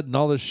blood and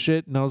all this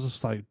shit, and I was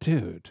just like,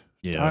 dude.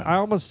 Yeah. I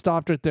almost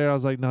stopped right there. I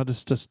was like, no,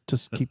 just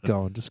keep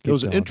going. Just keep It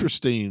was going. an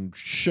interesting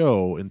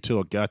show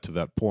until it got to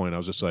that point. I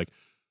was just like,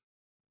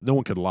 no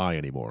one could lie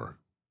anymore.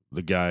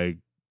 The guy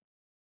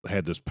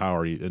had this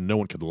power, and no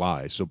one could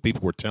lie. So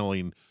people were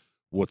telling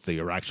what they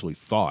actually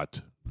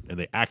thought, and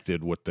they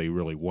acted what they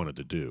really wanted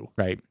to do,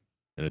 Right.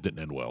 and it didn't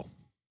end well.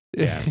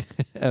 Yeah.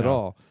 at No.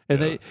 all.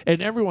 And Yeah. they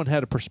and everyone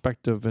had a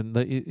perspective, and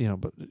they,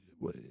 but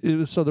it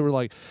was so there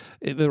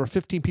were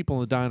 15 people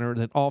in the diner,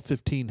 and then all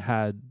 15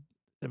 had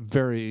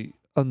very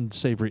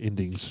unsavory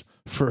endings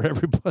for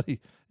everybody.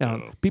 Now,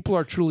 Oh. people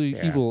are truly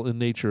Yeah. evil in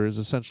nature is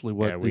essentially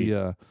what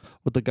Yeah,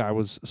 what the guy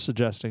was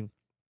suggesting.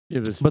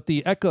 It was But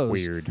the Echoes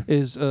weird.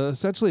 is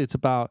essentially it's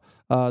about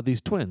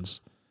these twins,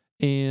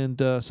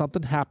 and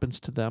something happens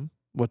to them,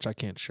 which I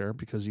can't share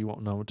because you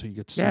won't know until you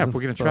get to Yeah, season if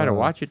we're gonna try to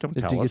watch it, don't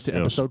until tell you us. get to You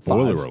know, episode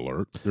spoiler 5.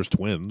 alert: there's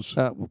twins.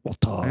 Well,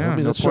 duh. Yeah, I mean,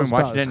 no that's point what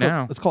it's watching about. it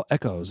now. It's called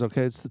Echoes.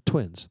 Okay, it's the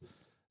twins.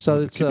 So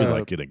it it's could be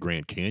like in a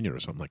Grand Canyon or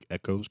something, like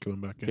echoes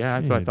coming back in. Yeah,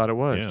 that's what I Yeah. thought it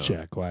was.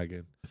 Yeah.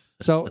 Jackwagon.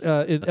 So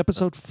in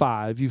episode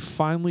 5, you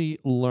finally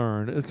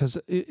learn because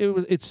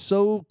it's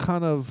so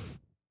kind of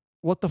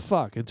what the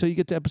fuck until you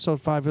get to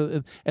episode 5,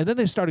 and then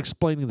they start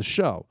explaining the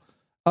show.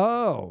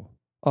 Oh,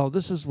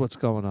 this is what's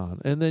going on,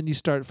 and then you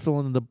start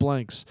filling in the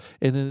blanks,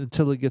 and then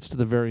until it gets to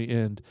the very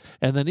end,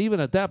 and then even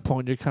at that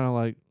point, you're kind of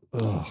like,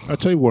 ugh. I'll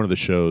tell you one of the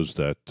shows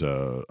that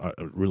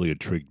really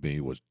intrigued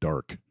me was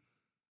Dark,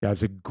 That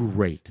was a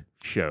great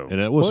show. and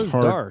it What was is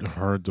hard Dark?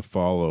 hard to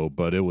follow,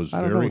 but it was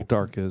I don't know very. what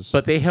dark is.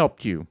 But they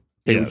helped you.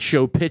 They would Yes.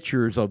 show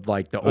pictures of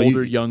like the Oh,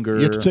 older, younger.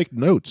 You have to take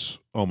notes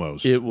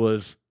almost. It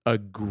was a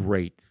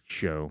great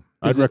show.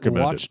 I'd Is it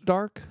recommend Watch it.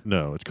 Dark.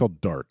 No, it's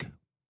called Dark.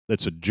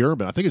 It's a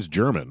German. I think it's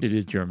German. It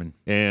is German.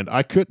 And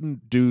I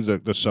couldn't do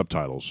the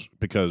subtitles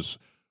because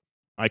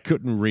I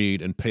couldn't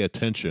read and pay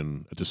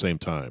attention at the same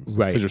time.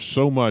 Right. Because there's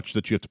so much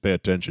that you have to pay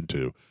attention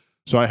to.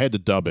 So I had to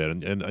dub it.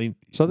 And I,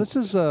 So this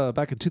is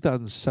back in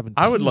 2017.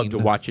 I would love to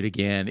watch it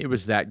again. It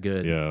was that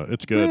good. yeah,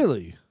 it's good.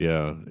 Really?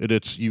 Yeah.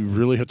 It's you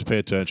really have to pay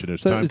attention.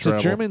 It's So time it's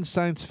travel. a German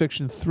science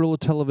fiction thriller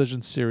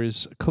television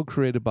series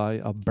co-created by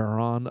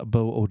Baran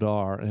Bo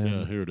Odar and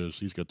Yeah, here it is.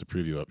 He's got the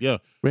preview up. Yeah.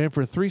 ran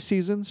for 3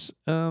 seasons.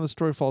 The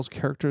story follows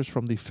characters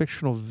from the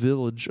fictional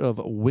village of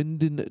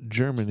Winden,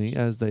 Germany,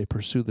 as they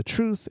pursue the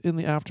truth in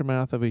the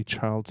aftermath of a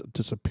child's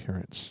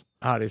disappearance.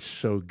 Oh, it's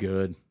so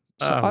good.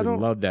 So I I don't-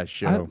 love that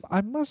show.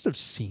 I must have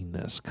seen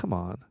this. Come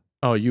on.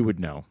 Oh, you would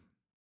know.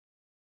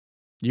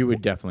 You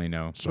would definitely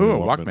know. Sony Oh,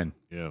 Walkman. Walkman.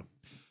 Yeah.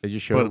 They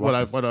just showed But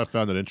Walkman. what I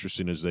found it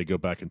interesting is they go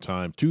back in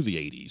time to the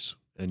 80s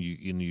and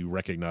you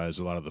recognize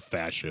a lot of the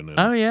fashion. And,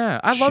 Oh yeah,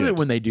 I love it Shit.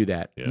 when they do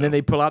that, and Yeah. then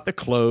they pull out the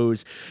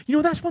clothes. You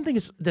know, that's one thing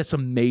that's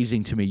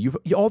amazing to me.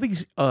 All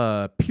these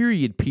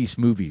period piece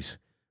movies,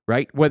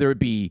 right? Whether it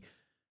be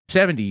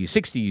 70s,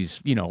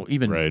 60s, you know,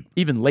 Right.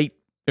 even late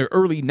or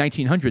early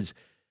 1900s,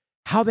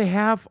 how they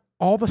have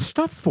all the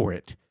stuff for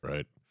it.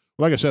 Right.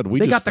 Like I said,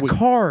 They got the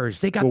cars.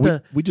 They got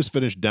we just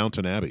finished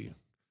Downton Abbey.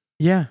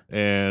 yeah.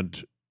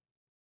 And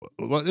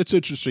well, it's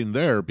interesting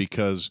there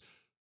because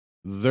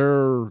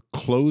their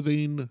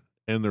clothing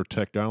and their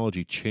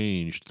technology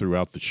changed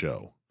throughout the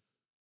show.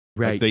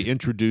 Right. Like they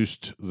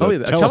introduced the Oh, yeah,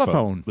 a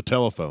telephone. The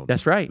telephone.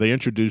 That's right. They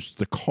introduced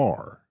the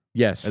car,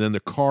 Yes. and then the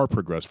car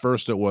progressed.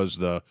 First, it was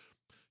the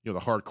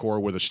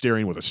hardcore with a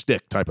steering with a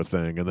stick type of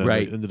thing, and then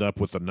Right. they ended up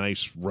with a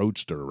nice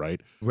roadster,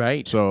 right?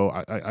 right. So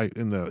I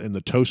in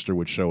the toaster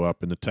would show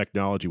up, and the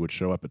technology would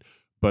show up,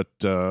 but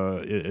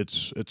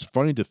it's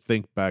funny to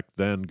think back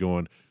then,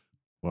 going,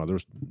 wow,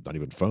 there's not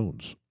even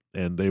phones,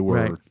 and they were.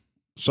 Right.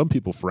 Some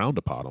people frowned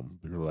upon them.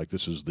 They were like,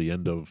 "This is the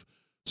end of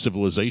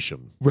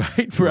civilization."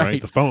 right.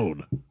 The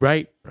phone.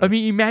 Right. I Right.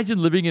 mean,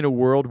 imagine living in a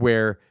world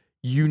where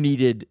you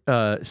neted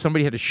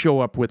somebody had to show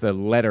up with a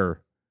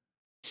letter.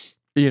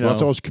 You know, Well,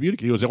 that's always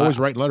communicating. He was always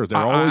writing letters. They're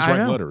always I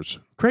writing know. letters.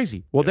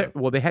 crazy. Well,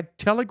 Yeah. they had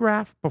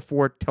telegraph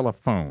before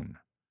telephone,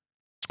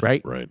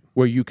 right? Right.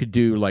 Where you could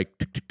do like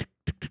tick, tick, tick,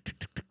 tick, tick, tick,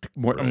 tick, tick,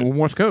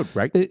 Morse code,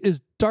 right?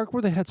 Is Dark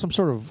where they had some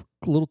sort of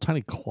little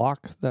tiny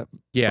clock that?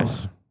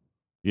 Yes.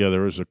 Yeah,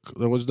 there was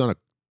not a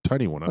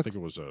tiny one. I think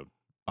it was a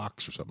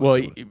box or something. Well,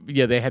 like that.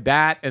 yeah, they had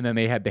that, and then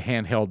they had the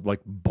handheld like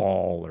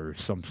ball or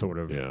some sort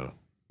of. Yeah.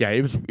 Yeah,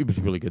 it was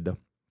really good though.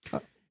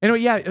 Anyway,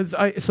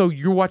 yeah. So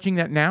you're watching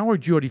that now, or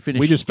did you already finish?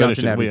 We just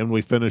finished Downton it, Abbey?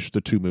 we finished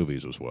the 2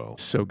 movies as well.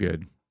 So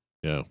good.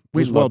 Yeah, it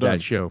We was love well done.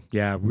 that show.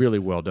 Yeah, really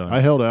well done. I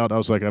held out. I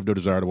was like, I have no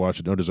desire to watch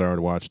it. No desire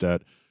to watch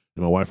that.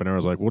 And my wife and I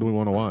was like, what do we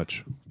want to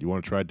watch? You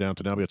want to try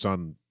Downton Abbey? It's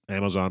on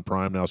Amazon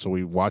Prime now, so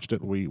we watched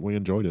it. We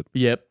enjoyed it.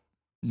 Yep.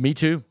 Me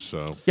too.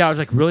 So Yeah, I was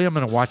like, really? I'm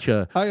going to watch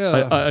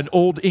an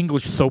old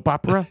English soap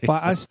opera?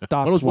 I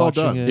stopped It was well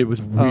watching done. it. It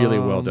was really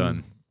well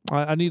done.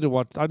 I need to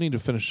watch. I need to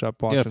finish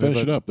up watching. yeah, finish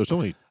it it up. There's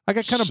only I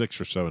got kind of.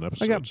 6 or 7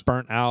 episodes. I got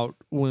burnt out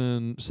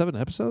when 7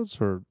 episodes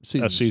or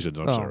seasons. Seasons.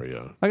 I'm Oh. sorry.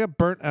 Yeah. I got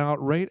burnt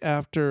out right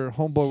after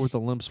Homeboy with the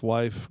Limp's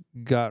wife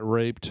got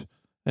raped,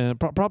 and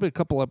probably a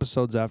couple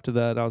episodes after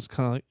that, I was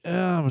kind of like,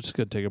 I'm just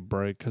gonna take a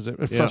break because it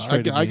Yeah,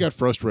 frustrated I me. got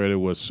frustrated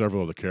with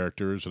several of the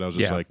characters, and I was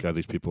just Yeah. like, God,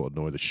 these people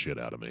annoy the shit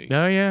out of me.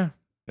 Oh, yeah.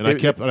 And I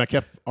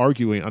kept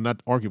arguing. I'm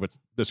not arguing, but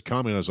this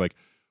comment, I was like,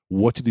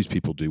 what do these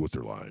people do with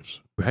their lives?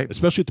 Right.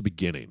 Especially at the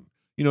beginning.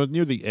 You know,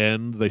 near the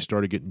end, they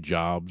started getting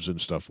jobs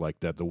and stuff like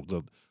that.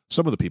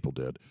 Some of the people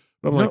did.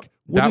 But I'm No, like,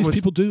 what that do these was-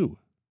 people do?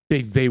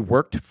 They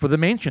worked for the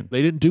mansion.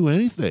 They didn't do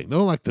anything.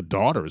 No, like the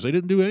daughters. They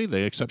didn't do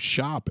anything except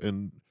shop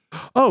and,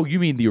 Oh, you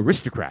mean the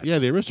aristocrats? yeah,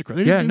 the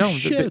aristocrats. They Yeah, didn't do no,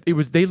 shit. it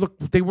was they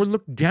were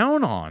looked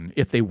down on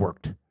if they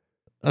worked.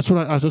 That's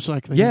what I was just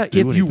like. They Yeah, didn't do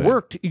if you anything.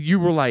 worked, you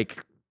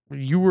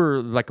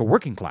were like a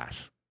working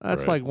class.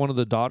 That's Right. like one of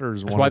the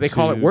daughters. That's why they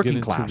call it wanted working to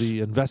get class. into the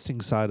investing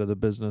side of the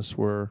business,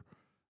 where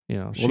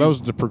Well, that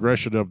was the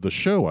progression of the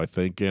show, I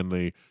think, and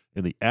the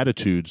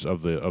attitudes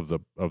of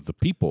the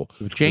people.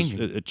 It was changing.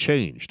 It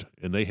changed,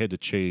 and they had to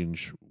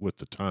change with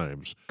the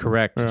times.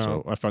 Correct. Yeah.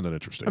 So I find that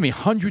interesting. I mean,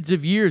 hundreds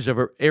of years of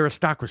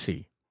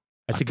aristocracy.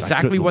 That's I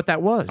exactly couldn't- what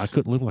that was. I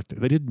couldn't live like that.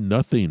 They did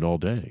nothing all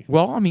day.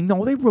 Well, I mean,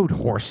 no, they rode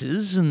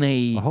horses and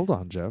they Hold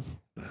on, Jeff.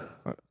 I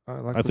like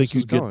I where think this you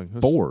is going. get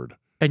bored.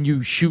 and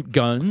you shoot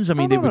guns. I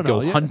mean, no, they would no,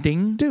 go yeah.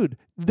 hunting. Dude,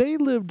 they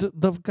lived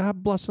the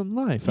God blessing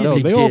life. Yeah, No,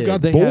 they they all did.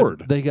 got they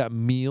bored. they got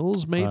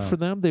meals made Wow. for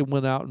them. They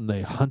went out and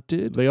they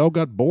hunted. They all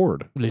got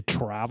bored. They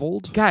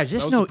traveled. Guys, That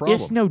it's was the it's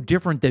problem. no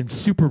different than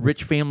super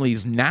rich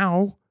families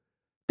now.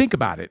 Think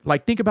about it.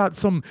 Like, think about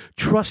some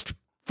trust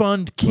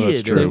fund Well,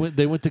 that's kid. true.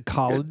 They went to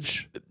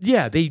college.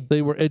 Yeah, They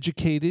were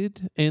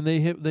educated, and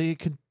they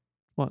could.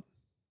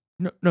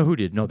 no, who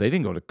did? No, they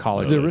didn't go to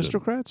college. No, The they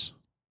aristocrats.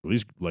 Well,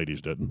 these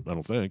ladies didn't. I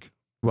don't think.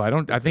 Well,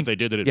 I If think they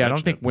did. They didn't yeah, I don't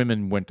mention think it.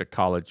 women went to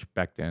college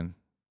back then.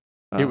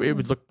 It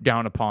was looked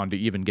down upon to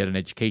even get an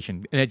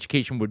education. An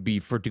education would be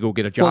for to go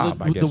get a job.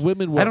 Well, I guess. the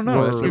women were, I don't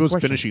know. That's were, good It was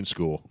question. finishing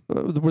school.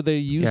 were they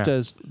used Yeah.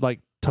 as like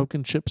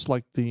token ships,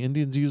 like the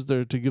Indians used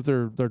to give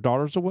their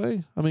daughters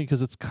away? I mean,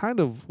 because it's kind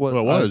of what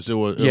Well, it was. It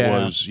was. Yeah.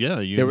 It was. Yeah.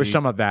 You There was need-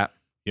 some of that,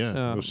 Yeah, Yeah.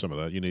 there was some of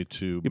that. You need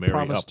to you marry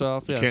promise up.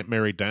 stuff, You yeah. can't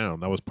marry down.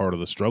 That was part of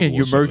the struggle. and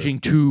you're with some of it. merging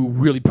two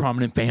really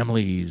prominent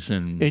families,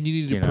 and and you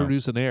need to you know.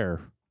 produce an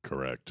heir.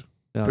 Correct.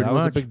 Yeah, Pretty that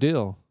was a much. big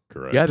deal.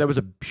 Correct. Yeah, that was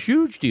a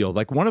huge deal.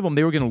 Like one of them,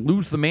 they were going to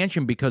lose the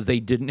mansion because they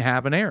didn't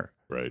have an heir.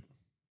 Right.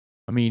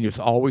 I mean, it's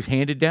always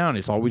handed down.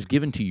 It's always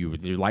given to you.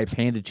 Your life's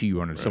handed to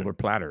you on a Right. silver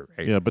platter.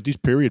 Right? Yeah, but these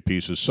period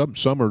pieces, some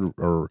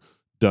are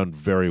done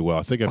very well.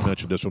 I think I've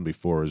mentioned this one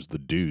before. Is the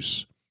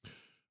Deuce,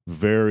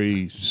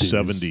 very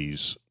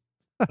 70s.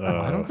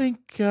 I don't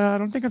think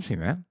I've seen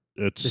that.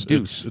 It's The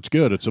Deuce. It's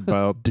good. It's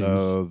about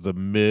Deuce. the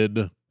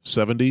mid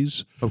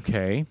 70s.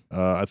 Okay.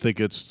 I think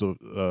it's the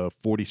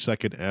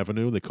 42nd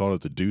Avenue. They call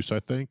it the Deuce. I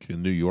think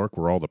in New York,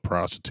 where all the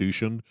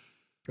prostitution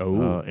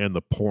and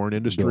the porn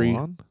industry. Go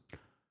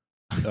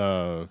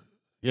on.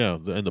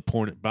 And the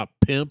porn about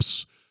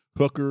pimps,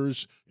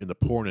 hookers, in the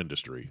porn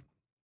industry,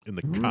 in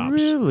the cops.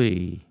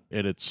 Really?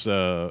 And it's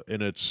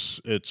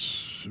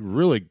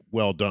really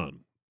well done.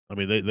 I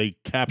mean, they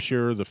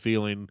capture the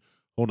feeling,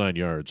 whole 9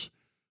 yards.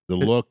 The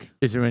look,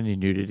 Is there any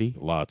nudity?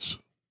 lots.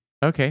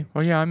 Okay.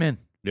 Well, yeah, I'm in.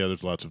 Yeah,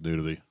 there's lots of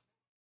nudity.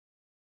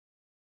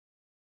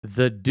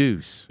 The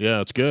Deuce.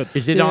 Yeah, it's good.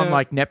 Is it on Yeah.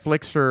 like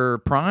Netflix or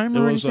Prime It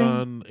or was anything?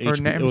 on Or it was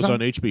Amazon?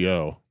 on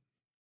HBO.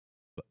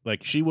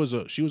 Like she was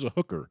a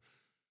hooker,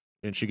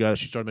 and she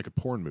started making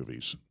porn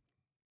movies.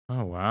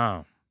 Oh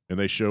wow. And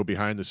they show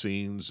behind the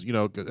scenes. You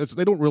know,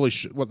 they don't really.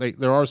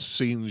 There are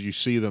scenes you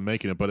see them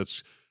making it,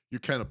 but you're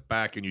kind of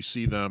back and you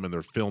see them and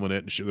they're filming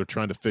it and they're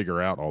trying to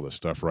figure out all this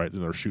stuff, right?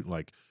 And they're shooting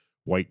like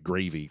white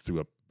gravy through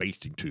a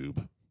basting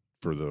tube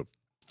for the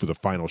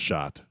final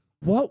shot.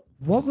 What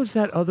was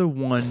that other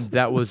one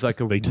that was like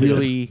a They did.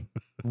 really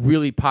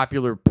really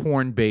popular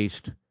porn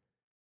based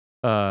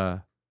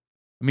I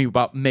mean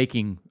about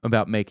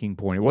making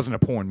porn. It wasn't a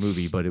porn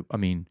movie, but what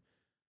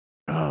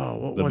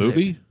The was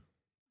movie? It?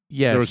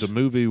 Yes. There was a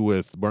movie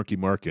with Marky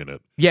Mark in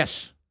it.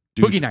 Yes.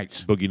 Dude- Boogie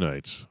Nights. Boogie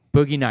Nights.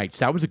 Boogie Nights.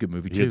 That was a good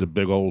movie He had the too.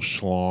 big old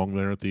schlong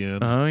there at the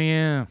end. Oh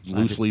yeah.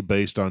 Loosely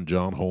based on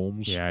John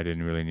Holmes. Yeah, I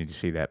didn't really need to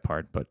see that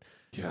part, but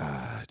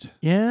God.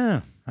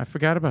 yeah, I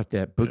forgot about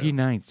that. Boogie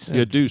Nights.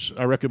 Yeah, Deuce.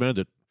 I recommend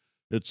it.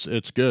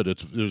 It's good.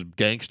 There's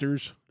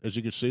gangsters, as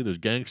you can see. There's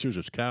gangsters.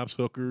 There's cops,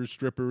 hookers,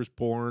 strippers,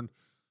 porn.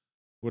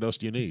 What else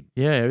do you need?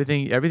 Yeah,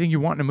 everything you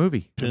want in a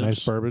movie. A nice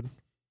bourbon.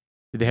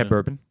 Did they have Yeah.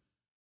 bourbon?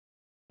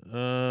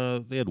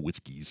 They had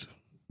whiskeys.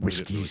 We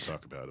didn't really Whiskeys.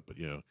 talk about it, but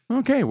yeah.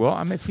 Okay, well,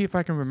 I'm gonna see if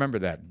I can remember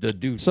that. The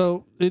dude.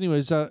 So,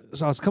 anyways, so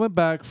I was coming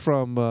back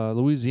from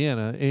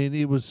Louisiana, and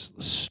it was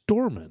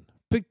storming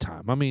big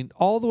time. I mean,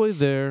 all the way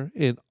there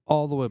and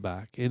all the way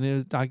back.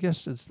 And I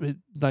guess it's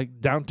like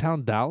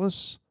downtown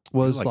Dallas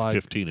was like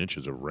 15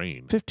 inches of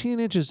rain. 15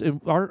 inches. And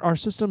our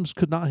systems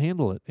could not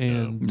handle it.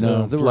 And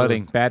no there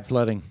flooding, bad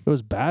flooding, It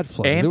was bad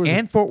flooding.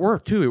 and Fort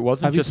Worth too. It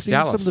wasn't have you just seen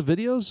Dallas. some of the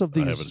videos of I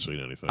haven't these? seen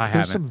anything. I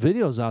There's haven't. some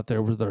videos out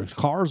there where their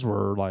cars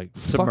were like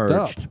Submerged.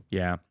 fucked up.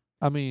 Yeah.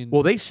 I mean,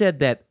 Well, they said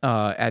that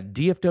at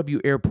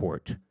DFW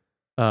Airport,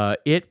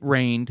 it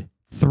rained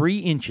 3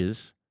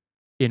 inches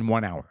in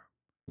 1 hour,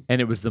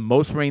 and it was the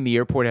most rain the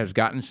airport has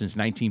gotten since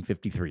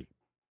 1953.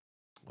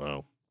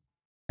 Wow.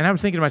 And I was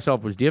thinking to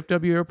myself, was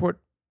DFW Airport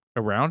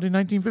around in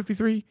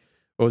 1953,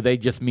 or they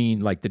just mean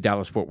like the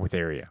Dallas-Fort Worth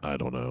area? I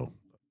don't know.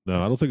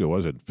 No, I don't think it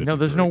was in 53. No,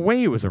 there's no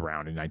way it was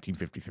around in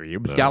 1953.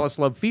 It was No. Dallas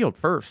Love Field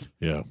first,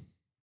 Yeah.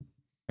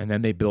 and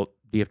then they built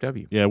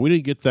DFW. Yeah, we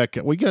didn't get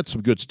that. We got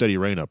some good steady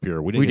rain up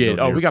here. We didn't We get did.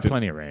 no Oh, near we got 50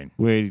 plenty of rain.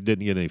 We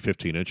didn't get any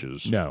 15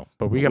 inches. No,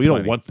 but we got we don't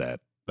plenty. want that.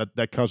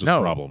 That causes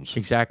No. problems.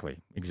 Exactly.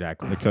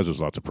 It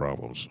causes lots of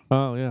problems.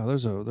 oh yeah,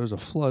 there's a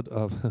flood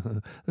of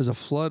there's a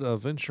flood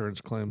of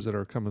insurance claims that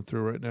are coming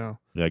through right now.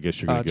 Yeah, I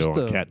guess you're going to just go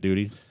on the- cat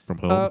duty from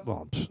home.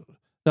 Well,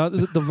 now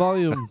the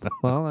volume.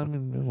 Well, I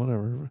mean,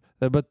 whatever.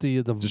 But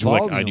the Just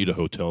volume. like, I need a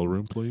hotel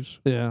room, please.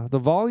 Yeah, the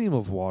volume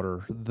of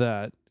water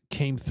that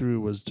came through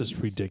was just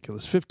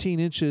ridiculous. 15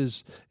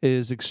 inches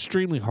is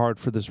extremely hard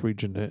for this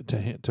region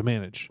to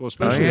manage. Well,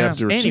 especially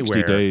after 60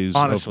 Anywhere, days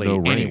honestly, of no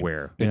rain.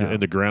 anywhere. And, Yeah.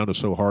 and the ground is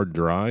so hard and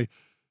dry.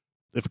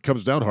 If it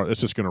comes down hard, it's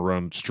just going to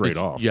run straight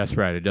off. Yes,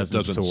 right. It It doesn't,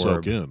 doesn't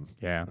absorb. soak in.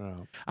 Yeah.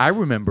 Oh. I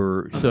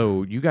remember,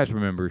 so you guys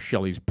remember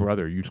Shelley's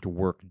brother used to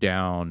work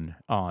down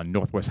on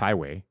Northwest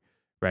Highway,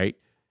 right?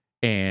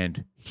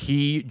 And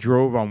he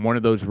drove on one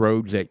of those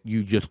roads that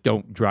you just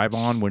don't drive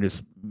on when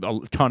it's a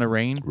ton of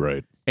rain.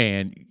 Right.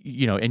 And,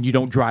 and you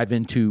don't drive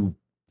into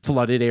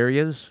flooded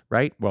areas,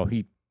 right? Well,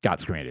 he got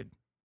stranded.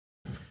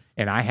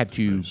 And I had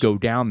to Nice. go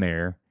down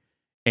there,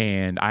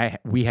 and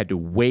we had to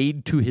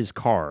wade to his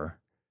car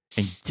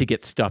and to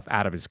get stuff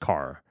out of his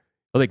car.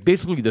 Like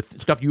basically the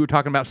stuff you were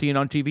talking about seeing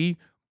on TV,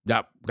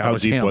 that How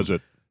was deep him. was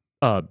it?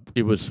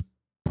 It was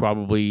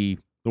probably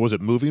Was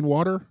it moving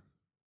water?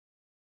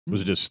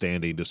 Was it just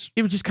standing?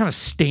 it was just kind of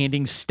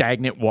standing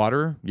stagnant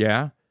water.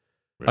 Yeah.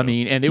 I Yeah.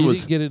 mean, and it You was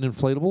didn't get an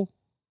inflatable?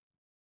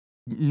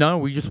 no,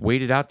 we just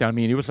waded out there. I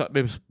mean, it was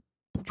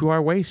to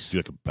our waist. Do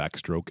you like a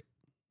backstroke?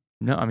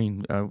 No, I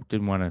mean, I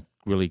didn't want to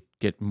really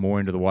get more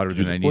into the water Did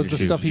you than I do- needed Was the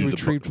to. stuff he Did the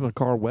retrieved from the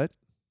car wet?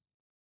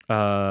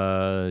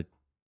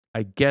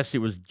 I guess it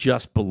was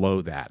just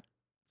below that.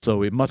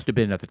 So it must have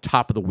been at the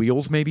top of the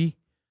wheels, maybe.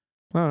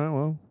 All right,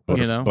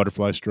 well.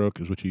 Butterfly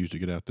stroke is what you used to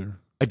get out there.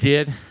 I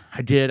did.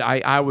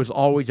 I was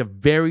always a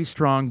very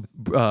strong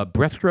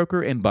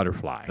breaststroker and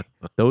butterfly.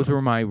 Those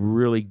were my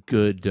really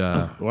good.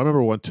 Well, I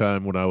remember one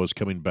time when I was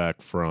coming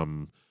back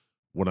from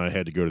when I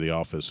had to go to the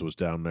office. It was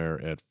down there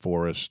at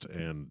Forest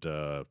and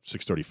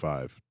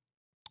 635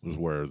 was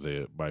where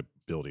my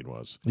building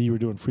was. You were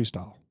doing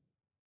freestyle.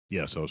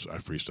 Yes, I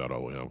freestyled all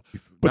the way home.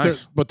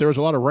 Nice. But there was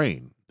a lot of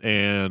rain,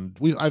 and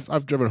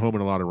I've driven home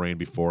in a lot of rain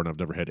before, and I've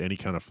never had any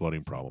kind of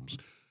flooding problems.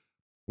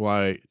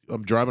 Well,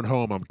 I'm driving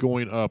home. I'm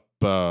going up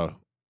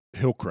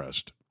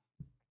Hillcrest,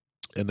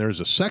 and there's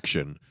a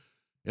section,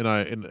 and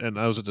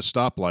I was at the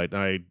stoplight.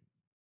 And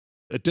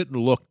it didn't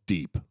look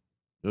deep.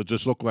 It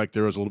just looked like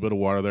there was a little bit of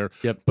water there.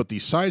 Yep. But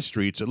these side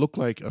streets, it looked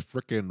like a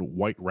freaking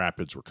white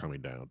rapids were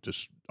coming down.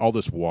 Just all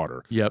this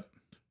water. Yep.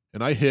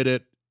 And I hit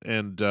it,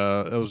 and it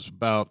was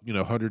about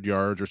 100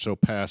 yards or so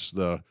past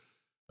the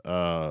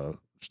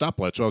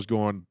stoplight. So I was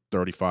going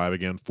 35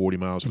 again, 40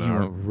 miles an You hour,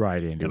 went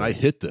right into and it. I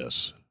hit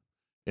this,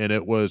 and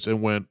it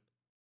went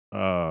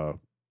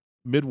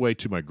midway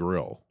to my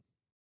grill,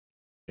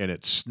 and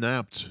it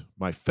snapped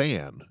my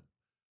fan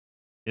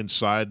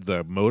inside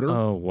the motor.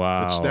 Oh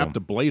wow! It snapped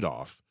the blade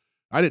off.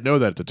 I didn't know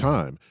that at the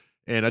time,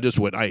 and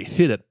I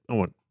hit it. I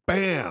went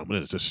bam,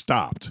 and it just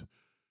stopped.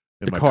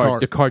 And The my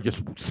car just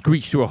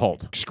screeched to a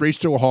halt.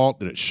 screeched to a halt,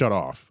 and it shut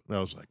off. And I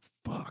was like,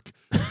 "Fuck!"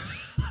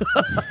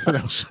 And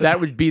I was That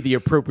would be the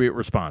appropriate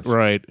response.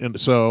 right, and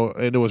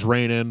it was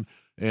raining,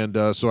 and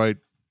so I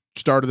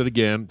started it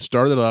again,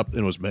 started it up, and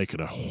it was making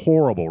a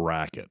horrible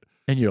racket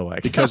And you're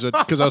like, because I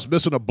was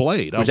missing a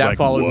blade. I was was that like,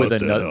 followed "What with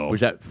the another? hell?"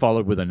 Was that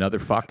followed with another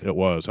fuck? It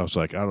was. I was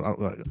like,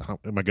 how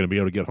am I going to be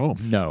able to get home?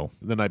 No,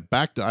 And then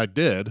I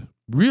did.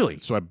 really.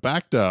 So I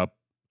backed up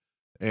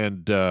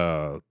and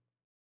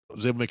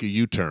was able to make a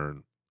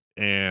U-turn.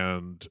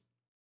 And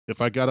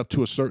if I got up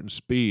to a certain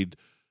speed,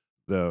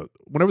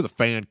 whenever the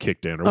fan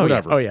kicked in or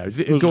whatever, Oh yeah. It was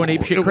was going hor-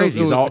 ape shit it was- crazy.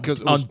 it It's was- all because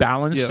it was-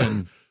 unbalanced yeah.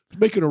 and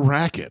making a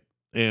racket.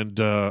 And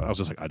I was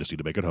just like, I just need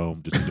to make it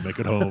home. Just need to make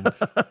it home.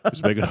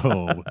 Just make it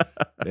home.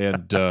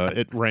 And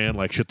it ran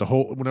like shit.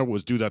 Whenever it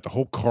was do that, the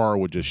whole car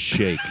would just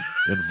shake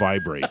and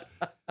vibrate.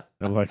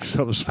 I'm like,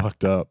 something's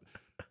fucked up,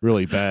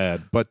 really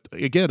bad. But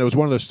again, it was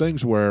one of those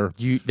things where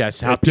that's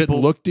how it didn't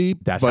look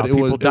deep. That's but how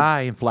people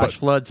die in flash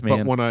floods, man.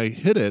 But when I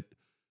hit it,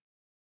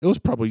 it was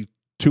probably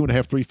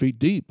 2.5, 3 feet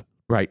deep.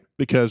 Right.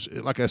 Because,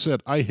 like I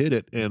said, I hit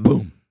it and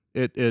boom.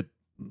 It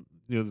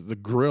the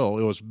grill,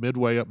 it was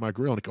midway up my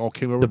grill and it all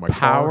came over my car. The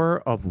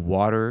power of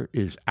water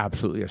is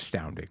absolutely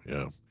astounding.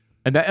 Yeah.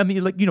 And that, I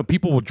mean, like,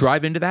 people will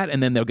drive into that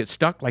and then they'll get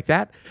stuck like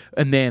that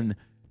and then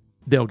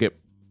they'll get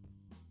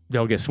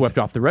swept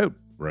off the road.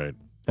 Right.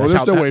 Well,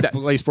 there's no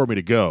place for me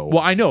to go.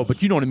 Well, I know,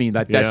 but you know what I mean.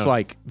 That's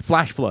like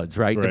flash floods,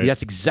 right? I mean,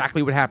 that's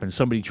exactly what happens.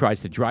 Somebody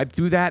tries to drive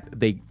through that.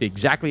 They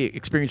exactly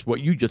experience what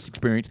you just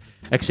experienced,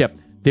 except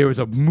there was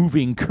a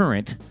moving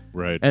current.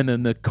 Right. And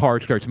then the car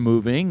starts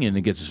moving and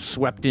it gets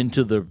swept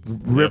into the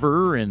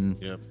river and...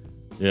 Yeah.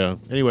 Yeah.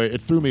 Anyway,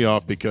 it threw me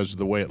off because of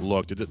the way it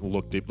looked. It didn't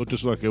look deep. It looked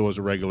just like it was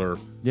a regular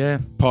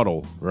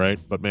puddle, right?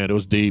 But, man, it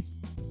was deep,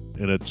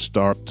 and it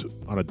stopped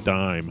on a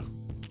dime.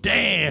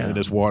 Damn! And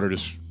this water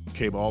just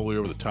came all the way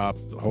over the top,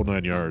 the whole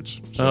 9 yards.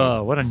 So,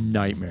 oh, what a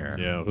nightmare.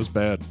 Yeah, it was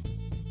bad.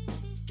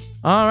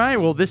 All right,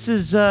 well, this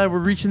is, we're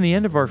reaching the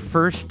end of our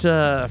first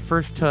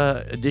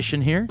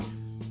edition here.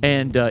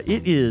 And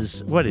it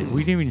is, we didn't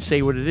even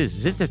say what it is.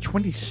 Is it the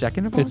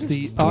 22nd of August? It's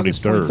the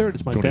August 23rd.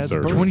 It's my dad's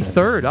birthday.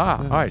 23rd,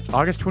 all right.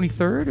 August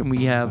 23rd, and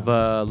we have,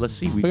 let's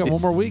see. We got one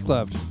more week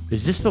left.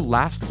 Is this the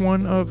last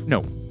one of,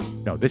 no,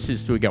 this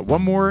is, so we got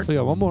one more. We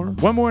got one more.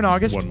 One more in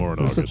August. One more in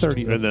August. It's the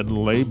 30th. And then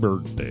Labor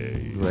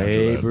Day.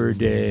 Labor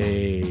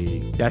Day.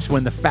 That's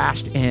when the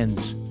fast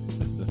ends.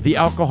 The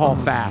alcohol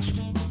fast.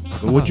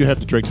 What'd you have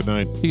to drink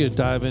tonight? You could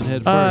dive in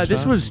head first.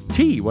 This was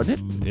tea, wasn't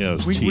it? Yeah,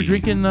 it was tea. We're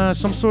drinking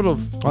some sort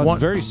of... Oh,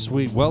 it's very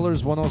sweet.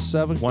 Weller's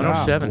 107.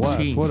 107 God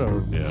bless. tea. What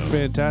a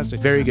fantastic.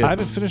 Very good. I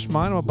haven't finished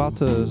mine. I'm about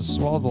to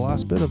swallow the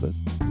last bit of it.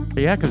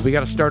 Yeah, because we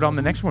got to start on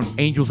the next one.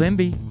 Angel's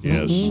Envy.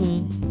 Yes.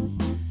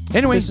 Mm-hmm.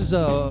 Anyway. This is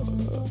a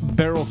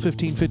barrel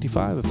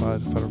 1555, if I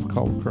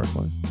recall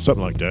correctly.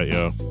 Something like that,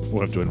 yeah.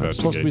 We'll have to investigate. It's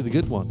supposed to be the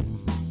good one.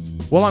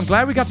 Well, I'm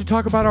glad we got to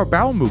talk about our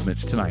bowel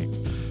movements tonight.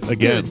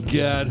 Again. Good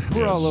God.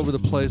 We're all over the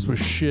place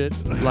with shit.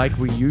 Like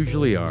we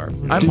usually are.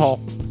 I'm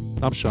Paul.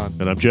 I'm Sean.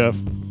 And I'm Jeff.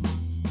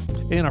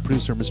 And our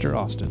producer, Mr.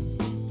 Austin.